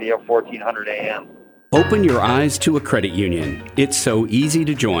 ESPN Radio, 1400 AM. Open your eyes to a credit union. It's so easy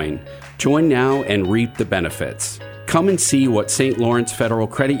to join. Join now and reap the benefits. Come and see what St. Lawrence Federal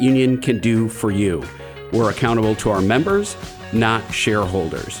Credit Union can do for you. We're accountable to our members, not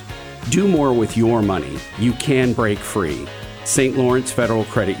shareholders. Do more with your money. You can break free. St. Lawrence Federal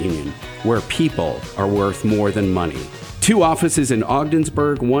Credit Union, where people are worth more than money. 2 offices in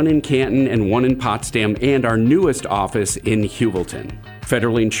Ogdensburg, 1 in Canton, and 1 in Potsdam, and our newest office in Heuvelton.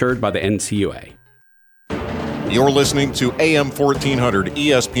 Federally insured by the NCUA. You're listening to AM 1400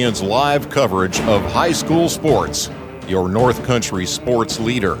 ESPN's live coverage of high school sports. Your North Country sports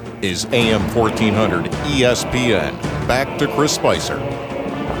leader is AM 1400 ESPN. Back to Chris Spicer.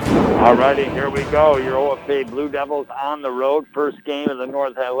 All righty, here we go. Your OFA Blue Devils on the road. First game of the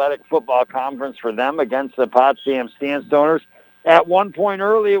North Athletic Football Conference for them against the Potsdam Sandstormers. At one point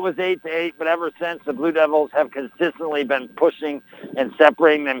early, it was 8-8, but ever since, the Blue Devils have consistently been pushing and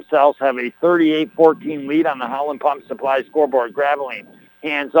separating themselves, have a 38-14 lead on the Holland Pump Supply scoreboard. Graveline,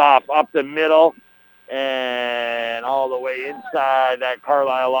 hands off, up the middle, and all the way inside that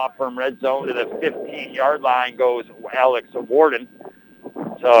Carlisle Law Firm red zone to the 15-yard line goes Alex Warden.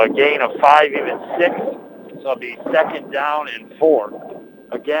 So a gain of 5, even 6. So it'll be 2nd down and 4.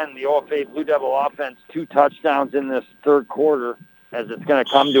 Again, the OFA Blue Devil offense, 2 touchdowns in this third quarter as it's going to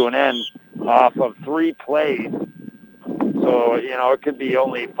come to an end off of 3 plays. So, it could be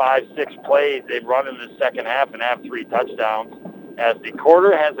only 5-6 plays they've run in the second half and have 3 touchdowns as the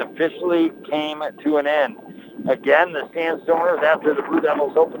quarter has officially came to an end. Again, the Sandstormers, after the Blue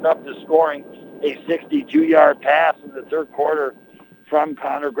Devils opened up the scoring, a 62-yard pass in the third quarter from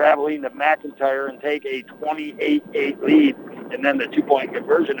Connor Graveline to McIntyre and take a 28-8 lead, and then the 2-point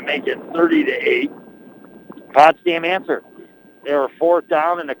conversion to make it 30-8. Potsdam answered. They were 4th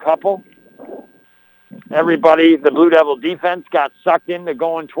down and a couple. Everybody, the Blue Devil defense got sucked into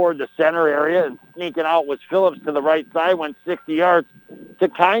going toward the center area, and sneaking out was Phillips to the right side, went 60 yards to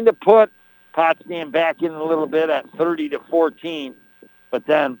kind of put Potsdam back in a little bit at 30-14. But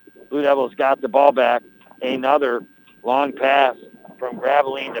then Blue Devils got the ball back. Another long pass from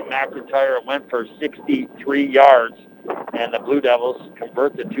Graveline to McIntyre. It went for 63 yards, and the Blue Devils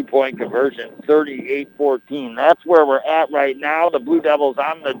convert the 2-point conversion, 38-14. That's where we're at right now. The Blue Devils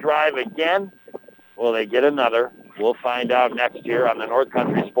on the drive again. Will they get another? We'll find out next year on the North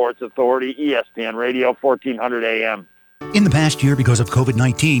Country Sports Authority, ESPN Radio, 1400 AM. In the past year, because of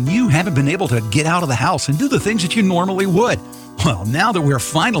COVID-19, you haven't been able to get out of the house and do the things that you normally would. Well, now that we're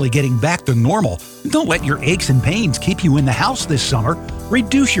finally getting back to normal, don't let your aches and pains keep you in the house this summer.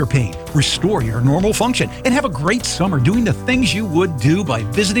 Reduce your pain, restore your normal function, and have a great summer doing the things you would do by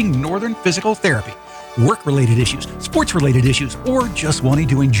visiting Northern Physical Therapy. Work-related issues, sports-related issues, or just wanting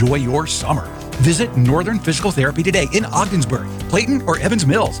to enjoy your summer. Visit Northern Physical Therapy today in Ogdensburg, Clayton, or Evans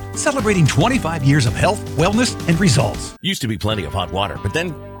Mills, celebrating 25 years of health, wellness, and results. Used to be plenty of hot water, but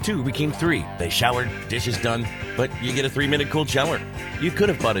then 2 became 3. They showered, dishes done, but you get a 3-minute cold shower. You could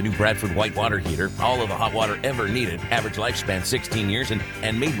have bought a new Bradford white water heater, all of the hot water ever needed, average lifespan 16 years,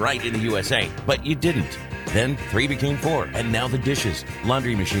 and made right in the USA, but you didn't. Then 3 became 4, and now the dishes,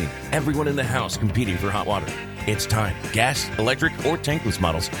 laundry machine, everyone in the house competing for hot water. It's time. Gas, electric, or tankless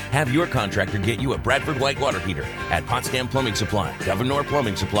models. Have your contractor get you a Bradford white water heater at Potsdam Plumbing Supply, Governor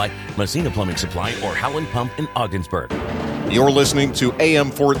Plumbing Supply, Messina Plumbing Supply, or Howland Pump in Ogdensburg. You're listening to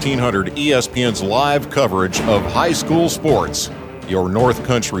AM 1400 ESPN's live coverage of high school sports. Your North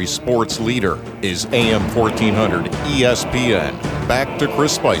Country sports leader is AM 1400 ESPN. Back to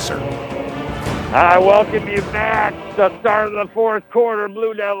Chris Spicer. I welcome you back. The start of the 4th quarter,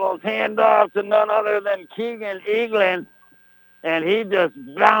 Blue Devils hand off to none other than Keegan England, and he just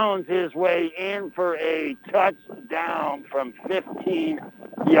bounds his way in for a touchdown from 15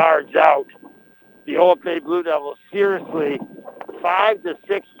 yards out. The OFA Blue Devils, seriously, 5 to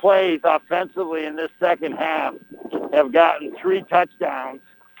 6 plays offensively in this second half, have gotten 3 touchdowns.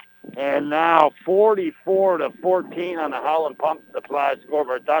 And now 44-14 on the Howland Pump Supply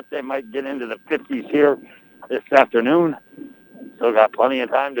scoreboard. Thought they might get into the 50s here this afternoon. Still got plenty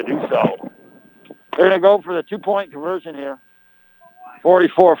of time to do so. They're going to go for the 2-point conversion here.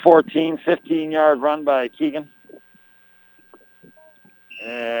 44-14, 15-yard run by Keegan.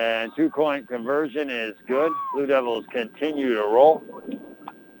 And 2-point conversion is good. Blue Devils continue to roll.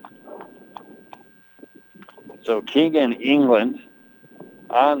 So Keegan England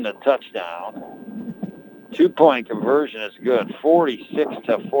on the touchdown. 2-point conversion is good,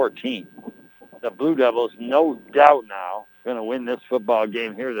 46-14. The Blue Devils, no doubt now, going to win this football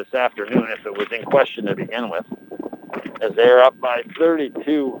game here this afternoon if it was in question to begin with, as they're up by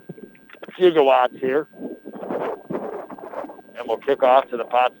 32 gigawatts here. And we'll kick off to the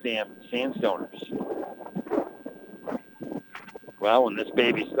Potsdam Sandstoners. Well, when this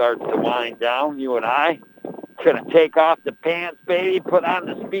baby starts to wind down, you and I going to take off the pants, baby, put on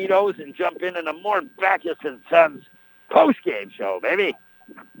the Speedos, and jump into the Mort Backus and Sons post-game show, baby,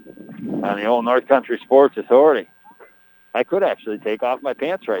 on the old North Country Sports Authority. I could actually take off my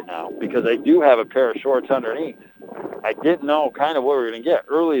pants right now because I do have a pair of shorts underneath. I didn't know kind of what we were going to get.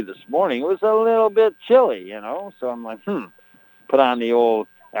 Early this morning, it was a little bit chilly, you know, so I'm like, put on the old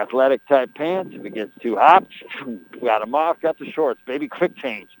athletic-type pants. If it gets too hot, got them off, got the shorts, baby, quick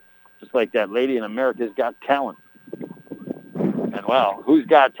change. Just like that lady in America's Got Talent. And, well, who's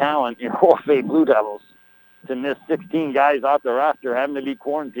got talent in OFA Blue Devils to miss 16 guys off the roster, having to be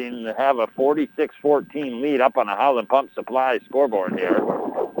quarantined, and to have a 46-14 lead up on the Howland Pump Supply scoreboard here.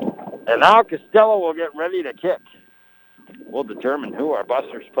 And now Costello will get ready to kick. We'll determine who our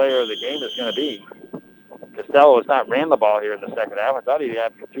Busters player of the game is going to be. Costello has not ran the ball here in the second half. I thought he'd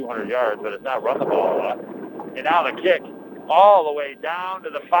have 200 yards, but has not run the ball a lot. And now the kick. All the way down to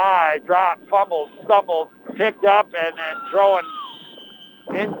the 5, drop, fumble, stumble, picked up, and then throwing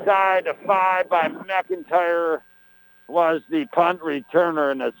inside the 5 by McIntyre was the punt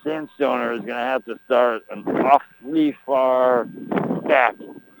returner, and the Sandstoner is going to have to start an awfully far back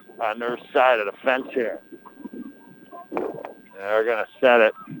on their side of the fence here. They're going to set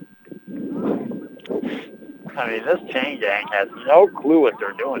it. I mean, this chain gang has no clue what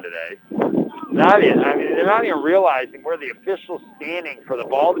they're doing today. They're not even realizing where the official's standing for the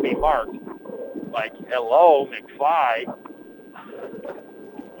ball to be marked. Like, hello, McFly.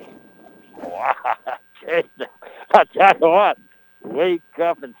 Wow. I tell you what, wake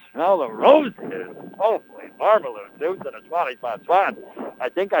up and smell the roses. Hopefully, marmalade, suits, and a swanny spot. I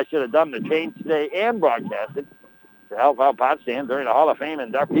think I should have done the change today and broadcasted. to help out Potsdam during the Hall of Fame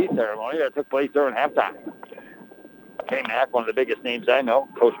inductee ceremony that took place during halftime. K-Mac, one of the biggest names I know,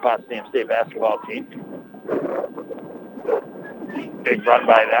 coached Potsdam State basketball team. Big run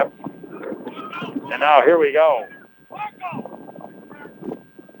by them. And now here we go.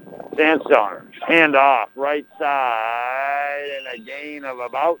 Sandstoners, hand off, right side, and a gain of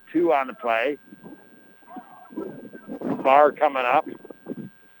about 2 on the play. Barr coming up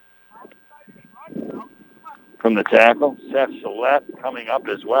from the tackle. Seth Gillette coming up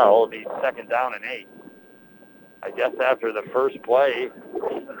as well. It'll be 2nd down and 8. I guess after the first play,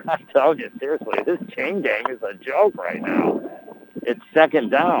 I'm telling you, seriously, this chain gang is a joke right now. It's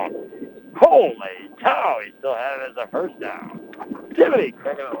 2nd down. Holy cow, he still had it as a 1st down. Timothy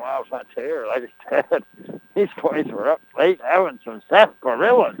cracking a wild frontier, like I said. These boys were up late having some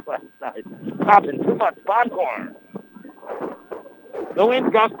sarsaparillas last night, popping too much popcorn. The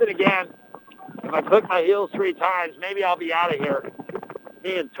wind gusted again. If I click my heels 3 times, maybe I'll be out of here.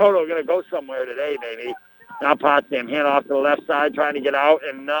 Me and Toto are going to go somewhere today, maybe. Now Potsdam, hand off to the left side, trying to get out,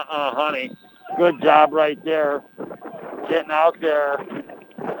 and honey. Good job right there. Getting out there.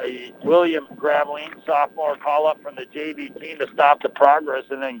 William Graveline, sophomore, call up from the JV team to stop the progress,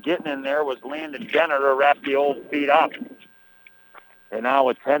 and then getting in there was Landon Jenner to wrap the old feet up. And now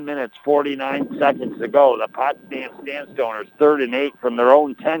with 10 minutes, 49 seconds to go, the Potsdam Sandstoners 3rd and 8 from their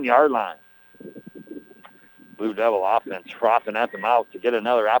own 10-yard line. Blue Devil offense frothing at the mouth to get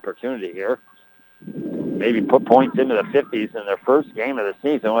another opportunity here. Maybe put points into the 50s in their first game of the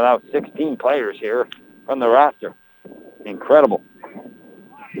season without 16 players here from the roster. Incredible.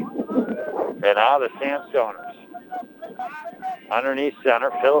 And now the Sandstoners. Underneath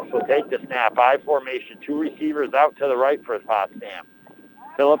center, Phillips will take the snap. I formation, 2 receivers out to the right for Potsdam.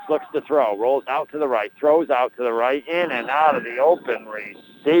 Phillips looks to throw, rolls out to the right, throws out to the right, in and out of the open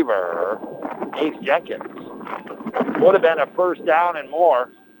receiver, Ace Jenkins. Would have been a 1st down and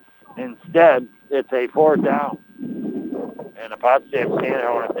more. Instead, it's a 4th down. And the Potsdam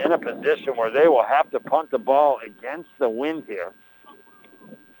Sandstoners in a position where they will have to punt the ball against the wind here.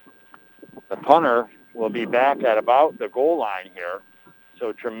 The punter will be back at about the goal line here.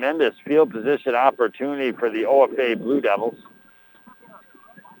 So tremendous field position opportunity for the OFA Blue Devils.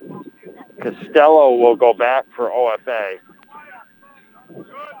 Costello will go back for OFA.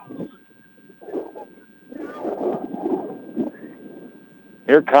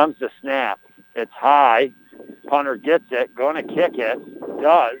 Here comes the snap. It's high. Punter gets it, going to kick it,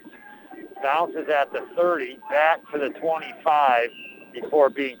 does. Bounces at the 30, back to the 25 before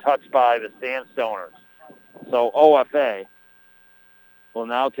being touched by the Sandstoners. So OFA will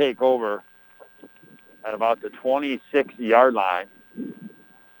now take over at about the 26-yard line.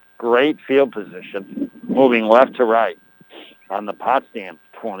 Great field position, moving left to right on the Potsdam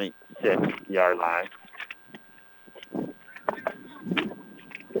 26-yard line.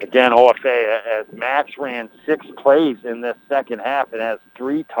 Again, OFA, as Max ran 6 plays in this second half, it has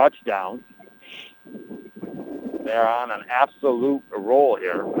 3 touchdowns. They're on an absolute roll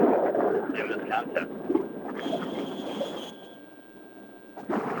here in this contest.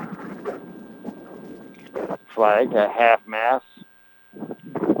 Flag at half mast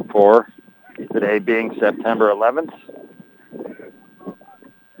for today being September 11th.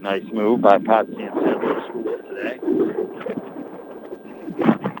 Nice move by Potsdam Central School today.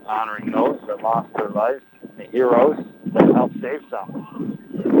 Honoring those that lost their lives, the heroes that helped save some.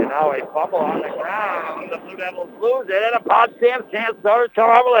 And now a fumble on the ground. The Blue Devils lose it, and a Potsdam Sandstoners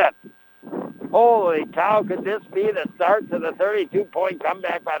trouble it. Holy cow, could this be the start to the 32-point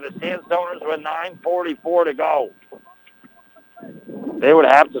comeback by the Sandstoners with 9:44 to go? They would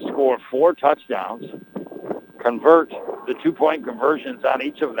have to score 4 touchdowns, convert the 2-point conversions on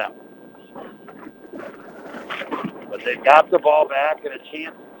each of them. But they've got the ball back and a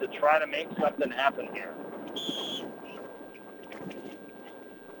chance to try to make something happen here.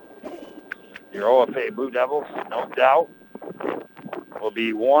 Your OFA Blue Devils, no doubt, will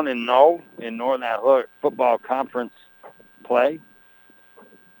be 1-0 in Northern Atlantic Football Conference play.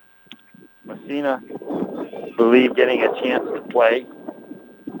 Messina believe getting a chance to play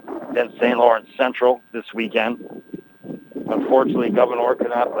against St. Lawrence Central this weekend. Unfortunately, Gouverneur could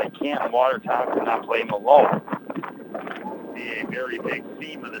not play Canton. Watertown could not play Malone. It'll be a very big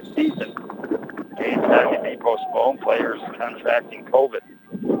theme of the season. Games having to be postponed, players contracting COVID.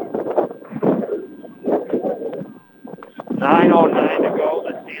 9:09 to go.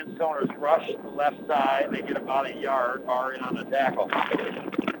 The Sandstoners rush the left side. They get about a yard, bar in on the tackle.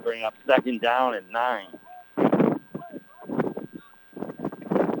 Bring up 2nd down and 9.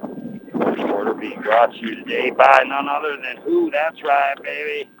 Order being brought to you today by none other than who? That's right,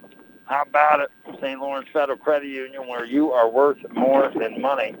 baby. How about it? St. Lawrence Federal Credit Union, where you are worth more than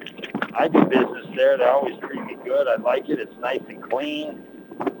money. I do business there. They always treat me good. I like it. It's nice and clean.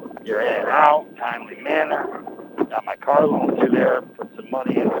 You're in and out, timely manner. Got my car loan through there. Put some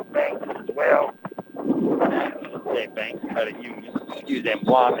money in the bank as well. State Bank's credit union. Use them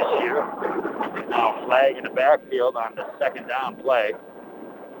blonde this year. Now flag in the backfield on the second down play.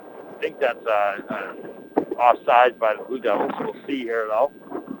 I think that's offside by the Blue Devils. We'll see here, though.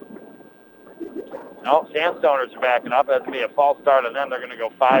 No, Sandstoners are backing up. That's going to be a false start on them. They're going to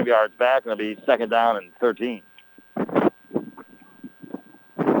go 5 yards back. It'll be second down and 13.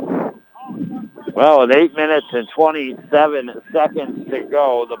 Well, with 8 minutes and 27 seconds to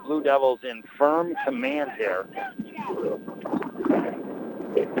go, the Blue Devils in firm command here.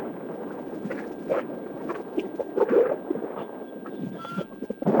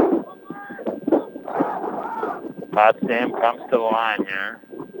 Potsdam comes to the line here.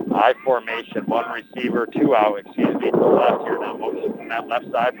 I formation, one receiver, two out, to the left here. Now motion from that left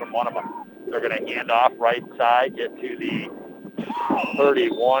side from one of them. They're going to hand off right side, get to the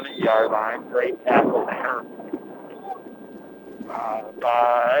 31-yard line. Great tackle there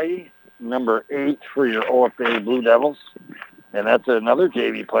by number 8 for your OFA Blue Devils. And that's another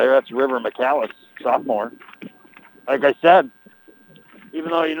JV player. That's River McAllis, sophomore. Like I said,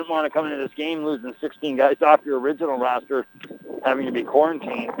 even though you didn't want to come into this game losing 16 guys off your original roster, having to be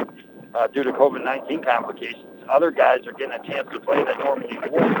quarantined due to COVID-19 complications, other guys are getting a chance to play that normally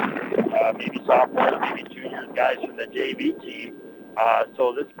would. Maybe sophomores, maybe juniors, guys from the JV team.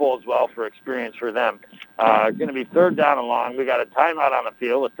 So this bodes well for experience for them. Going to be third down and long. We got a timeout on the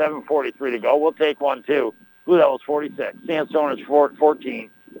field with 7:43 to go. We'll take one, too. Blue Devils 46, Sandstoners 14.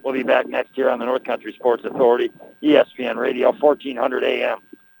 We'll be back next year on the North Country Sports Authority, ESPN Radio, 1400 AM.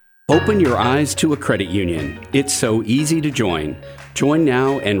 Open your eyes to a credit union. It's so easy to join. Join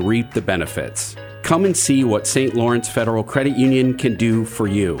now and reap the benefits. Come and see what St. Lawrence Federal Credit Union can do for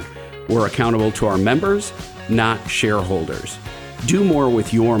you. We're accountable to our members, not shareholders. Do more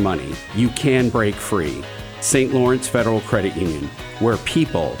with your money. You can break free. St. Lawrence Federal Credit Union, where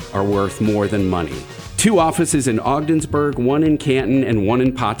people are worth more than money. 2 offices in Ogdensburg, 1 in Canton, and 1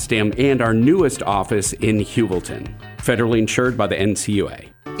 in Potsdam, and our newest office in Heuvelton. Federally insured by the NCUA.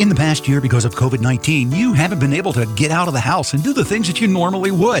 In the past year, because of COVID-19, you haven't been able to get out of the house and do the things that you normally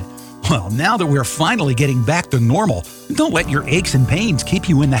would. Well, now that we're finally getting back to normal, don't let your aches and pains keep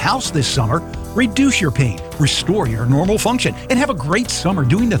you in the house this summer. Reduce your pain, restore your normal function, and have a great summer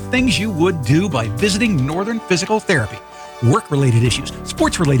doing the things you would do by visiting Northern Physical Therapy. Work-related issues,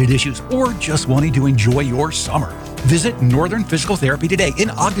 sports-related issues, or just wanting to enjoy your summer. Visit Northern Physical Therapy today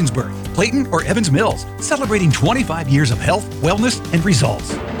in Ogdensburg, Clayton, or Evans Mills, celebrating 25 years of health, wellness, and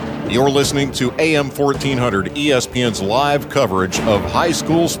results. You're listening to AM 1400 ESPN's live coverage of high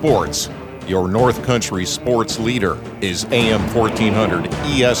school sports. Your North Country sports leader is AM 1400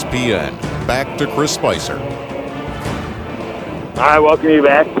 ESPN. Back to Chris Spicer. All right, welcome you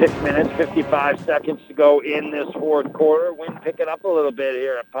back. 6 minutes, 55 seconds to go in this fourth quarter. Wind picking up a little bit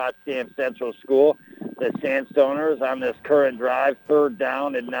here at Potsdam Central School. The Sandstoners on this current drive, third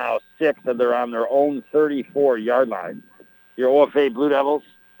down and now 6, and they're on their own 34-yard line. Your OFA Blue Devils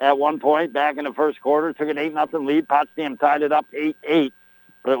at one point back in the first quarter took an 8-0 lead. Potsdam tied it up 8-8,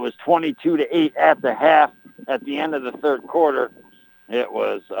 but it was 22-8 at the half. At the end of the third quarter, it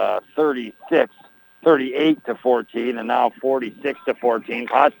was 38-14, and now 46-14.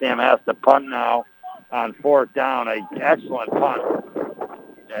 Potsdam has to punt now on fourth down, an excellent punt,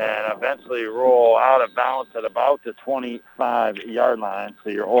 and eventually roll out of bounds at about the 25-yard line.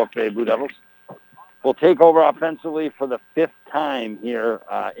 So your OFA Blue Devils will take over offensively for the 5th time here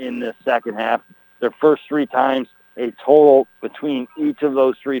in this second half. Their first 3 times, a total between each of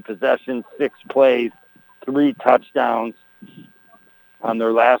those 3 possessions, 6 plays, 3 touchdowns. On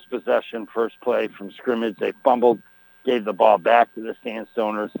their last possession, first play from scrimmage, they fumbled, gave the ball back to the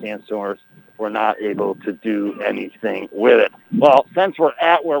Sandstoners. Sandstoners were not able to do anything with it. Well, since we're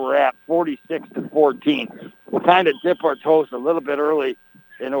at where we're at, 46-14, we'll kind of dip our toes a little bit early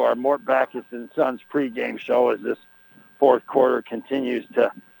into our Mort Backus and Sons pregame show as this fourth quarter continues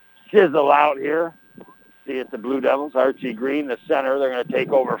to sizzle out here. See it, the Blue Devils, Archie Green, the center. They're going to take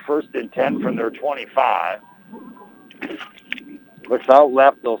over 1st and 10 from their 25. Which out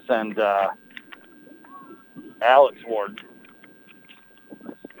left, they'll send Alex Ward.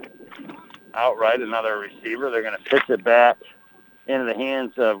 Out right, another receiver. They're going to pitch it back into the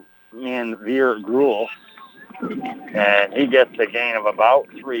hands of Veer Gruel. And he gets a gain of about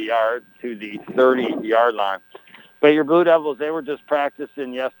 3 yards to the 30-yard line. But your Blue Devils, they were just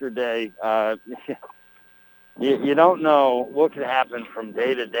practicing yesterday. you don't know what could happen from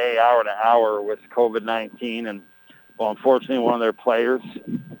day to day, hour to hour with COVID-19. And, well, unfortunately, one of their players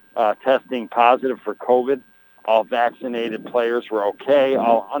testing positive for COVID. All vaccinated players were okay.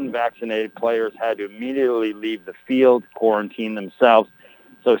 All unvaccinated players had to immediately leave the field, quarantine themselves.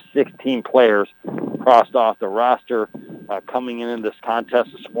 So 16 players crossed off the roster coming in this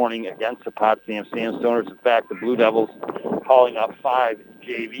contest this morning against the Potsdam Sandstoners. In fact, the Blue Devils calling up 5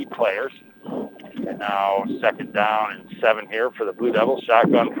 JV players. And now 2nd down and 7 here for the Blue Devils.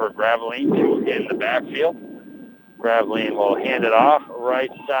 Shotgun for Graveline, 2 in the backfield. Graveline will hand it off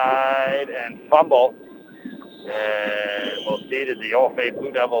right side and fumble. And we'll see, did the OFA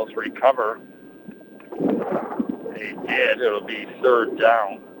Blue Devils recover? They did. It'll be 3rd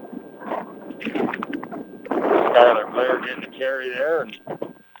down. Skylar Blair getting the carry there and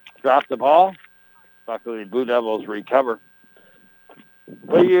dropped the ball. Luckily, Blue Devils recover.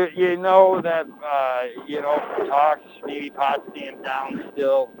 But you know that, from talks, maybe Potsdam down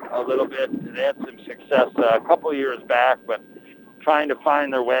still a little bit. They had some success a couple years back, but trying to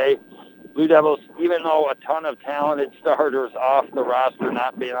find their way. Blue Devils, even though a ton of talented starters off the roster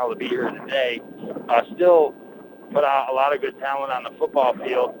not being able to be here today, still put out a lot of good talent on the football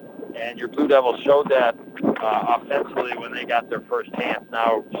field. And your Blue Devils showed that offensively when they got their first chance.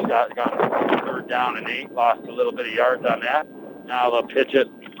 Now, got 3rd down and 8, lost a little bit of yards on that. Now they'll pitch it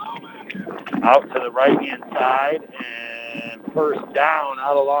out to the right-hand side, and 1st down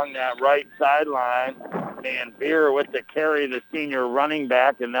out along that right sideline. Van Veer with the carry, the senior running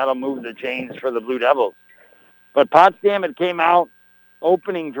back, and that'll move the chains for the Blue Devils. But Potsdam had came out,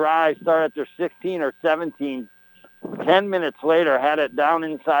 opening drive, started at their 16 or 17. 10 minutes later, had it down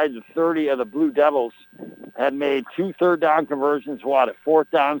inside the 30 of the Blue Devils, had made 2 3rd-down conversions, a 4th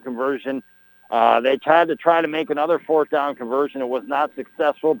down conversion. They tried to make another 4th down conversion. It was not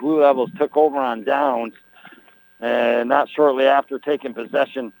successful. Blue Devils took over on downs, and not shortly after taking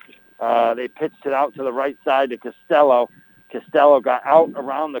possession, they pitched it out to the right side to Costello. Costello got out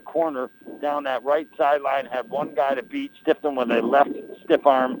around the corner down that right sideline, had one guy to beat, stiffed him with a left stiff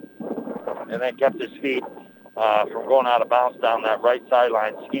arm, and then kept his feet from going out of bounds down that right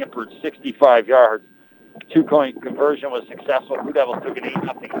sideline, scampered 65 yards. 2-point conversion was successful. Blue Devils took an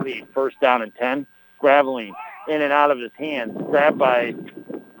 8-0 lead. 1st down and 10. Graveline in and out of his hands, grabbed by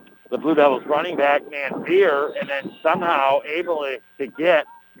the Blue Devils running back, Van Veer, and then somehow able to get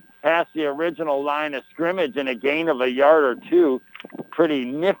past the original line of scrimmage in a gain of a yard or 2. Pretty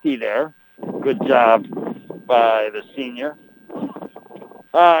nifty there. Good job by the senior.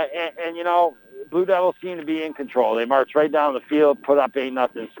 Blue Devils seem to be in control. They marched right down the field, put up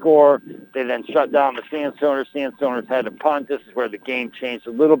 8-0 score. They then shut down the Sandstoners. Sandstoners had to punt. This is where the game changed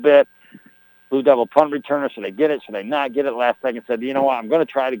a little bit. Blue Devil punt returner, should they get it? Should they not get it? Last second said, you know what, I'm going to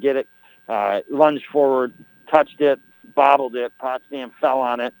try to get it. Lunged forward, touched it, bobbled it. Potsdam fell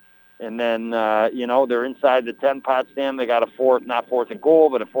on it. And then, they're inside the 10 Potsdam. They got not 4th and goal,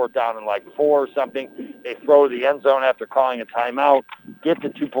 but a 4th down and 4 or something. They throw to the end zone after calling a timeout, get the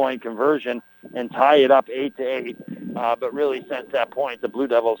 2-point conversion, and tie it up 8-8. But really, since that point, the Blue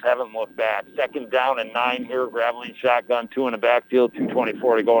Devils haven't looked back. 2nd down and 9 here. Graveline shotgun, 2 in the backfield,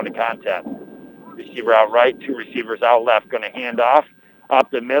 2:24 to go into contest. Receiver out right, 2 receivers out left. Going to hand off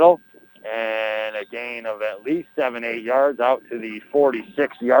up the middle. And a gain of at least 7-8 yards out to the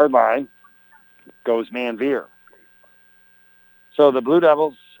 46-yard line goes Van Veer. So the Blue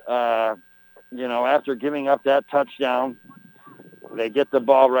Devils, after giving up that touchdown, they get the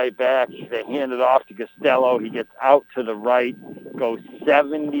ball right back. They hand it off to Costello. He gets out to the right, goes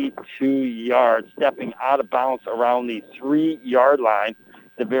 72 yards, stepping out of bounds around the 3-yard line.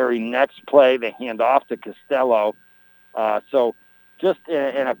 The very next play, they hand off to Costello. Just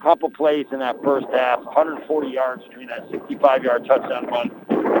in a couple plays in that first half, 140 yards between that 65-yard touchdown run,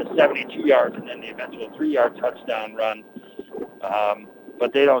 the 72 yards, and then the eventual 3-yard touchdown run.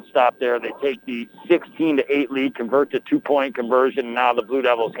 But they don't stop there. They take the 16-8 lead, convert to 2-point conversion, and now the Blue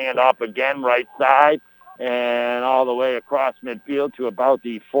Devils hand off again right side and all the way across midfield to about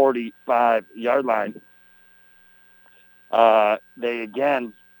the 45-yard line. They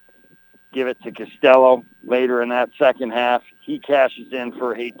again give it to Costello later in that second half. He cashes in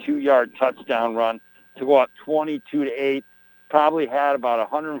for a 2-yard touchdown run to go up 22-8. Probably had about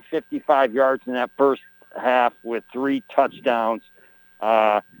 155 yards in that first half with 3 touchdowns.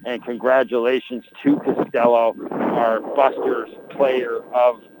 And congratulations to Costello, our Busters player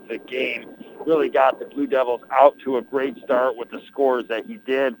of the game. Really got the Blue Devils out to a great start with the scores that he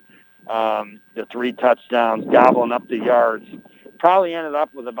did. The 3 touchdowns, gobbling up the yards. Probably ended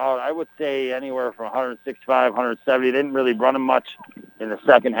up with about, I would say, anywhere from 165, 170. They didn't really run him much in the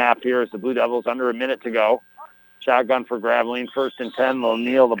second half here as the Blue Devils under a minute to go. Shotgun for Gravelines, 1st and 10. They'll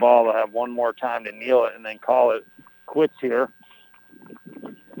kneel the ball. They'll have one more time to kneel it and then call it quits here.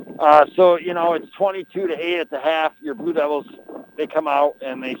 So, it's 22-8 at the half. Your Blue Devils, they come out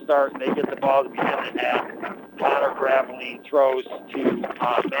and they get the ball to begin the half. Connor Graveline throws to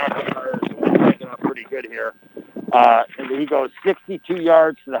McIntyre, who's picking up pretty good here. And he goes 62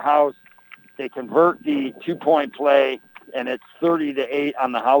 yards to the house. They convert the 2-point play, and it's 30-8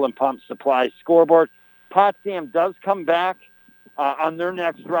 on the Howland Pump Supply scoreboard. Potsdam does come back on their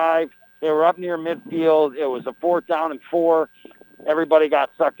next drive. They were up near midfield. It was a 4th down and 4. Everybody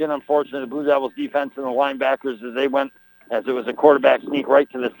got sucked in, unfortunately. The Blue Devils defense and the linebackers, as it was a quarterback sneak right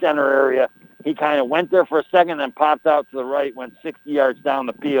to the center area. He kind of went there for a second, then popped out to the right, went 60 yards down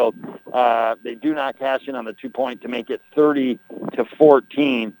the field. They do not cash in on the 2-point to make it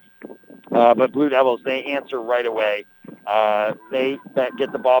 30-14. But Blue Devils, they answer right away. They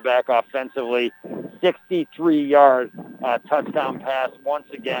get the ball back offensively. 63-yard touchdown pass. Once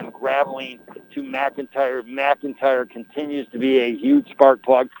again, Graveline to McIntyre. McIntyre continues to be a huge spark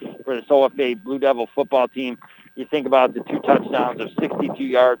plug for this OFA Blue Devil football team. You think about the 2 touchdowns of 62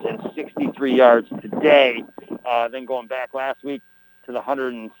 yards and 63 yards today. Then going back last week to the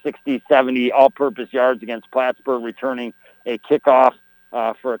 160, 70 all-purpose yards against Plattsburgh, returning a kickoff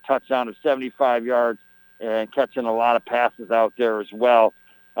for a touchdown of 75 yards and catching a lot of passes out there as well.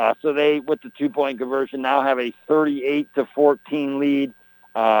 So they, with the 2-point conversion, now have a 38-14 lead.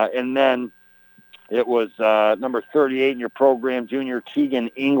 And then it was number 38 in your program, junior Keegan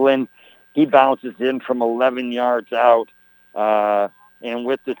England. He bounces in from 11 yards out. And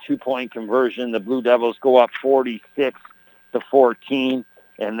with the 2-point conversion, the Blue Devils go up 46-14.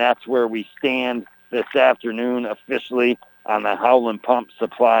 And that's where we stand this afternoon officially on the Howland Pump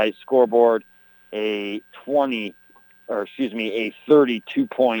Supply scoreboard. A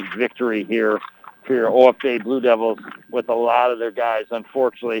 32-point victory here for your OFA Blue Devils, with a lot of their guys,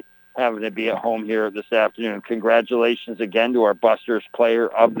 unfortunately, having to be at home here this afternoon. Congratulations again to our Busters player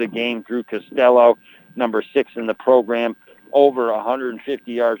of the game, Drew Costello, number 6 in the program, over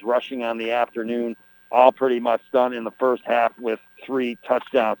 150 yards rushing on the afternoon, all pretty much done in the first half with 3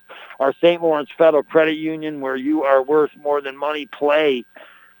 touchdowns. Our St. Lawrence Federal Credit Union, where you are worth more than money play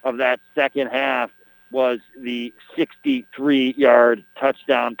of that second half, was the 63-yard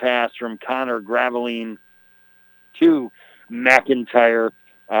touchdown pass from Connor Graveline to McIntyre,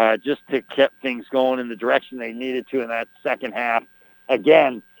 just to keep things going in the direction they needed to in that second half.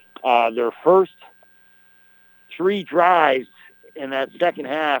 Again, their first 3 drives in that second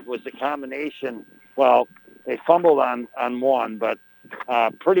half was a combination. Well, they fumbled on one, but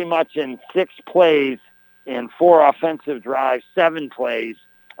pretty much in 6 plays in 4 offensive drives, 7 plays,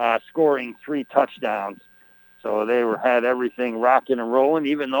 scoring 3 touchdowns. So they had everything rocking and rolling,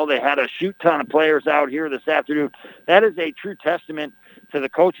 even though they had a shoot ton of players out here this afternoon. That is a true testament to the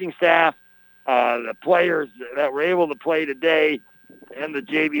coaching staff, the players that were able to play today, and the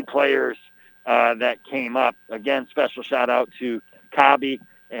JV players that came up. Again, special shout-out to Cobby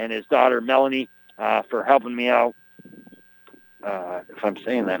and his daughter Melanie for helping me out, if I'm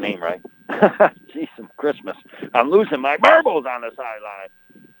saying that name right. Jesus Christmas. I'm losing my marbles on the sideline.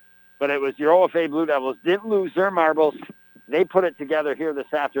 But it was your OFA Blue Devils didn't lose their marbles. They put it together here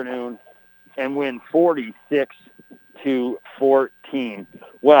this afternoon and win 46-14.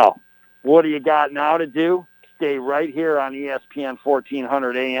 Well, what do you got now to do? Stay right here on ESPN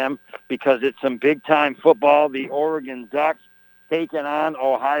 1400 AM, because it's some big-time football. The Oregon Ducks taking on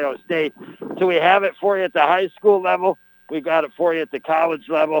Ohio State. So we have it for you at the high school level. We got it for you at the college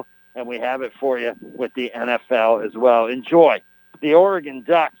level, and we have it for you with the NFL as well. Enjoy. The Oregon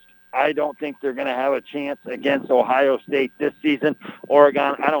Ducks, I don't think they're going to have a chance against Ohio State this season.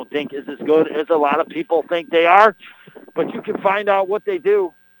 Oregon, I don't think, is as good as a lot of people think they are. But you can find out what they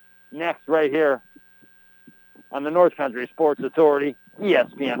do next right here on the North Country Sports Authority,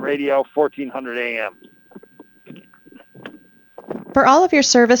 ESPN Radio, 1400 AM. For all of your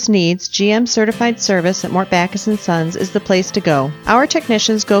service needs, GM Certified Service at Mort Backus & Sons is the place to go. Our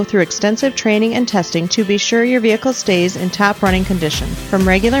technicians go through extensive training and testing to be sure your vehicle stays in top running condition. From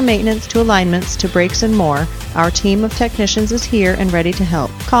regular maintenance to alignments to brakes and more, our team of technicians is here and ready to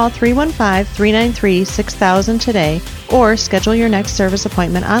help. Call 315-393-6000 today or schedule your next service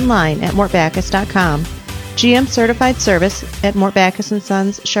appointment online at mortbackus.com. GM Certified Service at Mort Backus &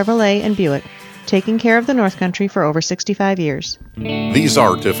 Sons Chevrolet and Buick. Taking care of the North Country for over 65 years. These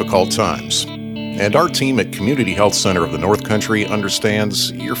are difficult times, and our team at Community Health Center of the North Country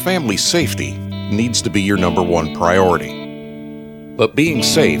understands your family's safety needs to be your number 1 priority. But being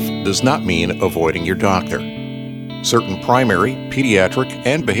safe does not mean avoiding your doctor. Certain primary, pediatric,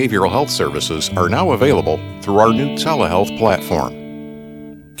 and behavioral health services are now available through our new telehealth platform,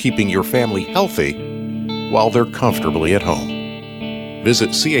 keeping your family healthy while they're comfortably at home.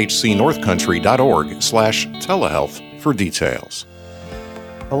 Visit chcnorthcountry.org/telehealth for details.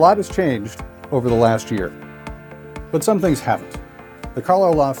 A lot has changed over the last year, but some things haven't. The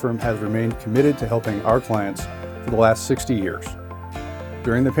Carlisle Law Firm has remained committed to helping our clients for the last 60 years.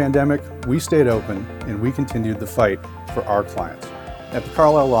 During the pandemic, we stayed open and we continued the fight for our clients. At the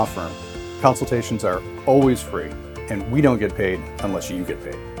Carlisle Law Firm, consultations are always free, and we don't get paid unless you get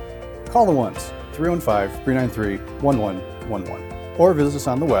paid. Call the ones, 315-393-1111, or visit us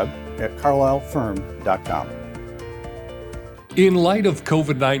on the web at carlislefirm.com. In light of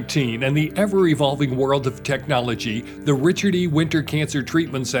COVID-19 and the ever-evolving world of technology, the Richard E. Winter Cancer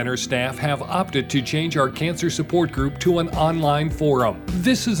Treatment Center staff have opted to change our cancer support group to an online forum.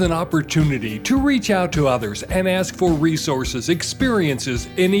 This is an opportunity to reach out to others and ask for resources, experiences,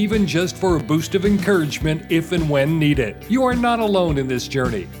 and even just for a boost of encouragement if and when needed. You are not alone in this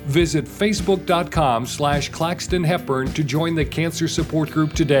journey. Visit facebook.com/Claxton Hepburn to join the cancer support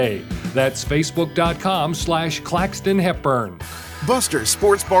group today. That's facebook.com/Claxton Hepburn. Buster's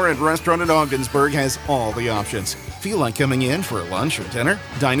Sports Bar and Restaurant in Ogdensburg has all the options. Feel like coming in for lunch or dinner?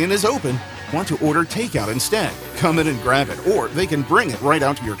 Dine-in is open. Want to order takeout instead? Come in and grab it, or they can bring it right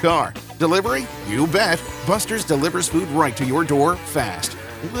out to your car. Delivery? You bet. Buster's delivers food right to your door fast.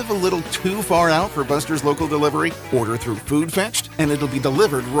 Live a little too far out for Buster's local delivery? Order through Food Fetched, and it'll be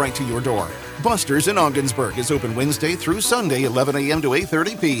delivered right to your door. Buster's in Ogdensburg is open Wednesday through Sunday, 11 a.m. to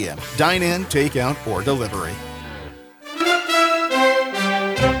 8:30 p.m. Dine-in, takeout, or delivery.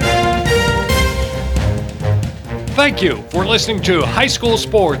 Thank you for listening to High School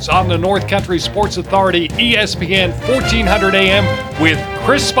Sports on the North Country Sports Authority ESPN 1400 AM with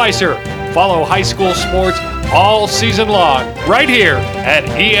Chris Spicer. Follow High School Sports all season long right here at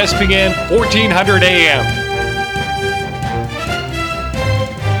ESPN 1400 AM.